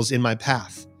obstacles in my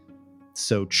path.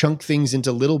 So chunk things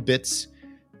into little bits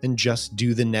and just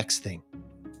do the next thing,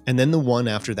 and then the one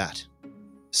after that.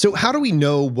 So how do we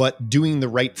know what doing the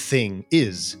right thing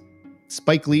is?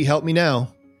 Spike Lee, help me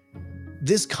now.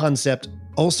 This concept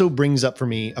also brings up for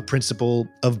me a principle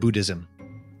of Buddhism,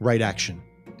 right action.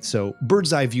 So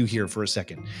bird's eye view here for a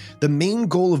second. The main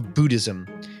goal of Buddhism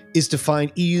is to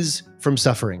find ease from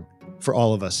suffering for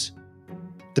all of us.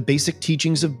 The basic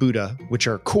teachings of Buddha, which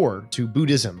are core to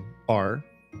Buddhism, are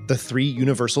the 3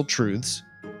 universal truths,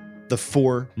 the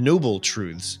 4 noble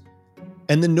truths,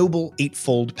 and the noble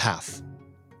 8-fold path.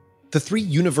 The 3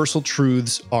 universal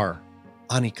truths are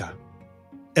anicca.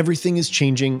 Everything is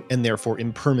changing and therefore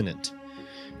impermanent.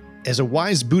 As a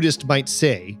wise Buddhist might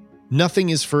say, nothing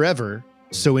is forever,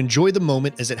 so enjoy the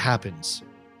moment as it happens.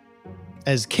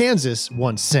 As Kansas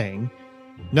once sang,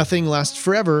 nothing lasts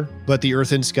forever but the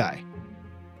earth and sky.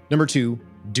 Number 2,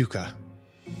 dukkha.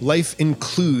 Life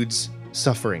includes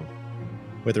suffering,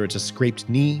 whether it's a scraped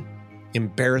knee,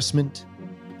 embarrassment,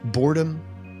 boredom,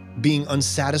 being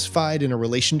unsatisfied in a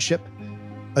relationship,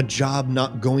 a job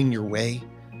not going your way,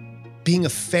 being a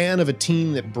fan of a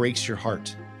team that breaks your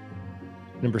heart.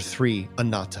 Number 3,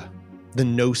 anatta, the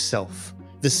no self,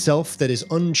 the self that is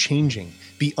unchanging,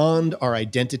 beyond our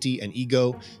identity and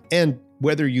ego, and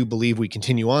whether you believe we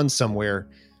continue on somewhere,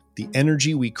 the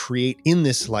energy we create in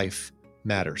this life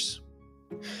matters.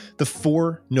 The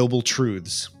 4 noble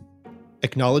truths: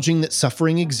 acknowledging that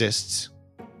suffering exists,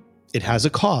 it has a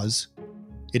cause,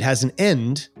 it has an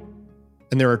end,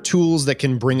 and there are tools that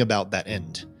can bring about that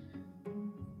end.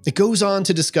 It goes on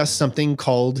to discuss something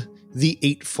called the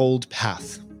 8-fold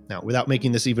path. Now, without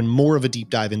making this even more of a deep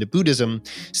dive into Buddhism,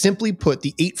 simply put,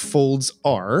 the 8 folds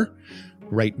are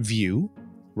right view,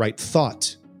 right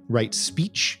thought, right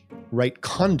speech, right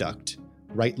conduct,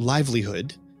 right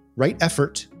livelihood, right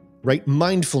effort, right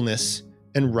mindfulness,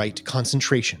 and right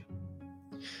concentration.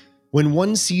 When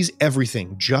one sees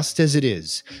everything just as it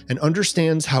is and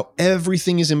understands how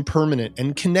everything is impermanent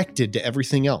and connected to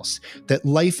everything else, that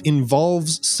life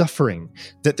involves suffering,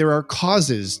 that there are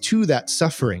causes to that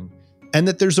suffering, and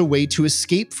that there's a way to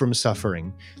escape from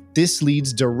suffering, this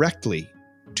leads directly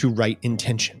to right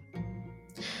intention.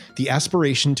 The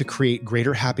aspiration to create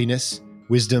greater happiness,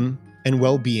 wisdom, and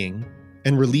well-being,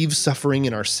 and relieve suffering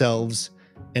in ourselves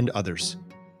and others.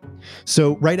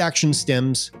 So right action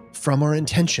stems from our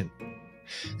intention.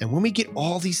 And when we get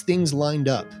all these things lined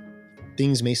up,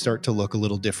 things may start to look a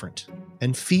little different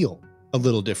and feel a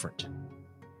little different.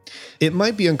 It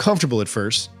might be uncomfortable at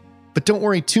first, But don't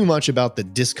worry too much about the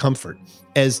discomfort.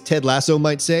 As Ted Lasso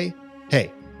might say,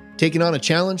 hey, taking on a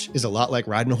challenge is a lot like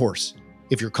riding a horse.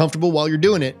 If you're comfortable while you're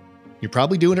doing it, you're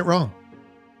probably doing it wrong.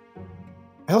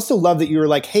 I also love that you were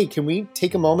like, hey, can we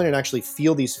take a moment and actually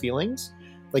feel these feelings?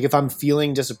 Like if I'm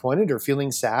feeling disappointed or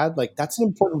feeling sad, like that's an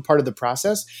important part of the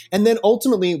process. And then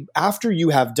ultimately, after you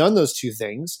have done those two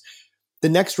things, the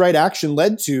next right action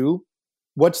led to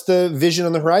what's the vision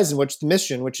on the horizon? What's the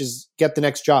mission, which is get the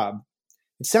next job.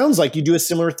 It sounds like you do a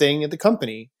similar thing at the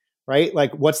company, right?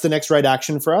 Like what's the next right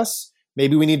action for us?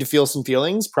 Maybe we need to feel some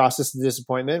feelings, process the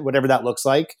disappointment, whatever that looks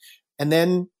like. And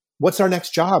then what's our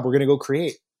next job we're going to go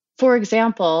create? For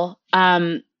example,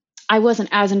 I wasn't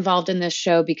as involved in this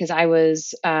show because I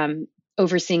was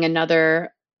overseeing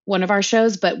another one of our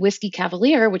shows, but Whiskey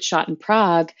Cavalier, which shot in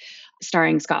Prague,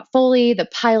 starring Scott Foley. The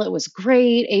pilot was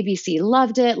great. ABC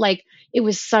loved it. Like it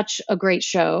was such a great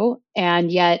show,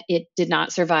 and yet it did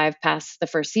not survive past the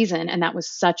first season, and that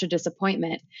was such a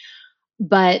disappointment.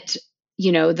 But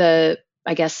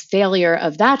I guess failure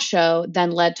of that show then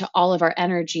led to all of our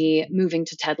energy moving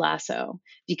to Ted Lasso,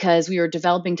 because we were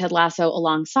developing Ted Lasso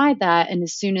alongside that. And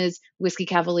as soon as Whiskey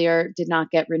Cavalier did not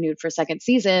get renewed for a second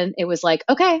season, it was like,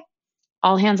 okay,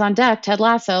 all hands on deck, Ted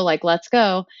Lasso, like, let's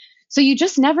go. So you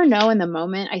just never know in the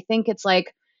moment. I think it's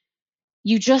like,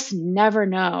 you just never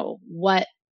know what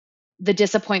the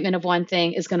disappointment of one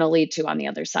thing is going to lead to on the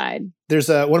other side. There's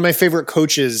one of my favorite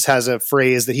coaches has a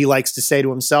phrase that he likes to say to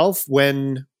himself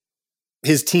when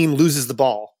his team loses the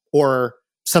ball or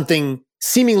something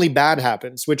seemingly bad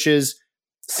happens, which is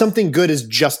something good is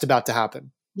just about to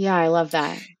happen. Yeah, I love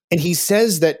that. And he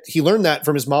says that he learned that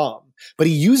from his mom, but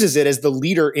he uses it as the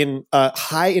leader in a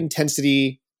high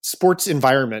intensity sports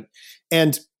environment.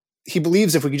 And he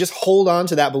believes if we could just hold on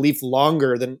to that belief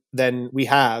longer than we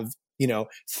have,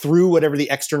 through whatever the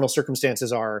external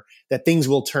circumstances are, that things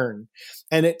will turn.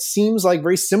 And it seems like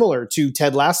very similar to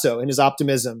Ted Lasso and his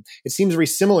optimism. It seems very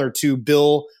similar to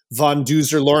Bill Von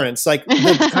Duzer Lawrence, like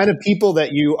the kind of people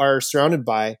that you are surrounded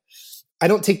by. I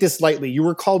don't take this lightly. You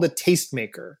were called a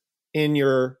tastemaker in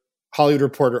your Hollywood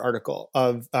Reporter article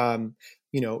of,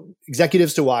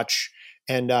 executives to watch.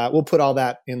 And we'll put all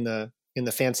that in the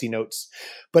fancy notes.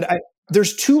 But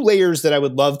there's two layers that I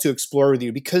would love to explore with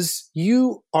you, because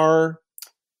you've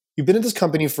been at this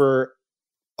company for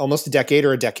almost a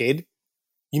decade.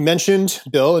 You mentioned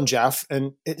Bill and Jeff,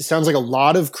 and it sounds like a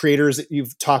lot of creators that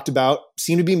you've talked about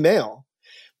seem to be male.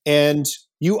 And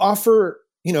you offer,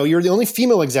 you're the only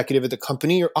female executive at the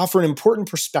company. You offer an important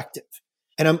perspective.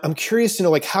 And I'm curious to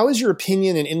know, like, how is your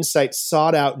opinion and insight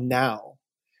sought out now?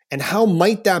 And how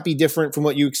might that be different from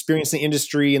what you experienced in the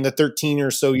industry in the 13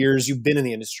 or so years you've been in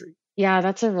the industry? Yeah,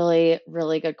 that's a really,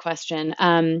 really good question.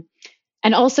 And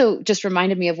also just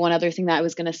reminded me of one other thing that I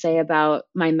was going to say about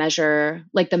my measure,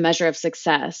 like the measure of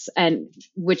success, and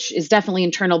which is definitely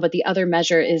internal, but the other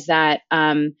measure is that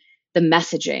the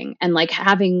messaging and like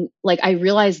having, like, I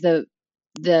realize the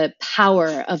power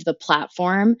of the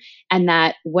platform, and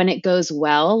that when it goes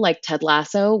well, like Ted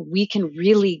Lasso, we can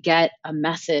really get a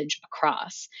message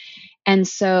across. And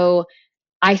so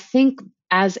I think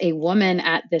as a woman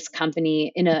at this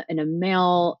company in a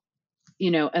male,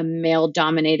 a male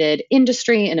dominated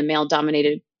industry, in a male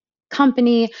dominated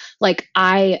company, like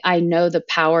I know the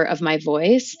power of my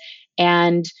voice.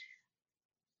 And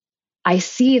I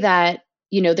see that,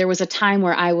 there was a time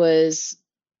where I was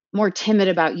more timid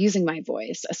about using my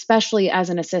voice, especially as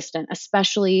an assistant,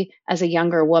 especially as a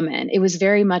younger woman. It was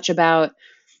very much about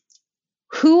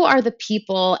who are the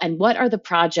people and what are the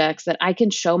projects that I can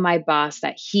show my boss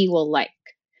that he will like.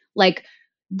 Like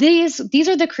these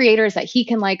are the creators that he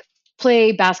can like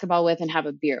play basketball with and have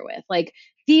a beer with. Like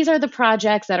these are the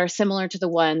projects that are similar to the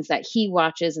ones that he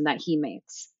watches and that he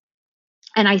makes.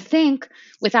 And I think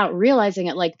without realizing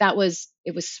it, like it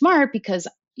was smart because,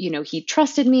 he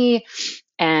trusted me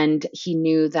and he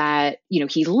knew that,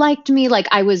 he liked me. Like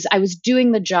I was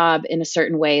doing the job in a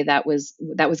certain way that was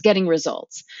getting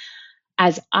results.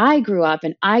 As I grew up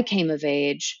and I came of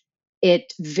age,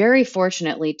 it very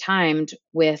fortunately timed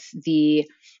with the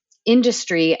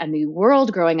industry and the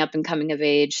world growing up and coming of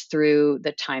age through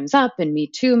the Time's Up and Me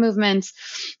Too movements,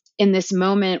 in this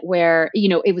moment where,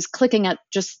 it was clicking at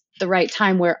just the right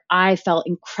time where I felt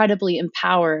incredibly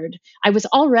empowered. I was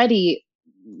already,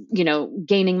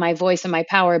 gaining my voice and my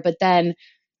power, but then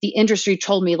the industry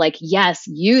told me like, yes,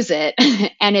 use it.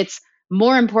 And it's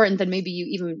more important than maybe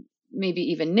you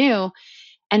even knew.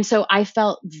 And so I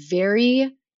felt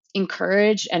very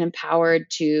encouraged and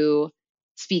empowered to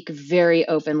speak very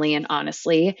openly and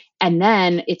honestly. And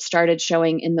then it started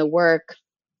showing in the work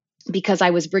because I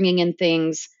was bringing in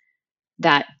things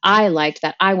that I liked,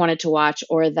 that I wanted to watch,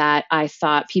 or that I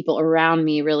thought people around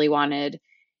me really wanted.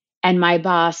 And my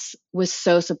boss was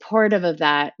so supportive of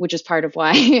that, which is part of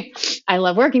why I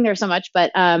love working there so much.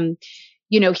 But,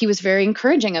 he was very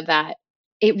encouraging of that.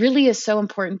 It really is so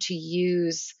important to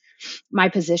use my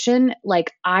position.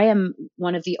 Like, I am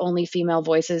one of the only female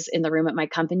voices in the room at my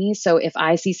company. So if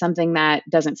I see something that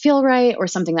doesn't feel right or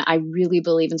something that I really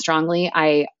believe in strongly,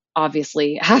 I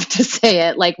obviously have to say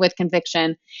it, like, with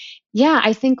conviction. Yeah,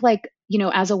 I think, like,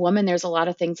 as a woman, there's a lot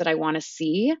of things that I want to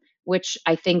see, which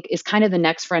I think is kind of the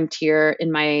next frontier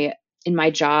in my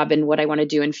job and what I want to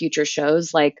do in future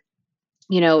shows. Like,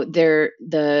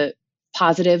 the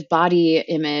positive body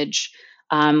image,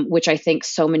 which I think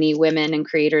so many women and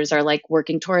creators are like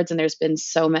working towards, and there's been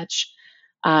so much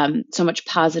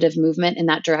positive movement in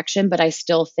that direction. But I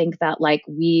still think that, like,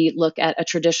 we look at a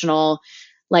traditional,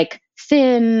 like,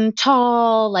 thin,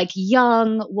 tall, like,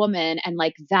 young woman, and,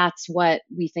 like, that's what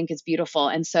we think is beautiful.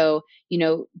 And so,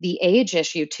 the age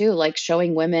issue too, like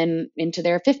showing women into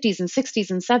their 50s and 60s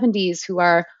and 70s who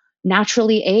are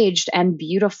naturally aged and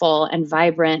beautiful and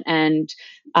vibrant and,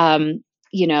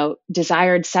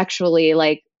 desired sexually,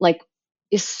 like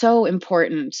is so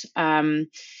important.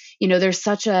 There's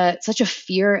such a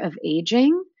fear of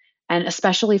aging, and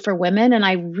especially for women. And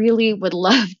I really would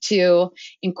love to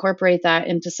incorporate that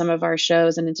into some of our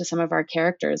shows and into some of our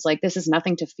characters. Like, this is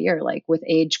nothing to fear. Like, with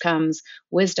age comes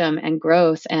wisdom and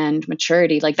growth and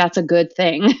maturity. Like, that's a good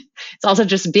thing. It's also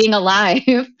just being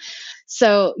alive.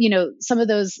 So, some of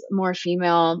those more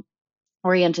female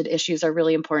oriented issues are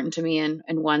really important to me, and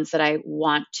ones that I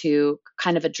want to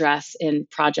kind of address in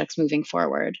projects moving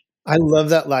forward. I love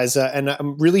that, Liza. And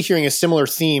I'm really hearing a similar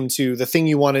theme to the thing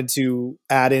you wanted to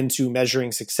add into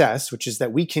measuring success, which is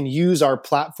that we can use our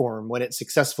platform when it's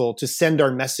successful to send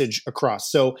our message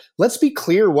across. So let's be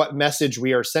clear what message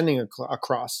we are sending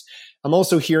across. I'm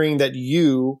also hearing that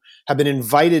you have been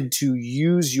invited to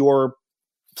use your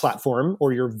platform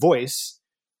or your voice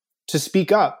to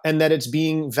speak up, and that it's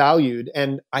being valued.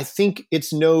 And I think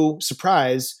it's no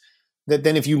surprise that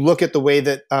then if you look at the way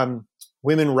that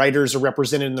women writers are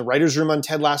represented in the writer's room on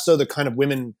Ted Lasso, the kind of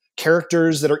women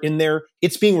characters that are in there,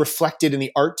 it's being reflected in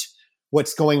the art,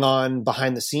 what's going on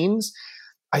behind the scenes.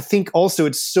 I think also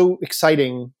it's so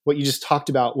exciting what you just talked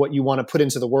about, what you want to put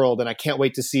into the world. And I can't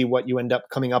wait to see what you end up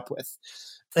coming up with.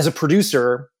 As a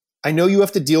producer, I know you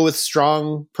have to deal with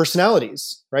strong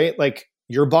personalities, right? Like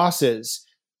your bosses,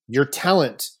 your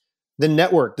talent, the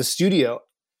network, the studio.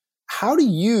 How do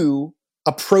you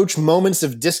approach moments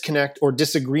of disconnect or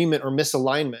disagreement or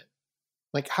misalignment?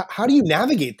 Like, how do you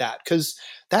navigate that? Because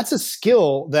that's a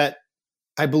skill that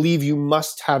I believe you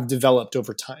must have developed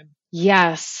over time.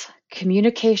 Yes.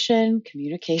 Communication,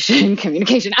 communication,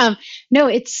 communication. No,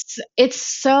 it's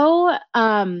so,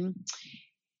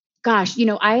 gosh,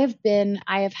 I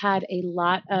have had a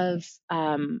lot of,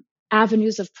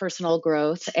 avenues of personal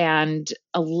growth and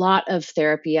a lot of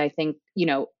therapy. I think,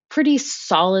 pretty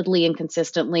solidly and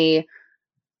consistently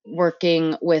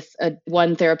working with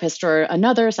one therapist or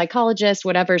another psychologist,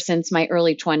 whatever, since my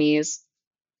early 20s.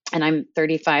 And I'm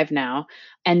 35 now.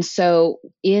 And so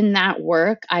in that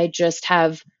work, I just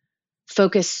have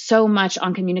focused so much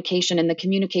on communication, and the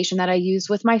communication that I use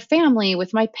with my family,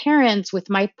 with my parents, with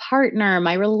my partner,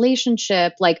 my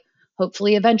relationship, like,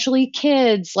 hopefully eventually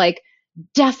kids, like,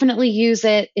 definitely use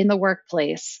it in the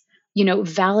workplace.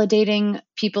 Validating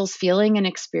people's feeling and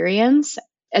experience.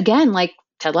 Again, like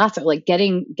Ted Lasso, like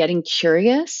getting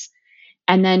curious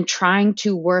and then trying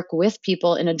to work with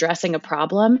people in addressing a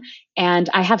problem. And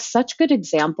I have such good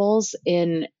examples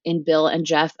in Bill and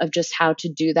Jeff of just how to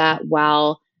do that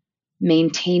while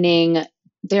maintaining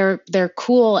they're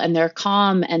cool and they're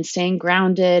calm and staying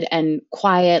grounded and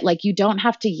quiet. Like, you don't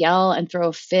have to yell and throw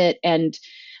a fit. And,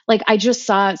 like, I just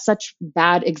saw such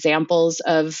bad examples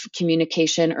of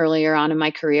communication earlier on in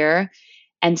my career.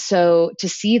 And so to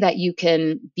see that you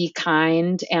can be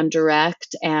kind and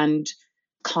direct and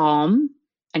calm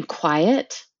and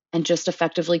quiet and just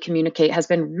effectively communicate has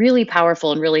been really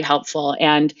powerful and really helpful.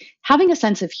 And having a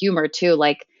sense of humor too.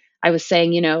 Like I was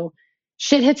saying,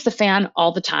 shit hits the fan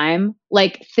all the time.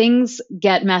 Like, things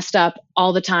get messed up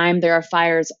all the time. There are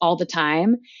fires all the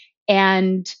time.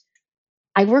 And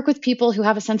I work with people who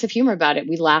have a sense of humor about it.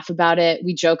 We laugh about it.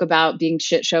 We joke about being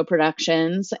shit show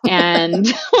productions and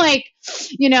like,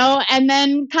 and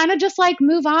then kind of just like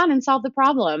move on and solve the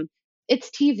problem. It's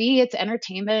TV, it's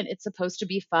entertainment. It's supposed to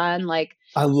be fun. Like,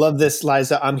 I love this,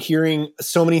 Liza. I'm hearing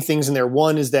so many things in there.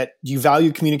 One is that you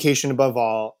value communication above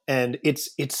all, and it's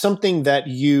something that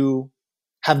you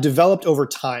have developed over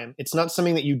time. It's not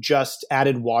something that you just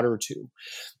added water to.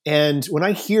 And when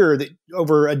I hear that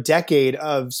over a decade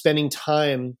of spending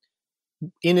time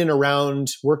in and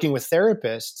around working with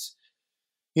therapists,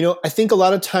 I think a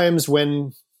lot of times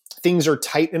when things are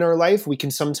tight in our life, we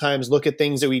can sometimes look at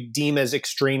things that we deem as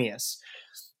extraneous.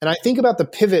 And I think about the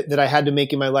pivot that I had to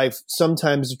make in my life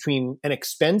sometimes between an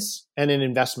expense and an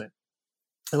investment.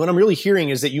 And what I'm really hearing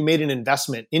is that you made an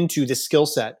investment into this skill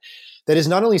set that has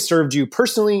not only served you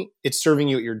personally, it's serving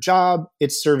you at your job,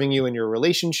 it's serving you in your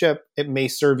relationship, it may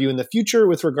serve you in the future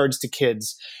with regards to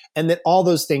kids. And that all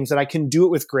those things, that I can do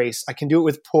it with grace, I can do it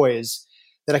with poise,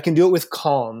 that I can do it with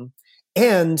calm,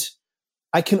 and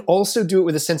I can also do it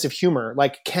with a sense of humor.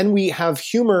 Like, can we have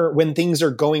humor when things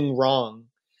are going wrong?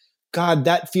 God,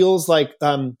 that feels like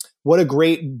what a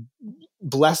great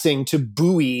blessing to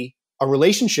buoy a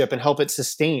relationship and help it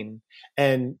sustain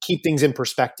and keep things in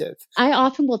perspective. I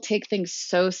often will take things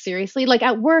so seriously. Like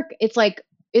at work, it's like,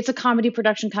 it's a comedy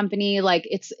production company. Like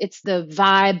it's the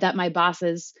vibe that my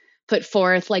bosses put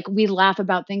forth. Like we laugh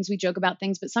about things, we joke about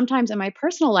things, but sometimes in my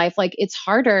personal life, like it's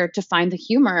harder to find the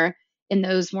humor in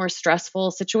those more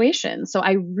stressful situations. So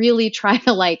I really try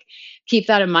to like keep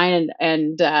that in mind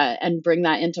and bring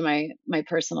that into my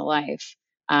personal life.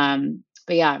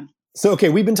 But yeah. So, okay,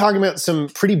 we've been talking about some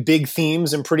pretty big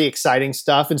themes and pretty exciting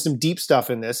stuff and some deep stuff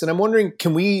in this. And I'm wondering,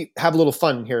 can we have a little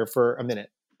fun here for a minute?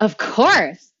 Of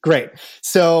course. Great.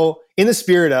 So in the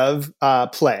spirit of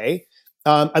play,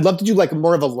 I'd love to do like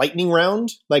more of a lightning round,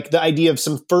 like the idea of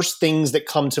some first things that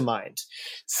come to mind.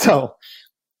 So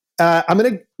I'm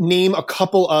going to name a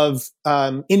couple of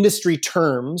industry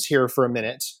terms here for a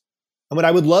minute. And what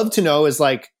I would love to know is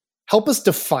like, help us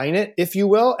define it, if you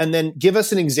will, and then give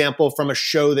us an example from a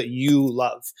show that you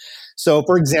love. So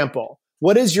for example,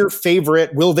 what is your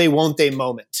favorite will they, won't they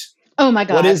moment? Oh my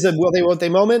God. What is a will they, won't they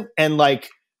moment? And like,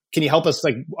 can you help us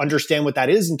like understand what that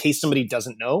is in case somebody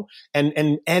doesn't know? And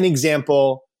an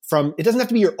example from, it doesn't have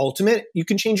to be your ultimate. You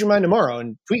can change your mind tomorrow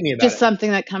and tweet me about it. Just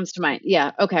something that comes to mind.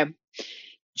 Yeah. Okay.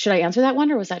 Should I answer that one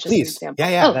or was that just an example?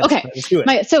 Yeah. Oh, okay. Let's do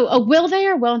it. So a will they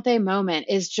or won't they moment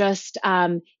is just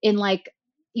in like,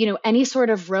 any sort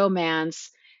of romance,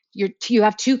 you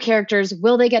have two characters,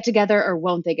 will they get together or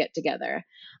won't they get together?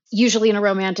 Usually in a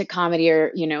romantic comedy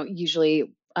or,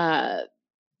 usually,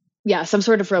 some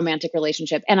sort of romantic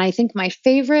relationship. And I think my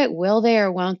favorite, will they or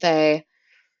won't they?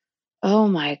 Oh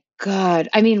my God.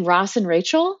 I mean, Ross and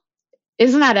Rachel,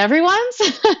 isn't that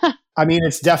everyone's? I mean,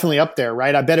 it's definitely up there,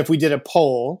 right? I bet if we did a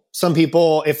poll, some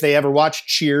people, if they ever watched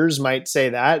Cheers, might say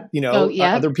that,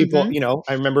 other people,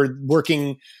 I remember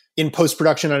working in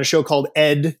post-production on a show called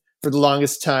Ed for the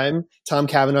longest time, Tom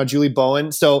Cavanaugh, Julie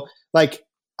Bowen. So like,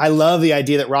 I love the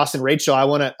idea that Ross and Rachel, I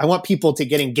want people to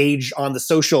get engaged on the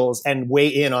socials and weigh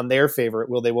in on their favorite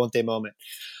will they, won't they moment.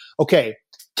 Okay.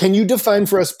 Can you define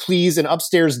for us, please, an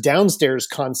upstairs, downstairs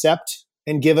concept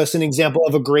and give us an example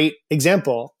of a great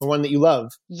example, or one that you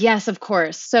love? Yes, of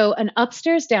course. So an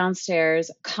upstairs,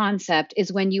 downstairs concept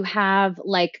is when you have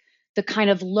like the kind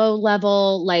of low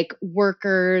level, like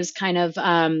workers kind of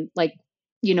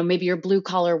maybe your blue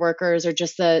collar workers or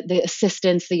just the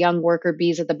assistants, the young worker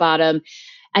bees at the bottom.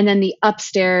 And then the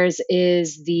upstairs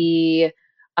is the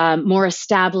more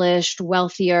established,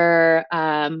 wealthier,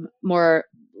 more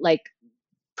like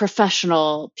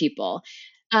professional people.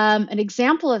 An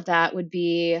example of that would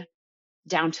be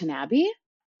Downton Abbey.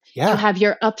 Yeah. You have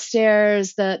your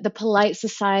upstairs, the polite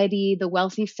society, the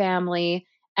wealthy family,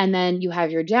 and then you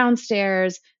have your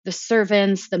downstairs, the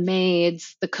servants, the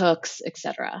maids, the cooks,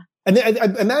 etc. And I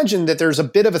imagine that there's a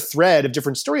bit of a thread of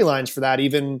different storylines for that,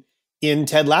 even in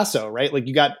Ted Lasso, right? Like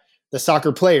you got the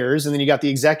soccer players and then you got the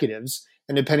executives.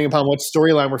 And depending upon what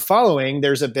storyline we're following,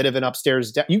 there's a bit of an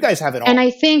upstairs. You guys have it all. And I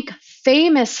think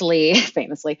famously,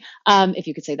 if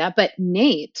you could say that, but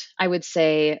Nate, I would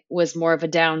say, was more of a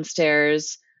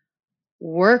downstairs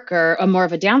worker, or more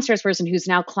of a downstairs person who's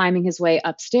now climbing his way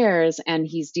upstairs, and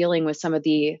he's dealing with some of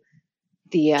the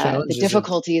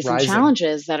difficulties and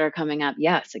challenges that are coming up.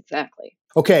 Yes, exactly.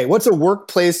 Okay, what's a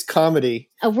workplace comedy?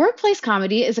 A workplace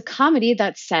comedy is a comedy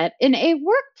that's set in a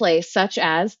workplace, such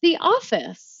as The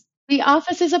Office. The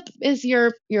Office is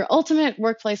your ultimate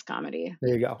workplace comedy.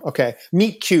 There you go. Okay,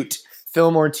 meet cute,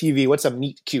 film or TV. What's a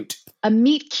meet cute? A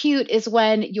meet cute is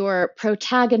when your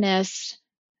protagonist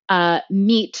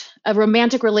meet a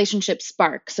romantic relationship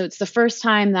spark. So it's the first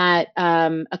time that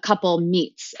a couple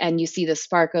meets and you see the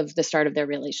spark of the start of their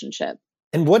relationship.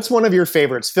 And what's one of your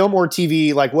favorites, film or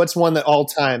TV? Like what's one that all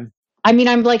time? I mean,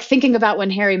 I'm like thinking about When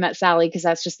Harry Met Sally because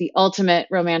that's just the ultimate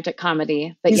romantic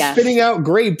comedy. But He's spitting out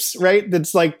grapes, right?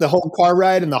 That's like the whole car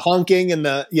ride and the honking and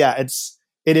it is,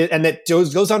 and that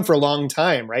goes on for a long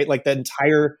time, right? Like the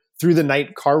entire through the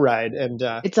night car ride. And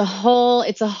it's a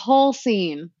whole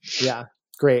scene. yeah,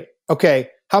 great. Okay.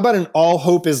 How about an all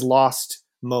hope is lost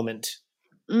moment?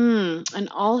 An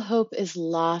all hope is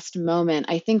lost moment.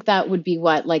 I think that would be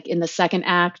what, like in the second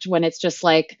act when it's just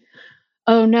like,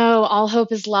 oh no, all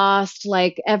hope is lost.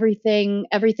 Like everything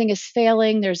is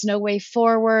failing. There's no way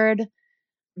forward.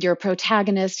 Your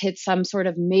protagonist hits some sort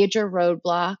of major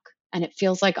roadblock and it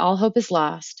feels like all hope is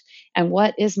lost. And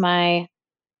what is my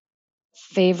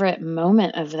favorite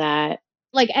moment of that?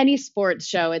 Like any sports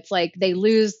show, it's like they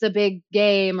lose the big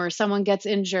game or someone gets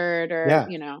injured or,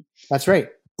 Yeah, that's right.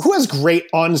 Who has great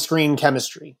on-screen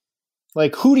chemistry?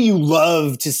 Like, who do you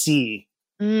love to see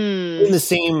in the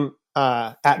same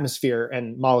atmosphere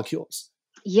and molecules?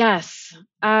 Yes.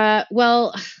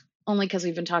 Well, only because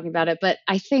we've been talking about it, but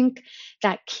I think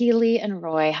that Keely and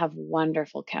Roy have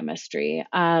wonderful chemistry.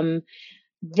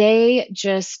 They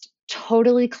just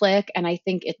totally click, and I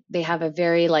think they have a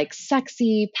very like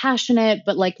sexy, passionate,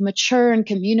 but like mature and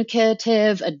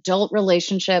communicative adult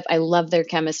relationship. I love their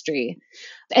chemistry.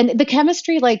 And the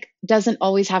chemistry like doesn't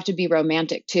always have to be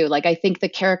romantic too. Like I think the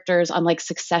characters on like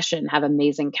Succession have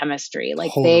amazing chemistry.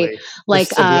 Like Totally. they like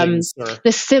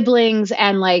the siblings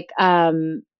and like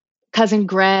cousin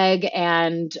Greg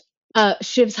and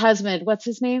Shiv's husband. What's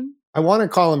his name? I want to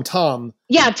call him Tom.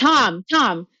 Yeah, Tom.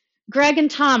 Greg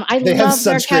and Tom. They love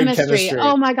their chemistry.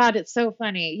 Oh my God, it's so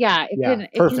funny. Yeah,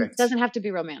 it doesn't have to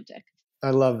be romantic. I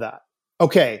love that.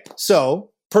 Okay,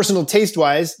 so personal taste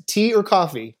wise, tea or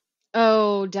coffee?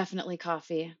 Oh, definitely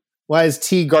coffee. Why is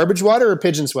tea garbage water or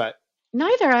pigeon sweat?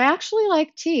 Neither. I actually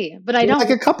like tea, but I don't like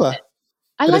a cuppa.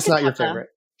 I like it's not your favorite.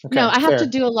 Okay, no, I have to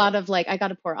do a lot of like, I got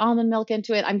to pour almond milk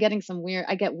into it. I'm getting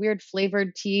I get weird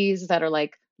flavored teas that are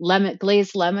like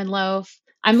glazed lemon loaf.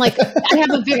 I'm like,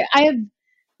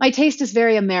 my taste is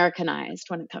very Americanized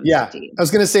when it comes to tea. I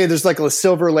was going to say there's like a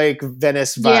Silver Lake,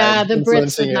 Venice vibe. Yeah, the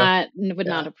Brits would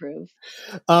not approve.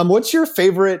 What's your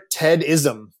favorite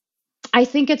TED-ism? I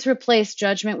think it's replace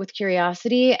judgment with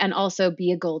curiosity and also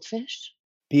be a goldfish.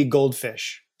 Be a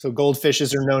goldfish. So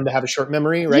goldfishes are known to have a short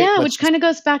memory, right? Yeah, which kind of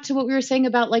goes back to what we were saying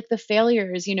about like the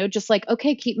failures, just like,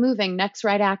 okay, keep moving, next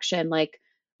right action, like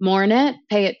mourn it,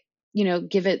 pay it,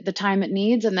 give it the time it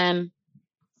needs, and then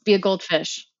be a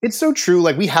goldfish. It's so true.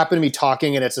 Like we happen to be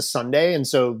talking and it's a Sunday. And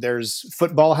so there's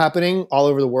football happening all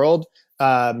over the world.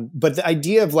 But the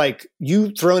idea of like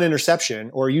you throw an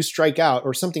interception or you strike out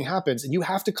or something happens and you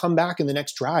have to come back in the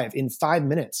next drive in 5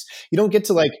 minutes. You don't get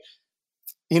to like,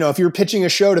 if you're pitching a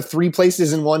show to 3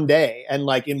 places in one day and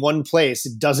like in one place,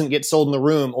 it doesn't get sold in the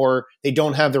room or they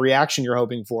don't have the reaction you're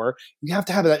hoping for, you have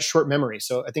to have that short memory.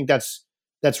 So I think that's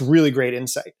really great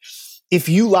insight. If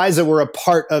you, Liza, were a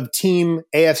part of Team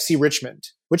AFC Richmond,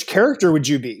 which character would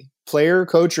you be? Player,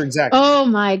 coach, or exec? Oh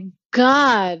my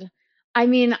God. I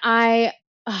mean,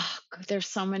 there's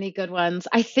so many good ones.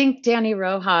 I think Danny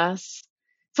Rojas.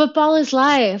 Football is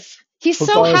life. He's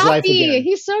so happy.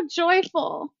 He's so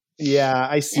joyful. Yeah,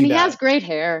 I see that. And he has great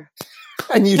hair.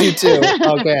 And you do too.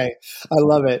 Okay. I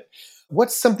love it.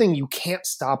 What's something you can't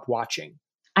stop watching?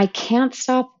 I can't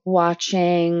stop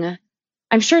watching.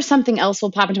 I'm sure something else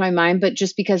will pop into my mind, but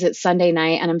just because it's Sunday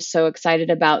night and I'm so excited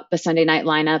about the Sunday night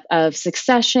lineup of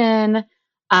Succession,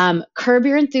 Curb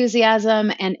Your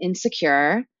Enthusiasm, and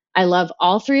Insecure. I love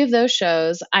all 3 of those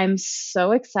shows. I'm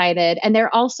so excited. And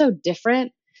they're also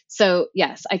different. So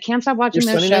yes, I can't stop watching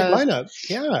those shows. Sunday night lineup.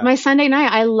 Yeah. My Sunday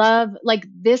night, I love like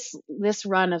this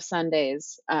run of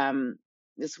Sundays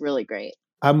is really great.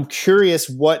 I'm curious,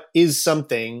 what is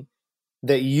something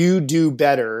that you do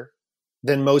better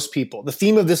than most people? The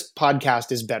theme of this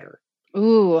podcast is better.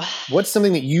 Ooh. What's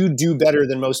something that you do better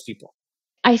than most people?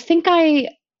 I think I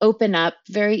open up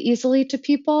very easily to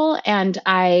people and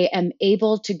I am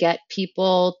able to get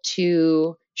people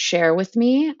to share with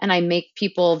me, and I make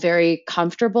people very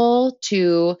comfortable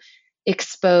to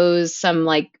expose some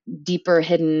like deeper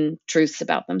hidden truths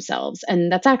about themselves.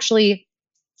 And that's actually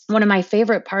one of my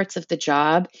favorite parts of the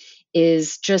job,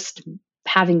 is just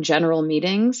having general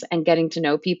meetings and getting to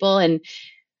know people and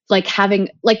like having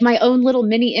like my own little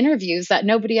mini interviews that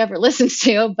nobody ever listens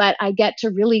to, but I get to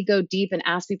really go deep and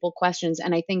ask people questions.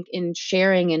 And I think in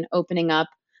sharing and opening up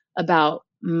about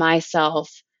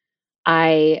myself,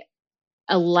 I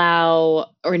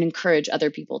allow or encourage other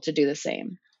people to do the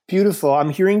same. Beautiful. I'm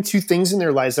hearing 2 things in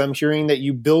there, Liza. I'm hearing that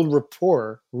you build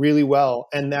rapport really well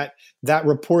and that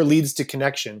rapport leads to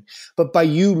connection. But by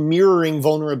you mirroring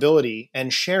vulnerability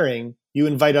and sharing, you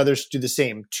invite others to do the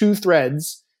same. 2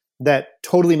 threads that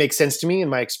totally make sense to me in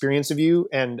my experience of you.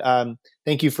 And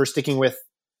thank you for sticking with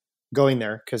going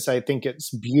there, because I think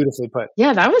it's beautifully put.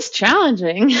 Yeah, that was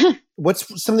challenging.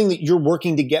 What's something that you're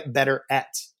working to get better at?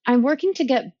 I'm working to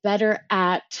get better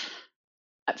at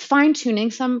fine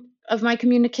tuning some of my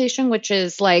communication, which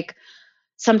is like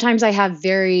sometimes I have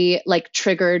very like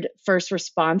triggered first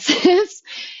responses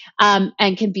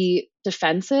and can be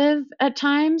defensive at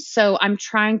times. So I'm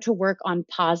trying to work on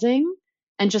pausing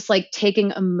and just like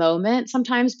taking a moment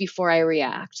sometimes before I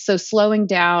react. So slowing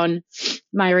down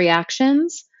my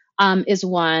reactions is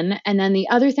one. And then the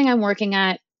other thing I'm working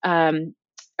at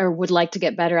or would like to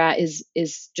get better at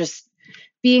is just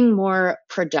being more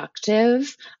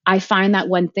productive. I find that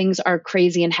when things are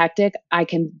crazy and hectic,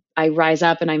 I rise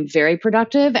up and I'm very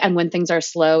productive. And when things are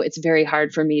slow, it's very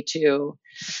hard for me to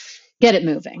get it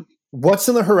moving. What's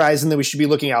on the horizon that we should be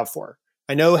looking out for?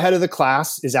 I know Head of the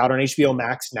Class is out on HBO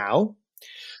Max now.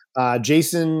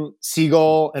 Jason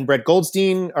Segel and Brett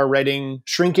Goldstein are writing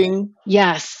Shrinking.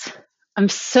 Yes. I'm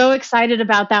so excited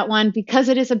about that one because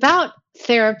it is about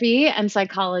therapy and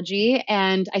psychology.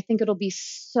 And I think it'll be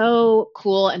so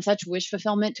cool and such wish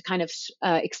fulfillment to kind of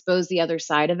expose the other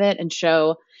side of it and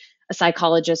show a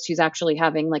psychologist who's actually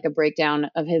having like a breakdown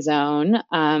of his own.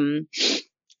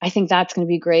 I think that's going to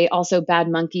be great. Also, Bad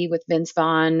Monkey with Vince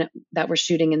Vaughn that we're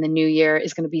shooting in the new year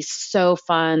is going to be so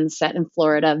fun, set in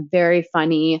Florida, very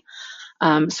funny.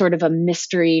 Sort of a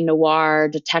mystery noir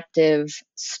detective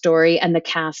story. And the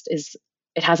cast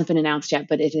it hasn't been announced yet,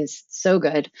 but it is so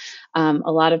good. A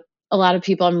lot of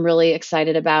people I'm really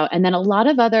excited about. And then a lot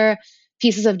of other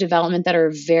pieces of development that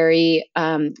are very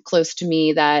close to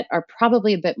me that are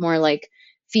probably a bit more like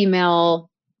female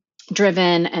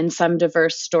driven and some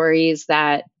diverse stories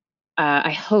that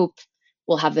I hope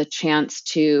we'll have the chance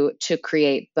to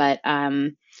create. But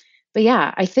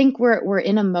yeah, I think we're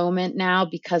in a moment now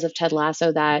because of Ted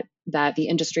Lasso that the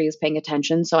industry is paying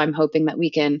attention. So I'm hoping that we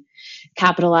can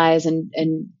capitalize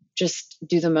and just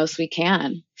do the most we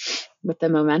can with the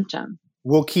momentum.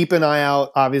 We'll keep an eye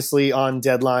out, obviously, on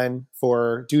Deadline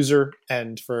for Doozer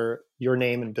and for your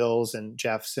name and Bill's and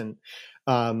Jeff's. And,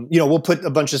 we'll put a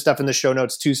bunch of stuff in the show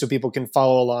notes too, so people can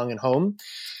follow along at home.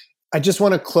 I just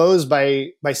want to close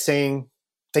by saying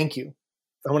thank you.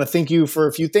 I want to thank you for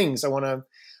a few things. I want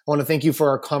to thank you for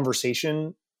our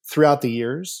conversation throughout the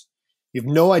years. You have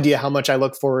no idea how much I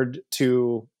look forward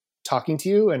to talking to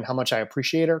you and how much I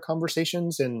appreciate our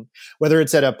conversations. And whether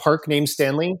it's at a park named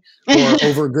Stanley or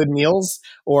over good meals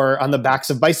or on the backs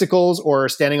of bicycles or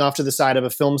standing off to the side of a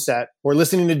film set or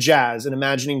listening to jazz and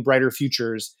imagining brighter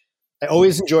futures, I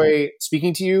always enjoy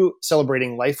speaking to you,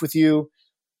 celebrating life with you.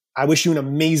 I wish you an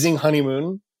amazing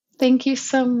honeymoon. Thank you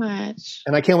so much.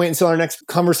 And I can't wait until our next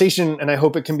conversation, and I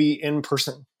hope it can be in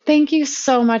person. Thank you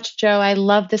so much, Joe. I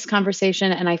love this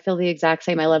conversation, and I feel the exact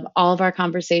same. I love all of our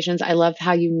conversations. I love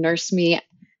how you nursed me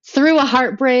through a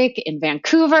heartbreak in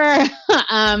Vancouver.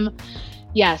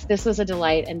 Yes, this was a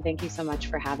delight, and thank you so much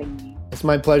for having me. It's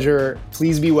my pleasure.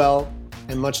 Please be well,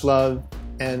 and much love,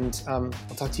 and I'll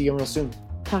talk to you again real soon.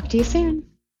 Talk to you soon.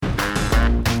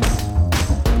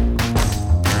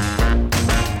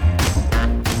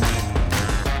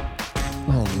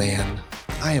 Oh, man.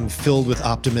 I am filled with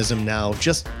optimism now,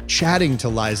 just chatting to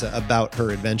Liza about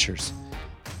her adventures.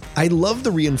 I love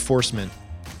the reinforcement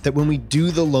that when we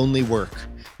do the lonely work,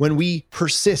 when we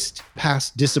persist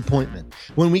past disappointment,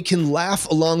 when we can laugh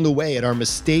along the way at our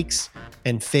mistakes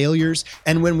and failures,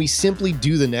 and when we simply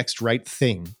do the next right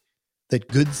thing, that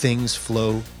good things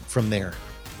flow from there.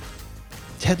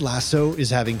 Ted Lasso is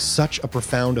having such a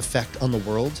profound effect on the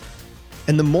world.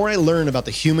 And the more I learn about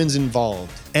the humans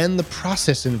involved and the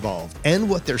process involved and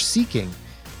what they're seeking,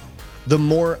 the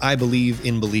more I believe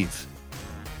in belief.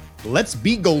 Let's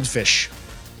be goldfish.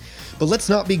 But let's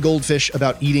not be goldfish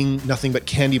about eating nothing but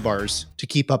candy bars to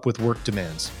keep up with work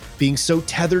demands, being so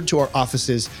tethered to our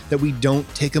offices that we don't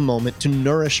take a moment to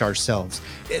nourish ourselves.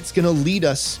 It's going to lead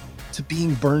us to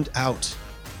being burnt out.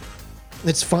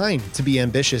 It's fine to be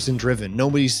ambitious and driven.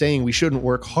 Nobody's saying we shouldn't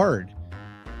work hard.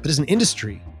 But as an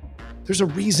industry, there's a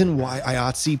reason why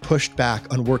IATSE pushed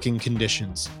back on working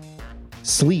conditions.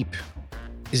 Sleep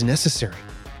is necessary.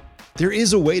 There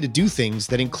is a way to do things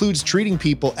that includes treating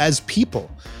people as people,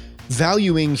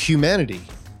 valuing humanity.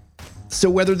 So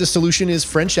whether the solution is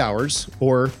French hours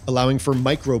or allowing for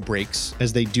micro breaks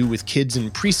as they do with kids in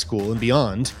preschool and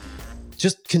beyond,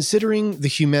 just considering the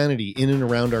humanity in and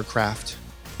around our craft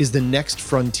is the next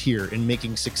frontier in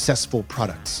making successful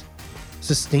products,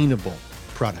 sustainable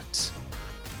products.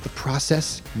 The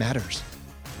process matters.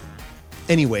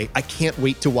 Anyway, I can't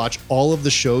wait to watch all of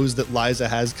the shows that Liza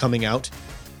has coming out,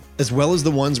 as well as the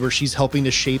ones where she's helping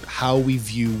to shape how we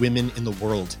view women in the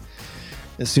world,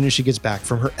 as soon as she gets back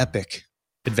from her epic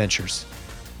adventures.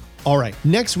 All right,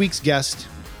 next week's guest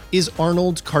is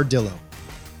Arnold Cardillo.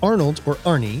 Arnold, or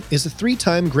Arnie, is a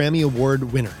 3-time Grammy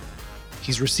Award winner.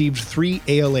 He's received 3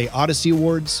 ALA Odyssey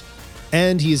Awards,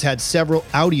 and he has had several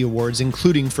Audi Awards,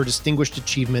 including for Distinguished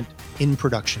Achievement in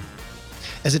Production.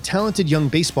 As a talented young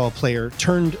baseball player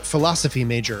turned philosophy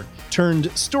major,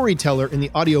 turned storyteller in the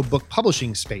audiobook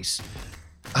publishing space,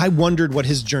 I wondered what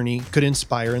his journey could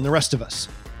inspire in the rest of us.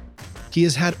 He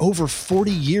has had over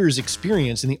 40 years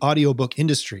experience in the audiobook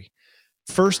industry,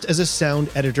 first as a sound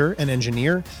editor and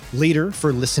engineer, later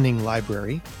for Listening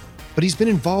Library, but he's been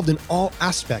involved in all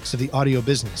aspects of the audio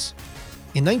business.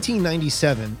 In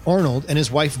 1997, Arnold and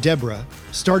his wife Deborah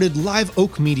started Live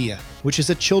Oak Media, which is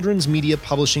a children's media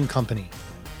publishing company.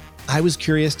 I was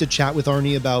curious to chat with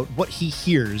Arnie about what he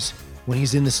hears when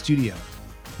he's in the studio,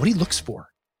 what he looks for,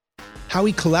 how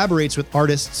he collaborates with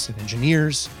artists and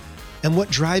engineers, and what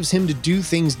drives him to do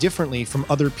things differently from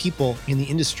other people in the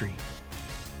industry.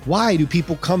 Why do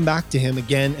people come back to him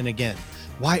again and again?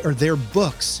 Why are their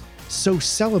books so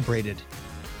celebrated?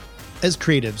 As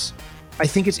creatives, I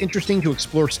think it's interesting to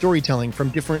explore storytelling from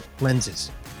different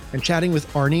lenses, and chatting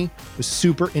with Arnie was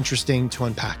super interesting to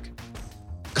unpack.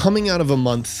 Coming out of a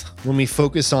month when we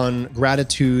focus on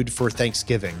gratitude for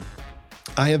Thanksgiving,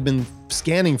 I have been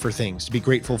scanning for things to be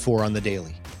grateful for on the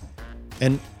daily.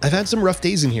 And I've had some rough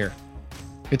days in here.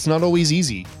 It's not always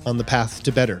easy on the path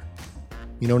to better.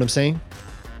 You know what I'm saying?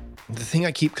 The thing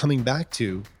I keep coming back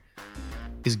to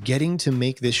is getting to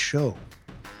make this show.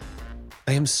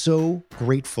 I am so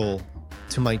grateful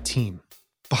to my team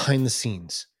behind the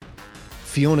scenes.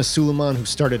 Fiona Suleiman, who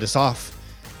started us off,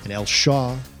 and Elle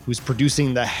Shaw, who's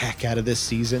producing the heck out of this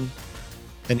season,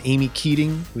 and Amy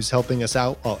Keating, who's helping us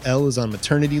out while Elle is on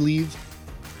maternity leave,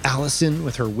 Allison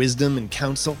with her wisdom and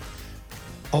counsel.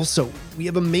 Also, we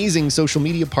have amazing social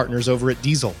media partners over at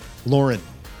Diesel, Lauren,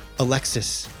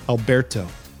 Alexis, Alberto,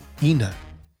 Ina.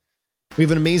 We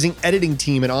have an amazing editing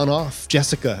team at On Off,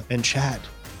 Jessica and Chad.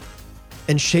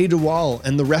 And Shay DeWall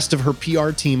and the rest of her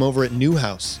PR team over at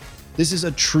Newhouse. This is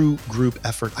a true group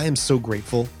effort. I am so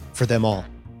grateful for them all.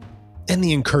 And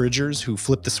the encouragers who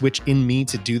flipped the switch in me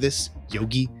to do this,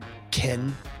 Yogi,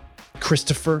 Ken,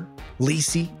 Christopher,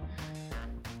 Lacey.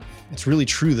 It's really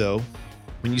true though.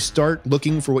 When you start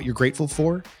looking for what you're grateful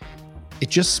for, it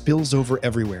just spills over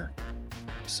everywhere.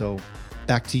 So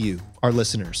back to you, our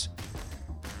listeners.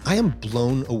 I am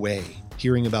blown away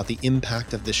hearing about the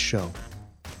impact of this show,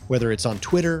 whether it's on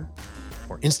Twitter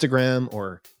or Instagram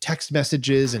or text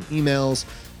messages and emails.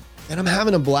 And I'm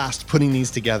having a blast putting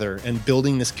these together, and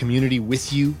building this community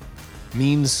with you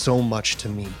means so much to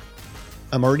me.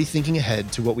 I'm already thinking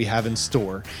ahead to what we have in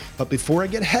store, but before I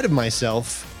get ahead of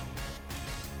myself,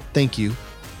 thank you.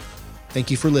 Thank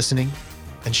you for listening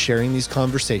and sharing these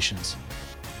conversations.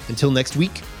 Until next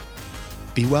week,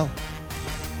 be well.